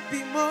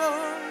robi mo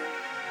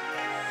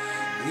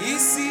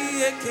isi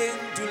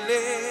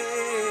ekendule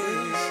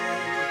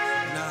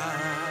na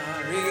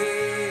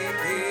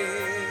rekele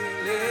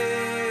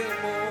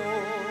mo.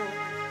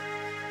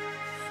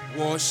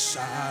 What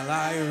shall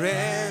I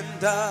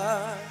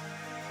render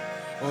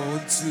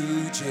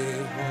unto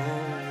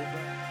Jehovah?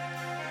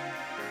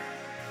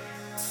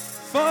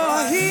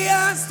 For he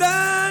has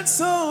done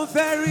so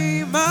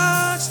very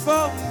much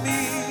for me.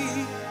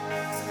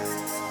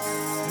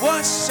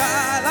 What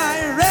shall I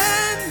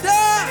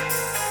render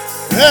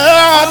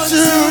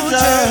unto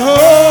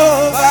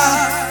Jehovah?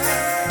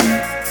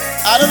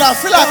 I don't know, I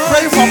feel like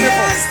praying for people. He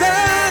has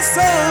done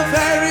so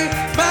very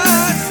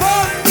much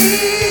for me.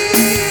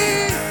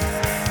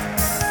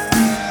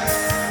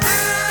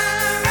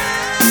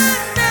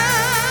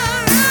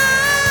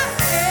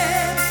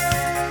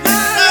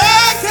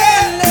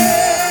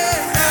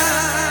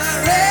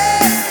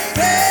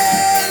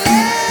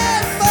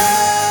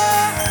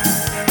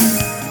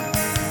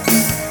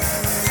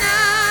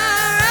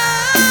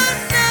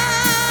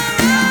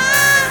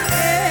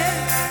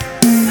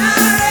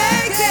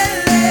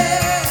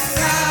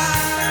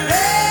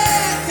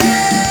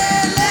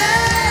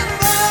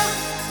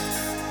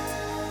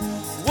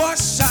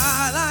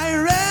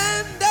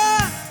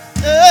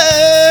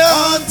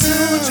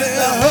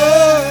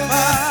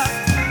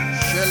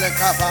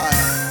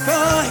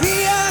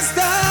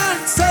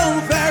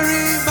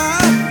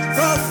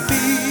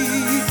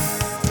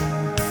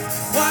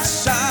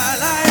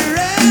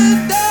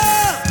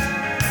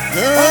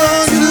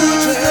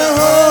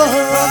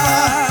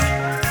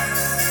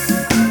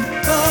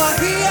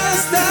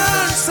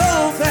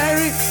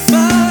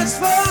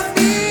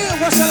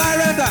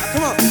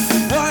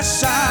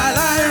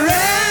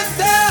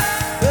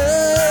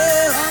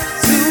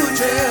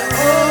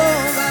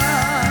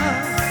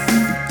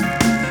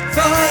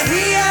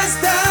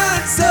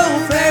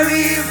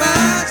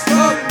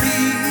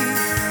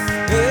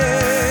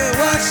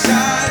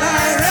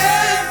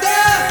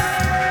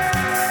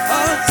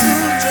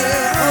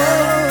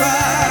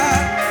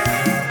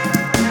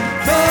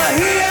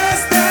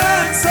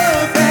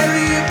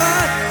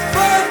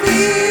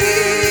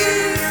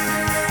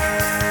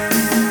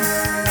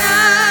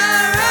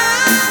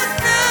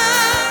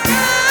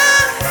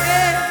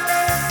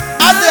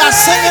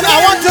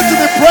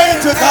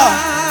 Lord.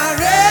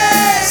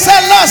 Say,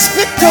 Lord,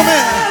 speak to me.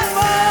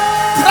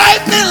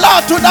 Guide me,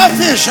 Lord, to that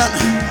vision.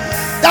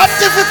 That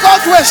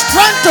difficult way,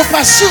 strength to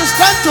pursue,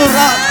 strength to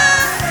run.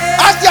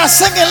 As they are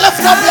singing,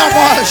 lift up your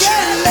voice.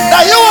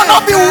 That you will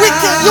not be weak,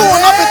 you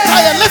will not be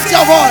tired. Lift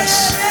your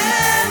voice.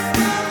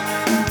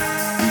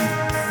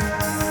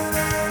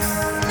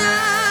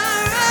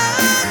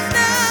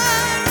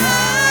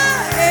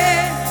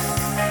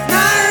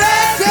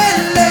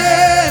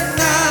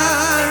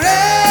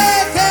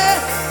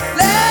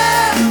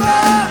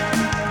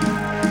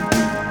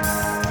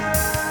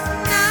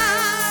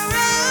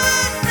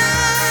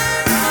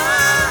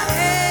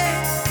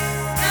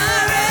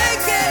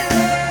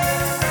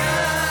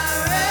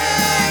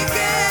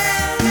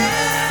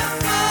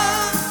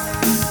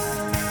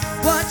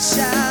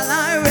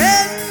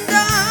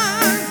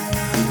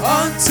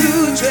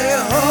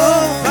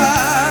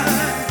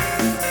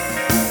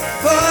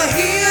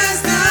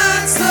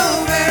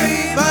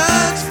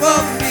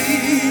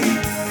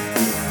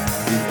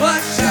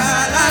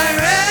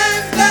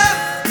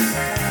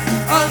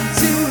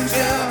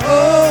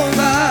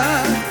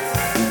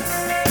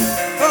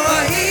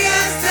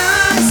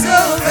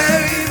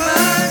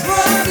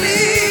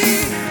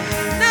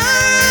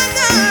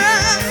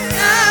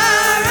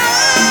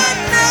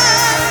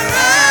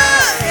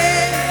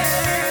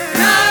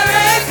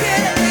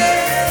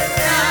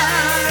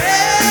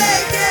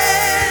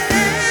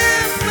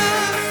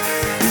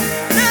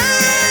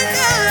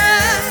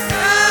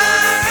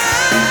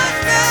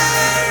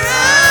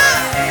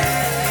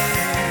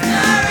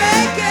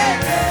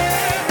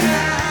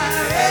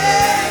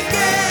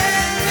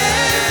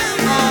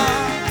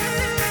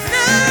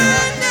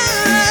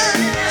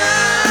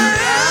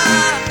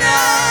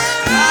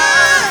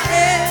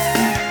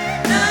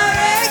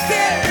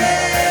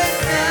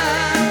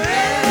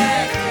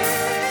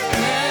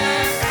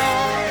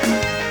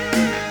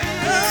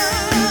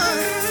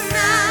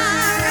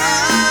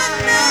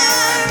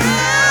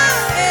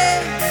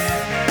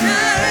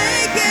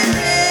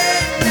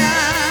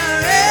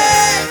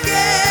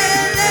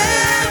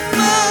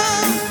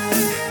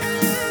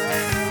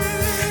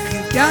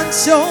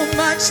 So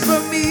much for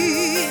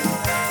me,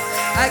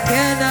 I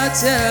cannot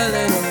tell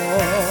it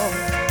all.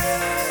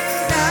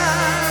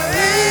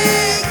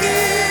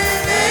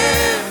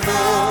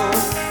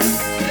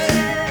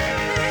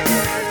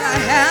 If I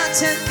had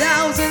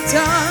 10,000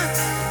 tons,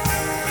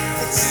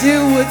 it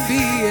still would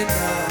be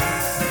enough.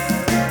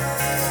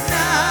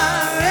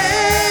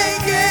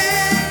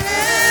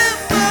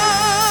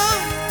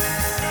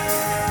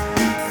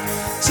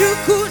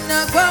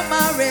 Chukuna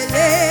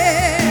Guamarele,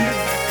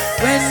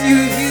 when you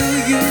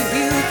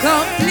heal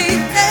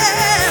completely.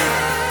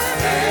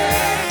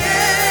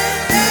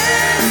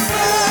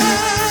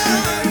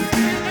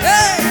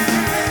 Hey,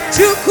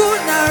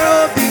 Chukuna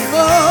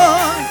Robimo,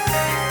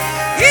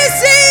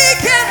 Isi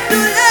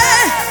Kendule,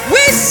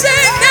 we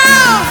sing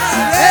now.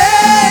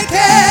 Hey,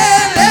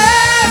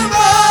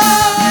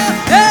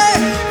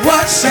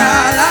 what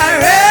shall I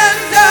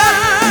render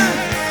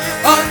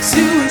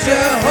unto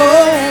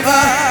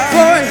Jehovah?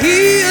 For he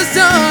has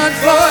done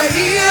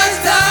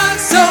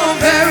so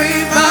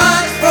very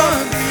much for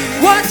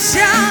me. What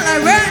shall I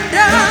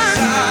render?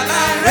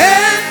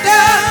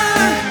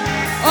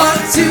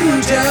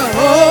 Unto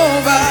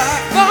Jehovah?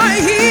 For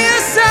he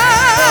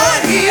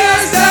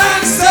has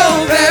done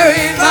so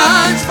very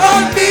much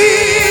for me.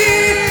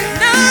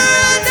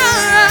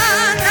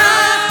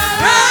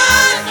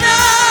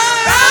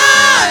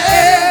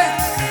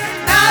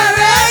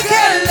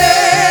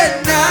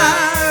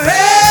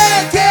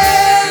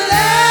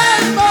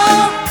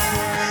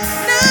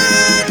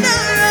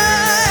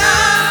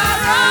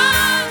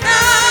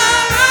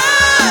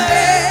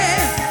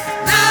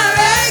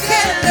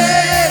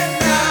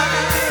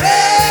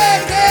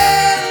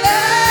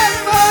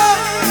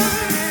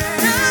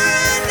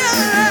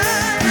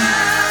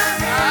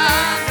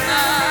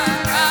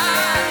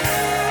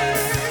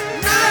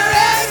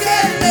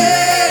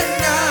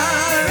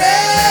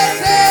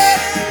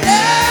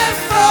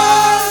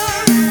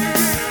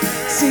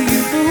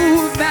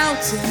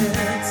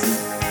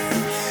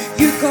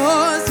 You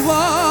cause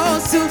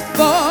walls to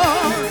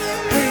fall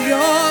with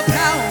your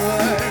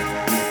power.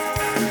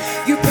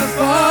 You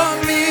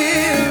perform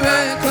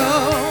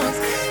miracles.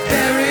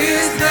 There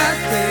is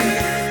nothing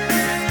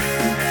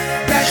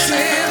that's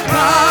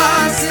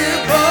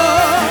impossible.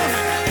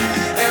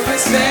 And we're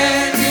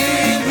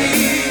standing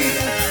here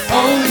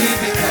only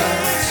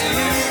because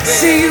you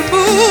see you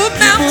move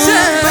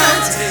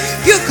mountains.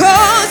 You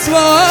cause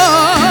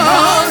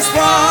walls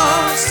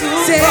to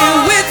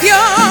fall with your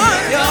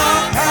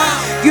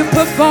you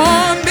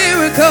perform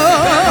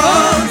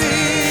miracles.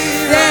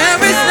 There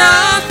is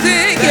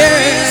nothing,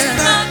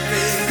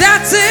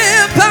 that's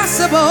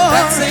impossible.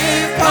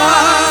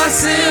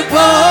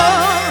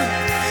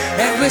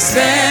 And we're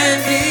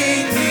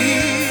standing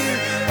here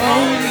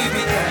only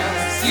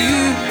because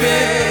you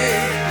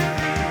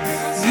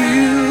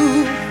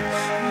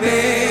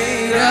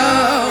made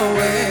a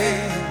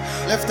way.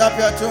 Lift up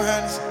your two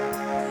hands.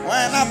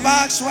 When our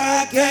backs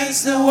were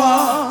against the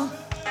wall,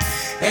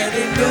 and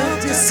it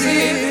looked as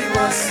if it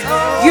was was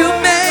over. You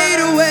made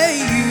a way.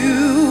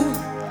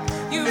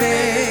 You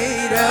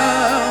made a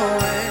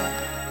way.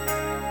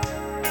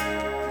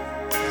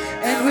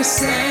 And we're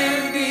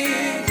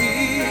standing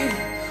here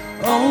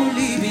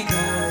only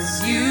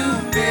because you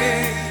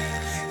made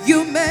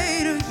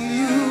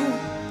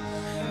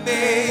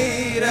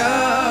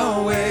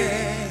a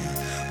way.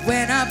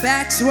 When our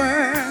backs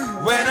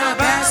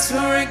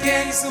were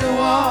against the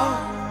wall,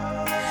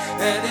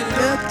 and it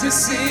looked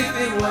as if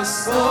it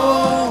was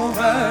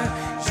over,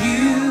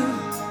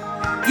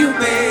 you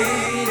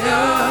made a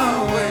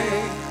way.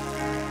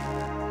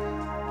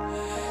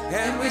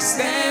 And we're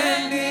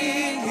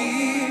standing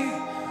here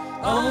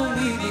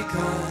only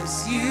because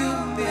you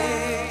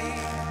made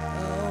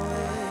a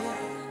way.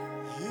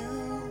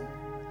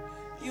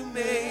 You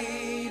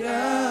made a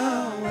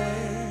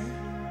way.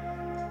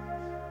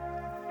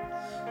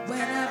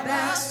 When our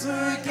backs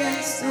were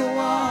against the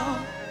wall,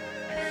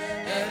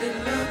 and it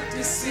looked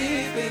as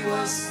if it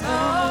was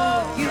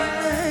all, you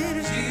made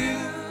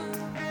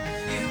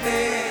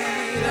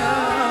a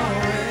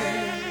way.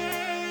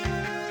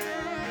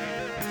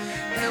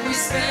 And we're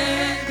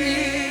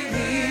standing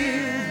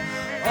here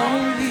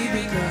only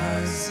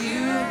because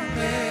you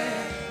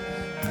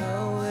made a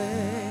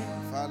way.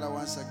 Father,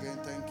 once again,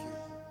 thank you.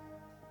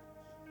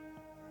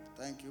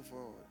 Thank you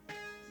for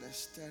the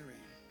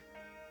stirring,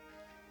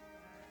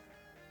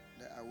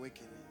 the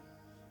awakening.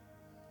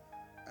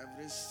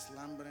 Every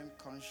slumbering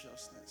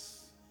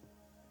consciousness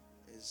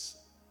is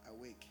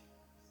awake.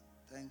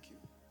 Thank you.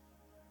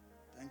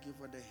 Thank you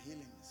for the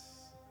healings.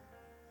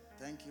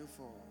 Thank you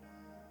for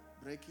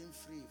breaking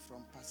free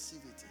from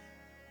passivity,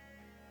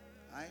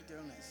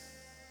 idleness,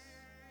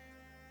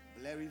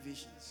 blurry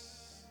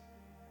visions,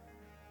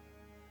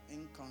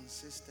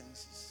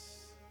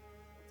 inconsistencies.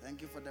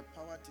 Thank you for the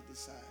power to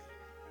decide,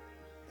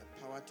 the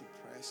power to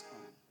press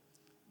on,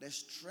 the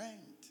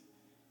strength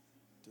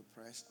to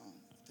press on.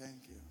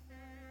 Thank you.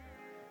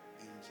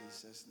 In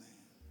Jesus'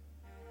 name.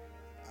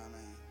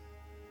 Amen.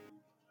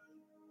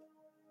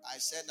 I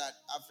said that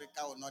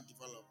Africa will not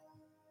develop.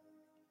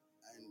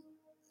 And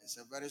it's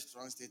a very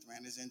strong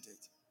statement, isn't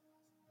it?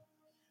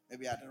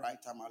 Maybe at the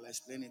right time I'll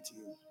explain it to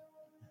you.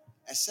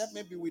 Except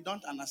maybe we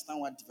don't understand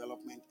what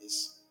development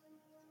is.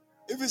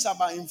 If it's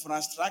about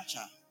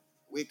infrastructure,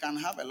 we can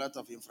have a lot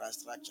of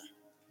infrastructure.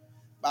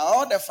 But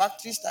all the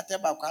factories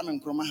started by Kwame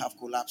Nkrumah have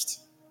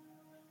collapsed.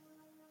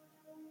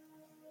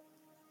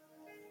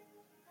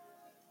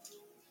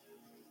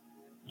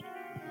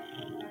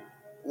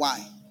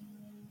 Why?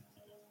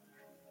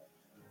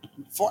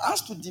 For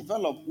us to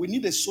develop, we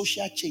need a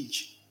social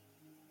change.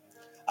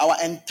 Our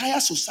entire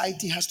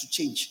society has to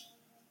change.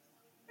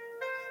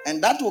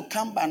 And that will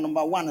come by,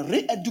 number one,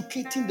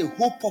 re-educating the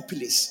whole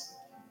populace.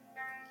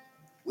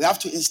 We have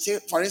to instill,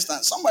 for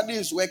instance, somebody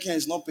is working and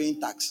is not paying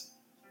tax.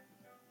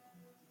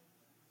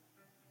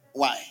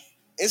 Why?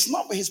 It's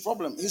not his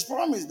problem. His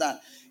problem is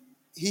that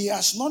he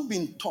has not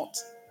been taught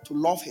to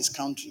love his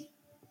country.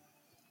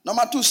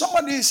 Number two,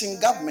 somebody is in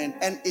government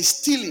and is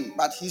stealing,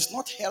 but he's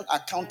not held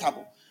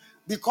accountable.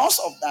 Because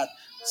of that,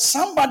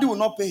 somebody will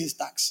not pay his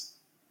tax.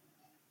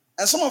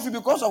 And some of you,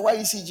 because of what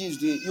ECG is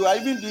doing, you are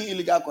even doing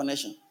illegal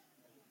connection.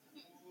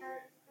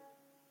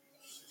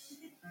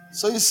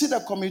 So you see the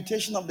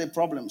commutation of the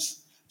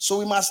problems. So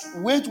we must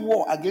wage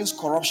war against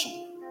corruption.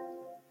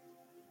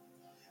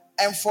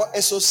 And for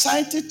a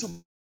society to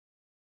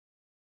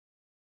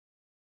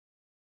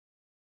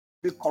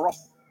be corrupt.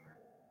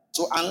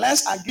 So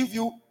unless I give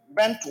you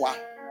Bentua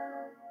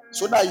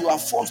so that you are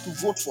forced to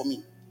vote for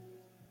me,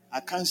 I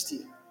can't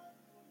steal.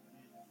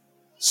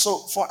 So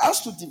for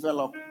us to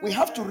develop, we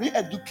have to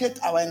re-educate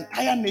our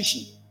entire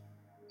nation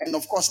and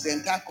of course the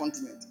entire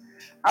continent.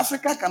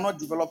 Africa cannot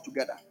develop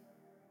together.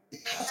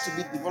 It has to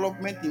be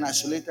development in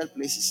isolated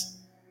places.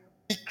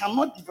 We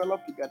cannot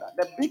develop together.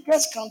 The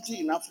biggest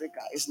country in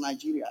Africa is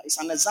Nigeria. It's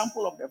an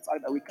example of the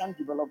fact that we can't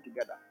develop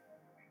together.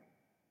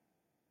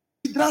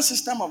 The federal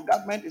system of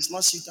government is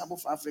not suitable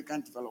for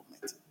African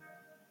development.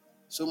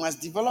 So we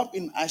must develop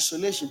in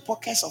isolation,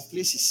 pockets of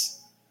places.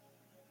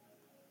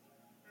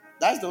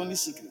 That's the only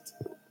secret.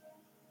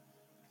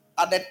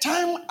 At the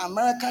time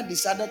America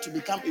decided to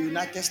become a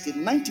United States,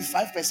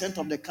 95%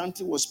 of the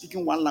country was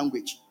speaking one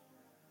language.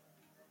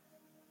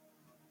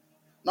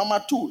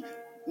 Number two,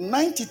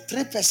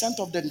 93%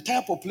 of the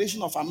entire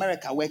population of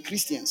America were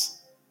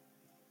Christians.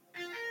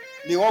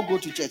 They all go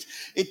to church.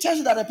 It tells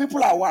you that the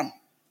people are one.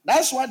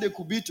 That's why they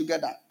could be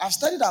together. I've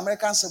studied the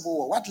American Civil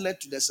War. What led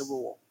to the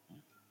Civil War?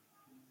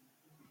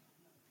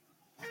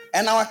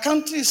 And our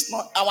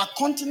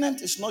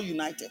continent is not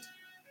united.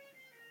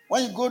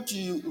 When you go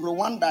to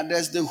Rwanda,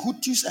 there's the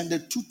Hutus and the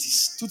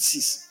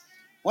Tutsis.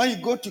 When you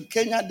go to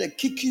Kenya, the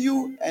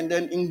Kikuyu and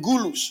then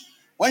Ngulus.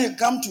 When you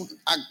come to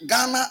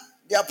Ghana,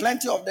 there are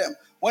plenty of them.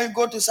 When you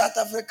go to South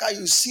Africa,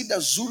 you see the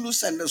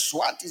Zulus and the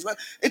Swatis.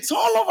 It's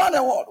all over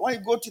the world. When you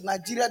go to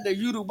Nigeria, the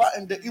Yoruba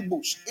and the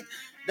Igbos,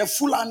 the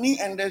Fulani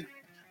and the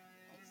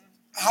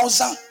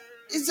Hausa.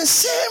 It's the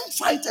same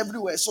fight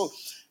everywhere. So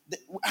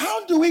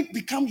how do we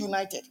become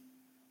united?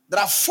 There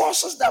are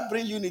forces that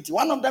bring unity.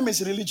 One of them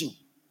is religion.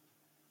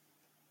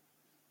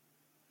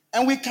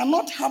 And we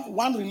cannot have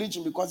one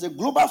religion because the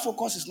global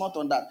focus is not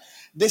on that.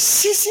 The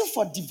season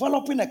for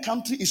developing a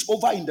country is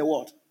over in the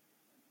world.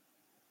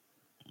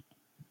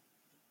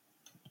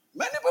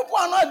 Many people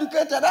are not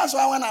educated. That's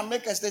why when I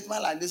make a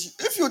statement like this,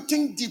 if you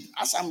think deep,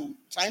 as I'm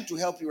trying to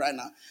help you right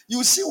now,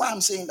 you see why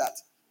I'm saying that.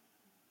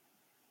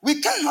 We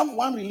can't have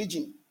one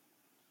religion.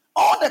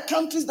 All the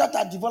countries that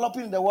are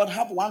developing in the world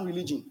have one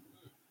religion.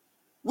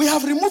 We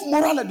have removed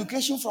moral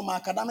education from our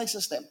academic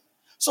system.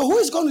 So who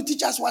is going to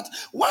teach us what?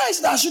 Why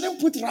is that I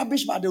shouldn't put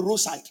rubbish by the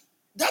roadside?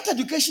 That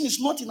education is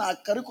not in our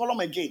curriculum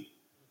again.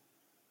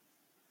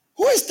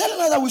 Who is telling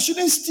us that we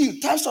shouldn't steal?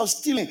 Types of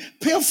stealing,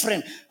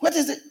 pilfering. What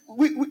is it?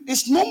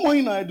 It's no more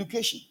in our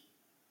education.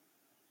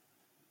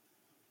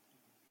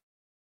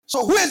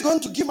 So who is going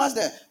to give us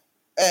the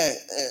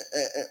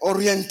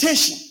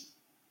orientation?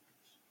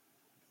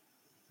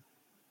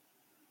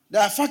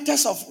 There are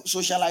factors of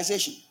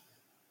socialization.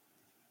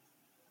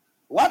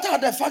 What are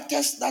the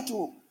factors that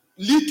will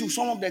lead to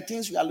some of the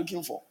things we are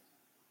looking for?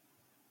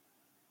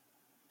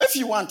 If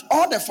you want,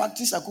 all the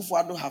factories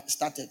Akufo-Addo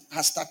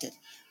has started.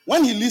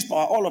 When he leaves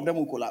power, all of them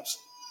will collapse.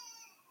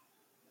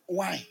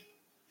 Why?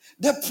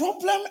 The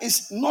problem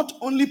is not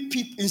only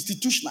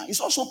institutional, it's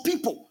also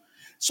people.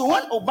 So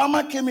when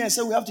Obama came here and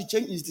said we have to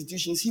change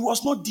institutions, he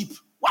was not deep.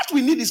 What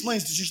we need is not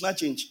institutional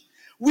change.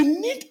 We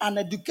need an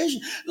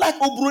education. Like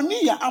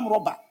Obroni ya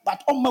Amroba,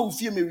 but Oma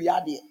Ufie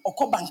Meriade,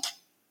 Okobank.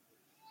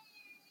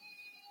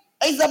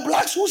 It's the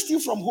blacks who steal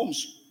from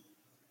homes.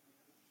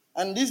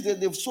 And these days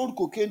they've sold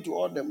cocaine to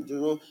all them.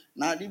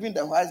 Now even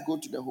the whites go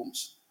to the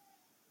homes.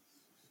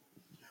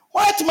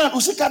 White man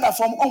usikada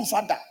from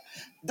father.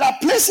 There are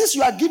places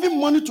you are giving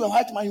money to a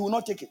white man, he will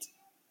not take it.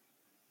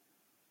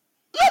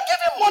 You are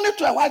giving money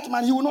to a white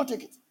man, he will not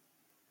take it.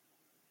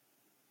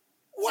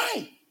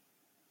 Why?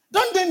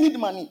 Don't they need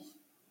money?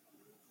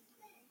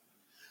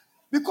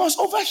 Because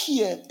over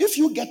here, if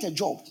you get a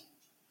job,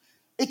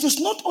 it is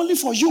not only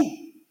for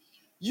you.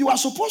 You are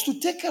supposed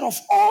to take care of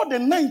all the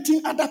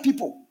 19 other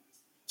people.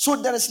 So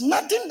there is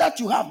nothing that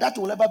you have that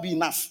will ever be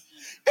enough.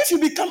 If you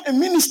become a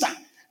minister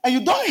and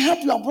you don't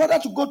help your brother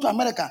to go to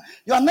America,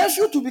 your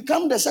nephew to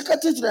become the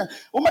secretary to the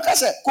Omeka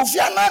said, Kofi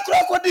Annan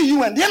the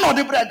UN, they know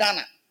the bread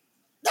Ghana.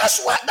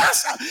 That's what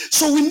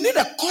so we need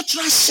a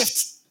cultural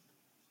shift.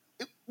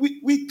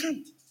 We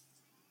can't.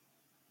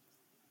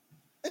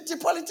 The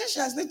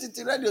politicians need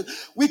to radio.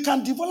 We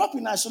can develop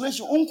in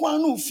isolation.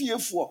 Unkwanu fear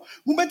for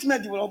who make me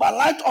develop a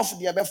light off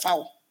the other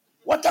foul.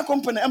 Water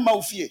company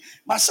Emma fear.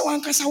 But so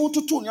one can say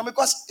to tune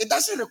because it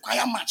doesn't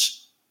require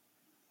much.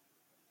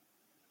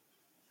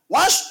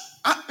 Once,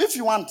 if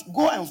you want,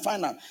 go and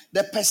find out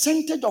the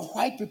percentage of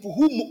white people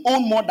who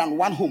own more than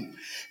one home.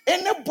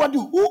 Anybody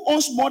who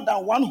owns more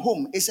than one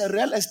home is a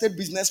real estate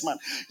businessman.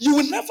 You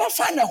will never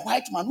find a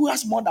white man who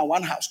has more than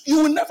one house.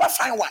 You will never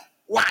find one.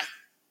 Why?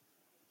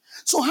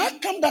 So how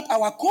come that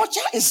our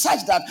culture is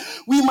such that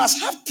we must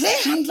have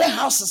 300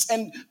 houses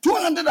and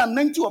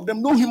 290 of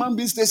them no human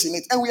being stays in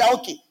it and we are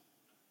okay?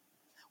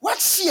 What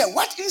fear,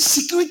 what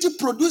insecurity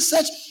produce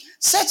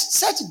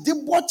such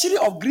debauchery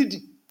of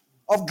greed?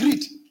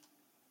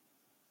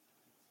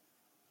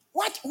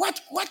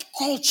 What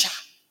culture?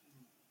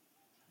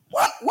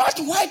 What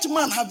white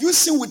man have you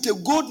seen with a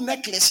gold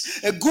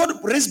necklace, a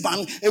gold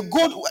wristband, a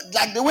gold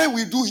like the way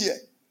we do here?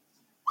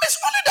 It's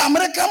only the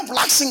American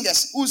black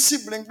singers who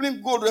see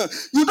bling gold.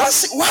 You don't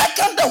see. Why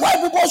can't the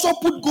white people also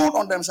put gold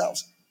on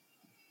themselves?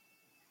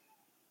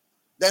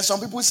 Then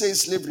some people say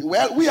it's slavery.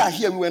 Well, we are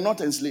here. We were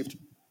not enslaved,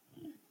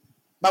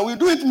 but we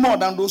do it more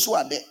than those who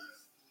are there.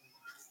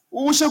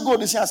 We should go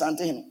this year as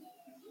Antehim.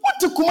 What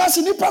to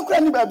Kumasi ni pakura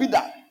ni baby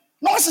da?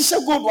 No one say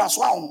gold was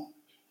wrong,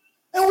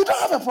 and we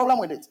don't have a problem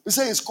with it. We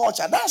say it's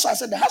culture. That's why I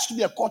said there has to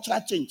be a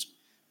cultural change.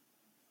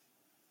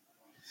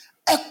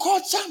 A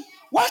culture.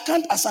 Why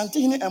can't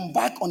Asantehene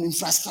embark on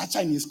infrastructure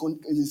in his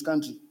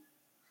country?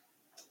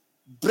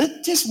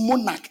 British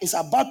monarch is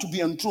about to be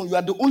enthroned. You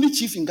are the only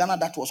chief in Ghana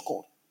that was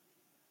called.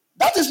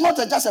 That is not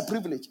just a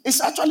privilege. It's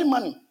actually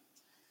money.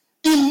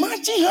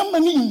 Imagine how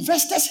many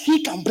investors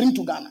he can bring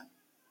to Ghana.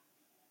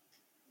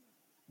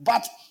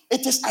 But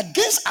it is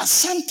against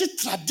Asante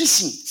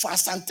tradition for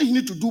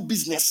Asantehene to do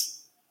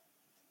business.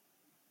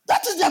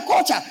 That is their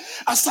culture.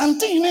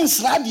 Asantehene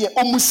is radie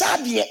or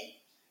musadie.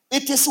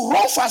 It is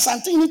wrong for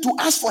Asantehene to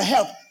ask for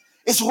help.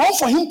 It's wrong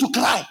for him to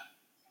cry.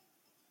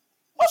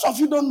 Most of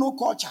you don't know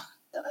culture.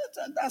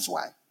 That's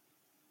why.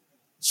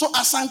 So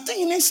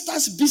Asantehene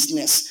starts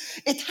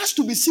business. It has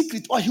to be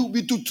secret or he will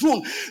be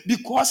dethroned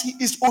because he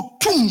is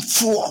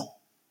otumfuo.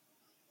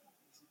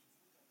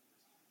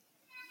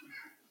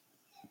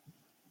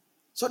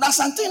 So that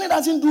Asantehene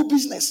doesn't do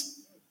business.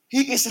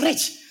 He is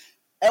rich.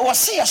 I was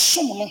say a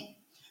summon.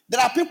 There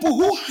are people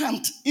who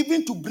hunt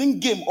even to bring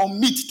game or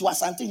meat to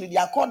Asantehene. They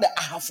are called the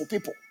Ahafu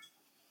people.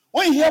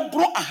 When you hear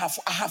bro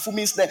Ahafu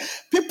means the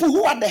people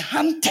who are the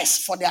hunters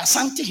for the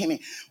Asantehene.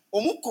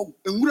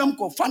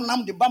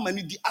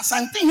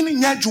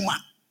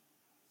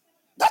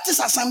 That is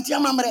Asante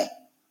Amamre.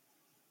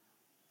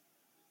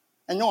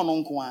 And you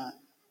know.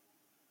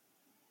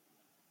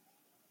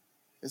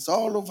 It's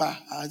all over.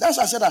 That's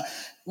why I said that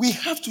we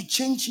have to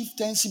change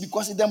chieftaincy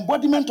because it's the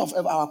embodiment of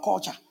our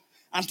culture.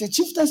 Until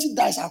chieftaincy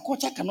dies, our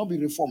culture cannot be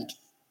reformed.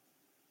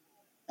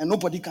 And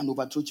nobody can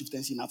overthrow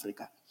chieftaincy in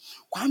Africa.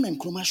 Kwame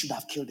Nkrumah should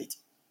have killed it.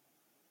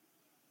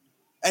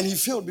 And he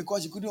failed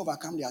because he couldn't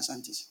overcome the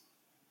Asantes.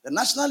 The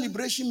national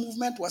liberation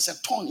movement was a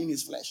thorn in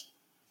his flesh.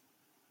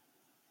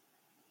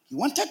 He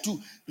wanted to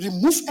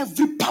remove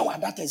every power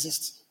that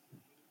exists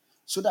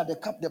so that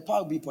the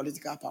power will be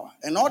political power.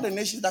 And all the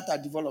nations that are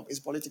developed is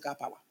political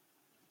power.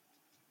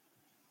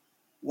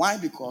 Why?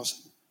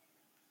 Because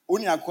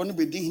only a corner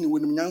be digging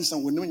with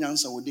Nyansa, with no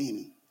Nyansa with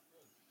digging.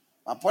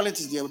 But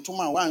politics, they have 2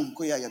 man, 1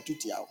 koya, 2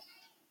 tiao.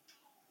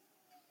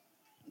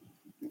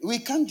 We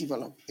can't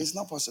develop. It's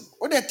not possible.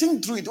 What they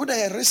think through it, what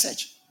they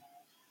research.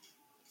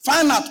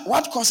 Find out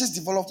what causes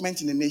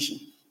development in a nation.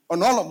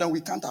 On all of them,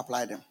 we can't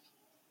apply them.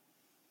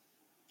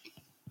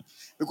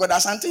 Because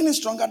Asantini is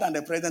stronger than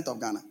the president of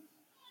Ghana.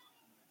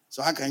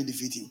 So how can you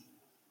defeat him?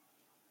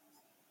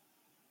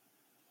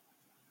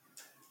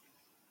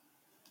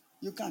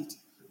 You can't.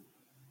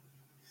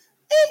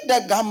 If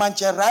the government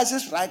chair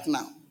rises right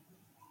now,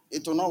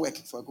 it will not work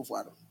for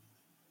Akufo-Addo.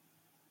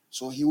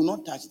 So he will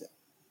not touch them.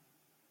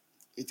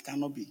 It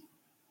cannot be.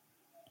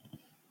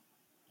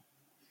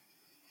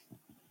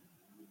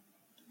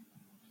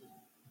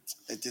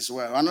 It is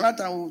well. Another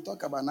time we will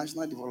talk about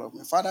national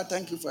development. Father,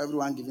 thank you for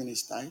everyone giving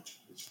his tithe.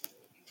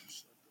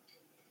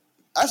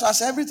 As I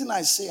say, everything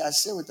I say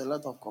with a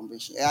lot of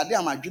conviction. And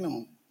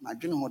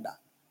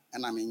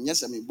I mean,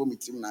 yes, I mean,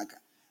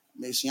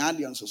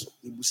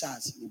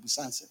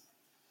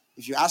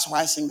 if you ask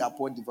why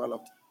Singapore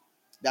developed,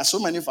 there are so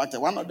many factors.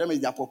 One of them is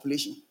their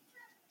population.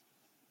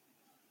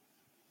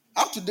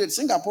 Up to date,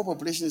 Singapore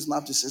population is now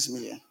up to 6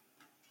 million.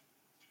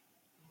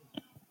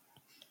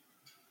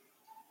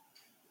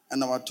 And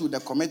number 2, the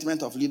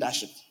commitment of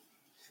leadership.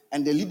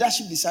 And the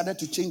leadership decided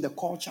to change the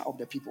culture of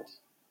the people.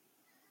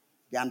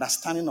 The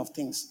understanding of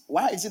things.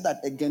 Why is it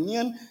that a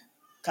Ghanaian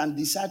can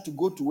decide to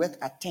go to work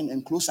at 10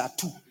 and close at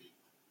 2?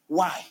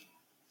 Why?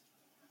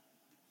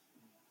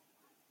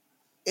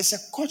 It's a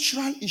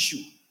cultural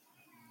issue.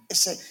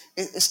 It's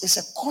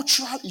a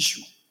cultural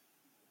issue.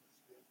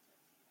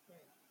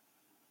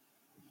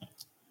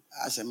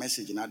 As a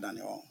message in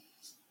Daniel,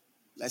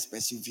 let's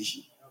pursue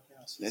vision.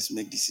 Let's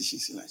make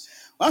decisions in life.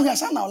 When we are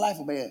saying our life,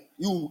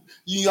 you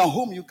in your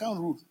home you can't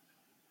rule.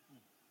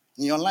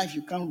 In your life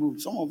you can't rule.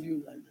 Some of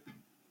you,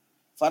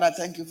 Father,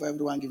 thank you for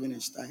everyone giving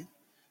his time.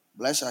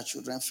 Bless our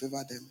children,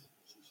 favor them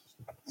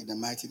in the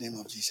mighty name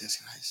of Jesus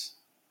Christ.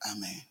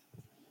 Amen.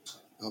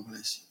 God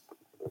bless you.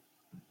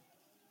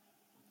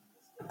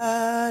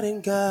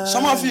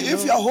 Some of you,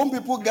 if your home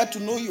people get to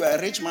know you are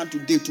a rich man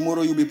today,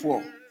 tomorrow you'll be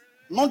poor.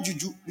 Not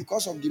juju,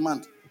 because of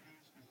demand.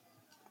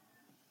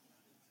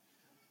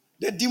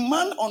 The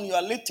demand on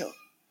your little,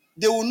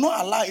 they will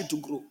not allow it to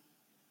grow.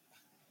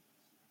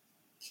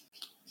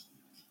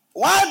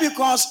 Why?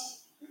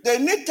 Because they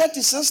need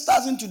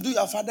 36,000 to do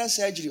your father's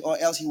surgery or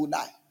else he will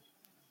die.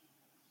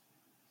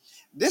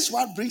 This is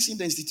what brings in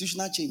the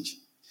institutional change.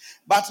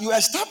 But you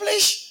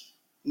establish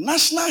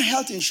national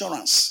health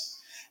insurance,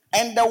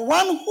 and the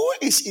one who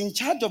is in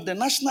charge of the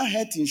national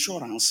health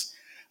insurance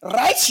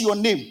writes your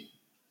name,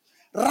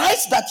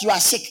 writes that you are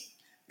sick,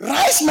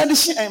 writes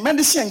medicine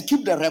and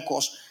keep the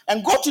records,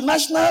 and go to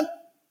national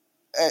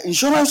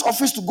insurance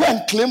office to go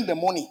and claim the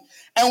money.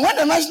 And when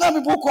the national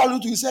people call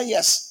you say,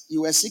 yes,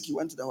 you were sick, you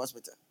went to the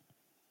hospital.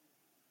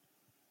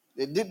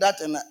 They did that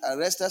and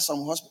arrested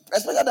some hospitals,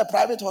 especially the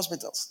private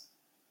hospitals.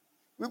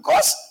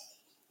 Because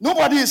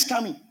nobody is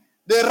coming.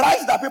 They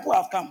write that people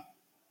have come.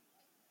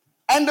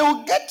 And they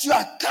will get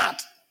your card.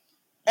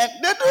 And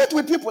they do it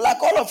with people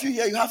like all of you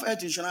here. You have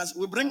health insurance.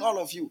 We bring all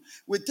of you.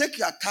 We take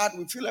your card.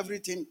 We fill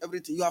everything.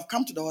 You have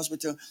come to the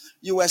hospital.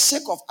 You were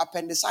sick of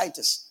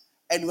appendicitis.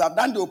 And you have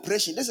done the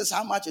operation. This is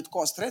how much it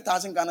costs.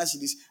 3,000 Ghana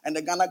cedis. And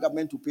the Ghana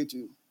government will pay to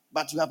you.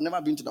 But you have never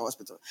been to the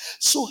hospital.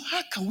 So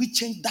how can we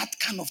change that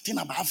kind of thing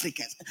about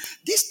Africans?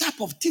 This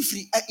type of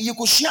thievery, you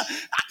could share.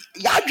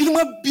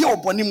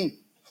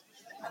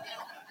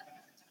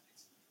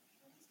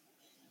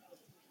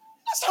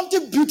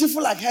 Something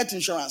beautiful like health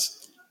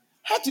insurance.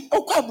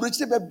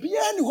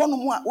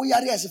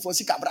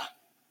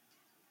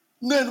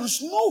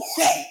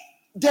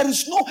 There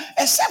is no,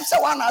 except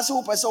someone as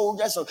a person who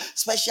gets a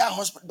special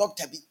hospital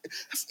doctor.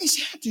 It's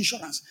health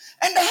insurance.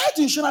 And the health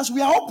insurance, we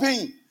are all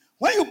paying.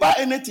 When you buy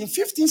anything,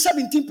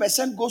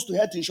 15-17% goes to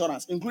health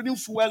insurance, including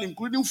fuel,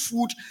 including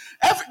food.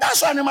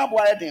 That's why I'm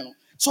boy.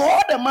 So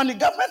all the money,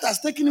 government has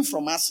taken it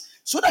from us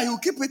so that he will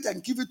keep it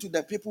and give it to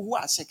the people who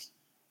are sick.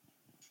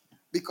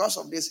 Because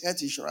of this,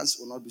 health insurance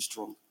will not be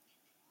strong.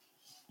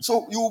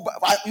 So you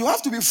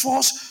have to be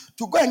forced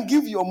to go and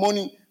give your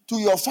money to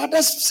your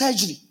father's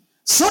surgery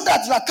so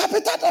that your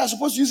capital that are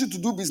supposed to use it to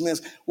do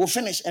business will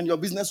finish and your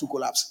business will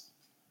collapse.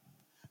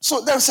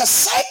 So there's a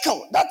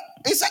cycle that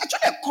is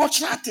actually a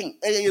cultural thing.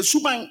 You see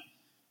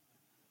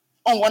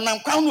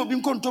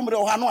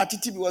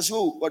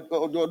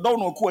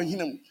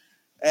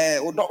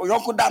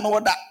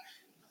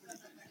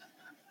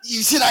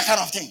that kind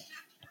of thing.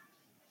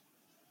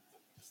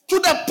 To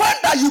the point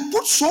that you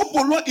put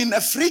sobolo in a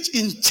fridge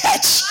in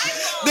church.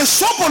 The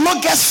sobolo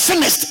gets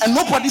finished and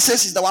nobody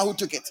says he's the one who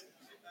took it.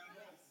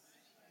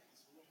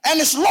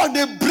 And it's locked.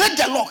 They break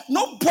the lock.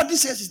 Nobody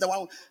says he's the one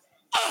who...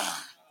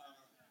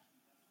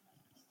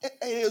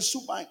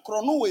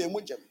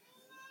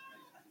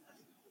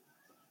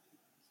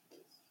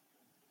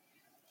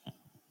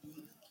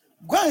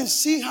 Go and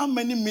see how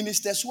many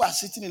ministers who are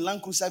sitting in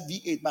Land Cruiser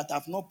V8 but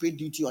have not paid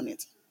duty on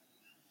it.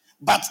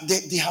 But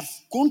they have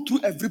gone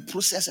through every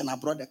process and have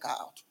brought the car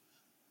out.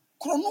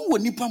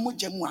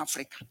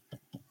 Africa.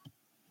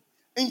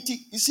 And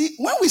you see,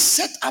 when we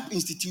set up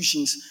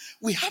institutions,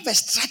 we have a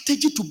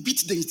strategy to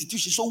beat the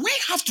institution. So we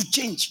have to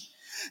change.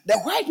 The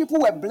white people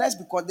were blessed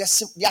because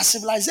their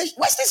civilization,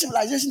 Western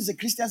civilization is a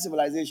Christian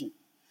civilization.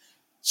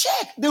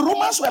 Check, the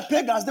Romans were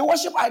pagans, they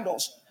worship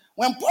idols.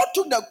 When Paul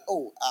took that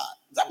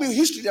be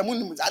history, I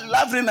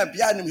love reading a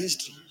piano in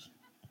history.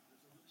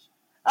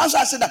 As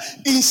I said that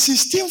in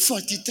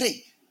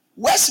 1643,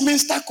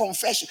 Westminster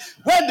Confession,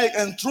 where they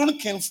enthroned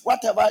King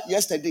whatever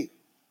yesterday,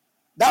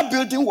 that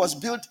building was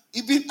built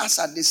even as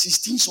at the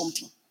 16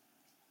 something.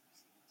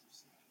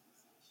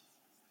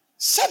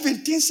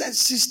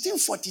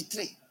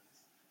 1643.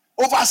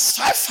 Over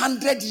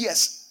 500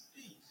 years.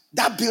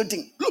 That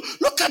building.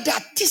 Look at the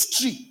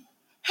artistry.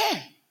 Hey,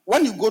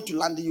 when you go to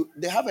London,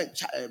 they have a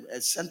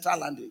central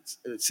London,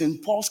 St.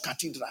 Paul's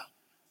Cathedral.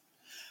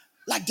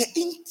 Like the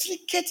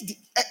intricate,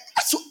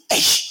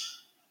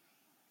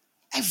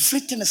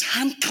 everything is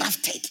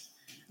handcrafted.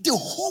 The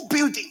whole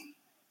building.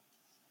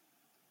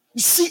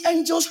 You see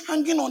angels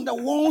hanging on the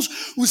walls.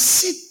 You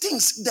see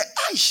things, the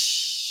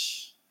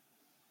ash,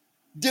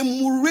 the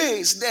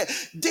murrays, the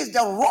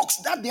rocks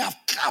that they have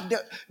carved.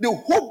 The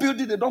whole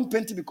building, they don't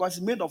paint it because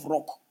it's made of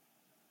rock.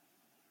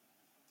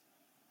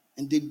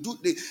 And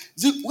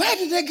where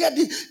did they get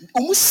the?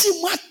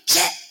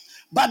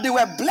 But they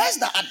were blessed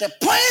that at the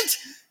point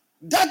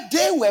that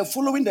they were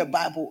following the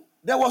Bible,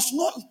 there was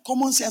no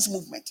common sense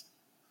movement.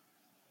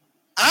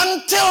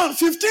 Until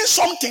 15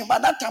 something, by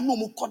that time, no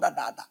more called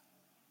that.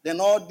 Then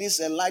all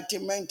this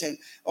enlightenment and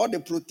all the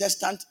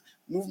Protestant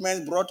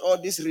movements brought all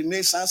this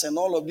Renaissance and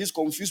all of these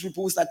confused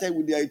people who started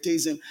with their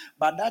atheism.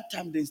 By that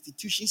time, the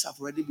institutions have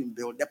already been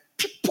built. The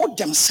people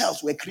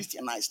themselves were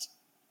Christianized.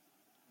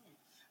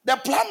 The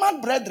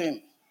Plymouth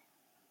Brethren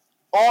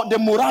or the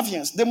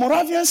Moravians,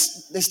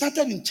 they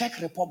started in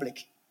Czech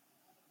Republic.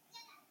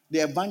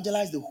 They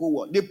evangelized the whole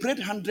world. They prayed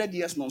 100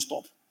 years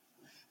non-stop.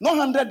 Not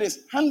 100 days,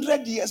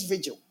 100 years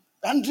vigil.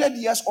 100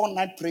 years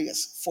all-night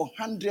prayers for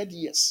 100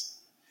 years.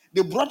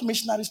 They brought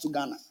missionaries to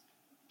Ghana.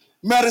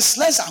 Mary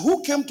Slessor,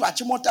 who came to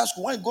Achimota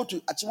School, when you go to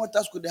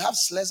Achimota School, they have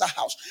Slessor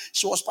House.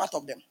 She was part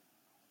of them.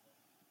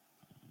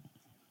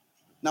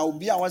 Now,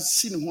 I was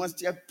seeing who was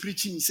there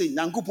preaching, saying,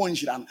 Nankupon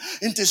Shiran.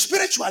 Into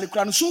spiritually,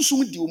 crown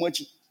soon di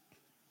umochi.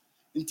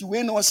 Into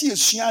when I see a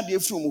shia de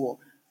from war.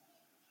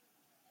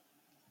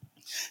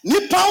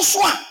 Nipan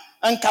swa,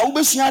 and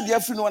Kaube shia de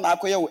free no and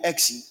Akoya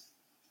Exi.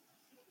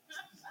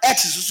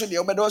 X is also the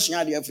Obedo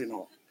shia de free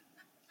no.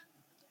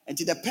 And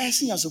the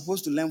person you're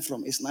supposed to learn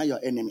from is now your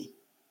enemy.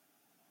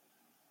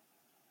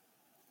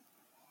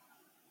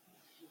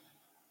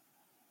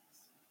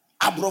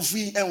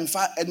 Abrofi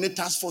enfa any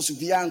task force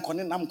via and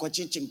konenam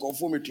kochichin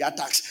conform to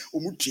attacks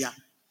umutia.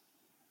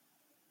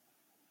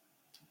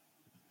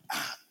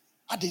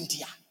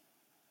 Adentia.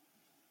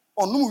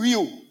 Onum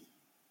real.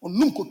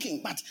 Onum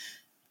cooking, but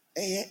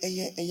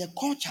a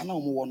culture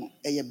no more,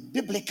 a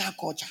biblical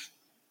culture.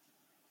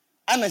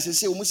 And as I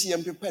say, we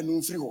see people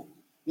no free ho.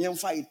 Near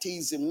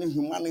atheism,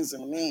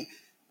 humanism,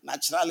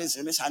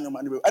 naturalism, this annual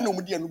man. I know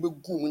Mudia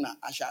Nube Gumina,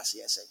 Asha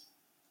say.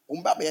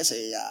 Umbabe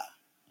say, ya.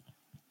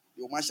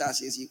 Your Masha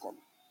says he come.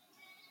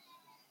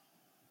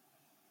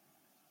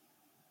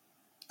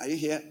 Are you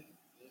here?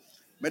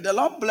 May the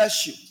Lord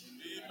bless you.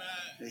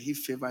 May He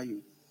favor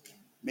you.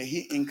 May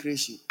He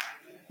increase you.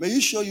 May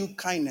He show you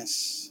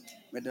kindness.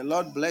 May the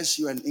Lord bless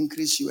you and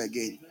increase you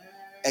again.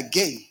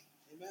 Again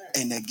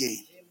and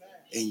again.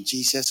 In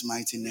Jesus'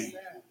 mighty name.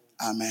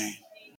 Amen.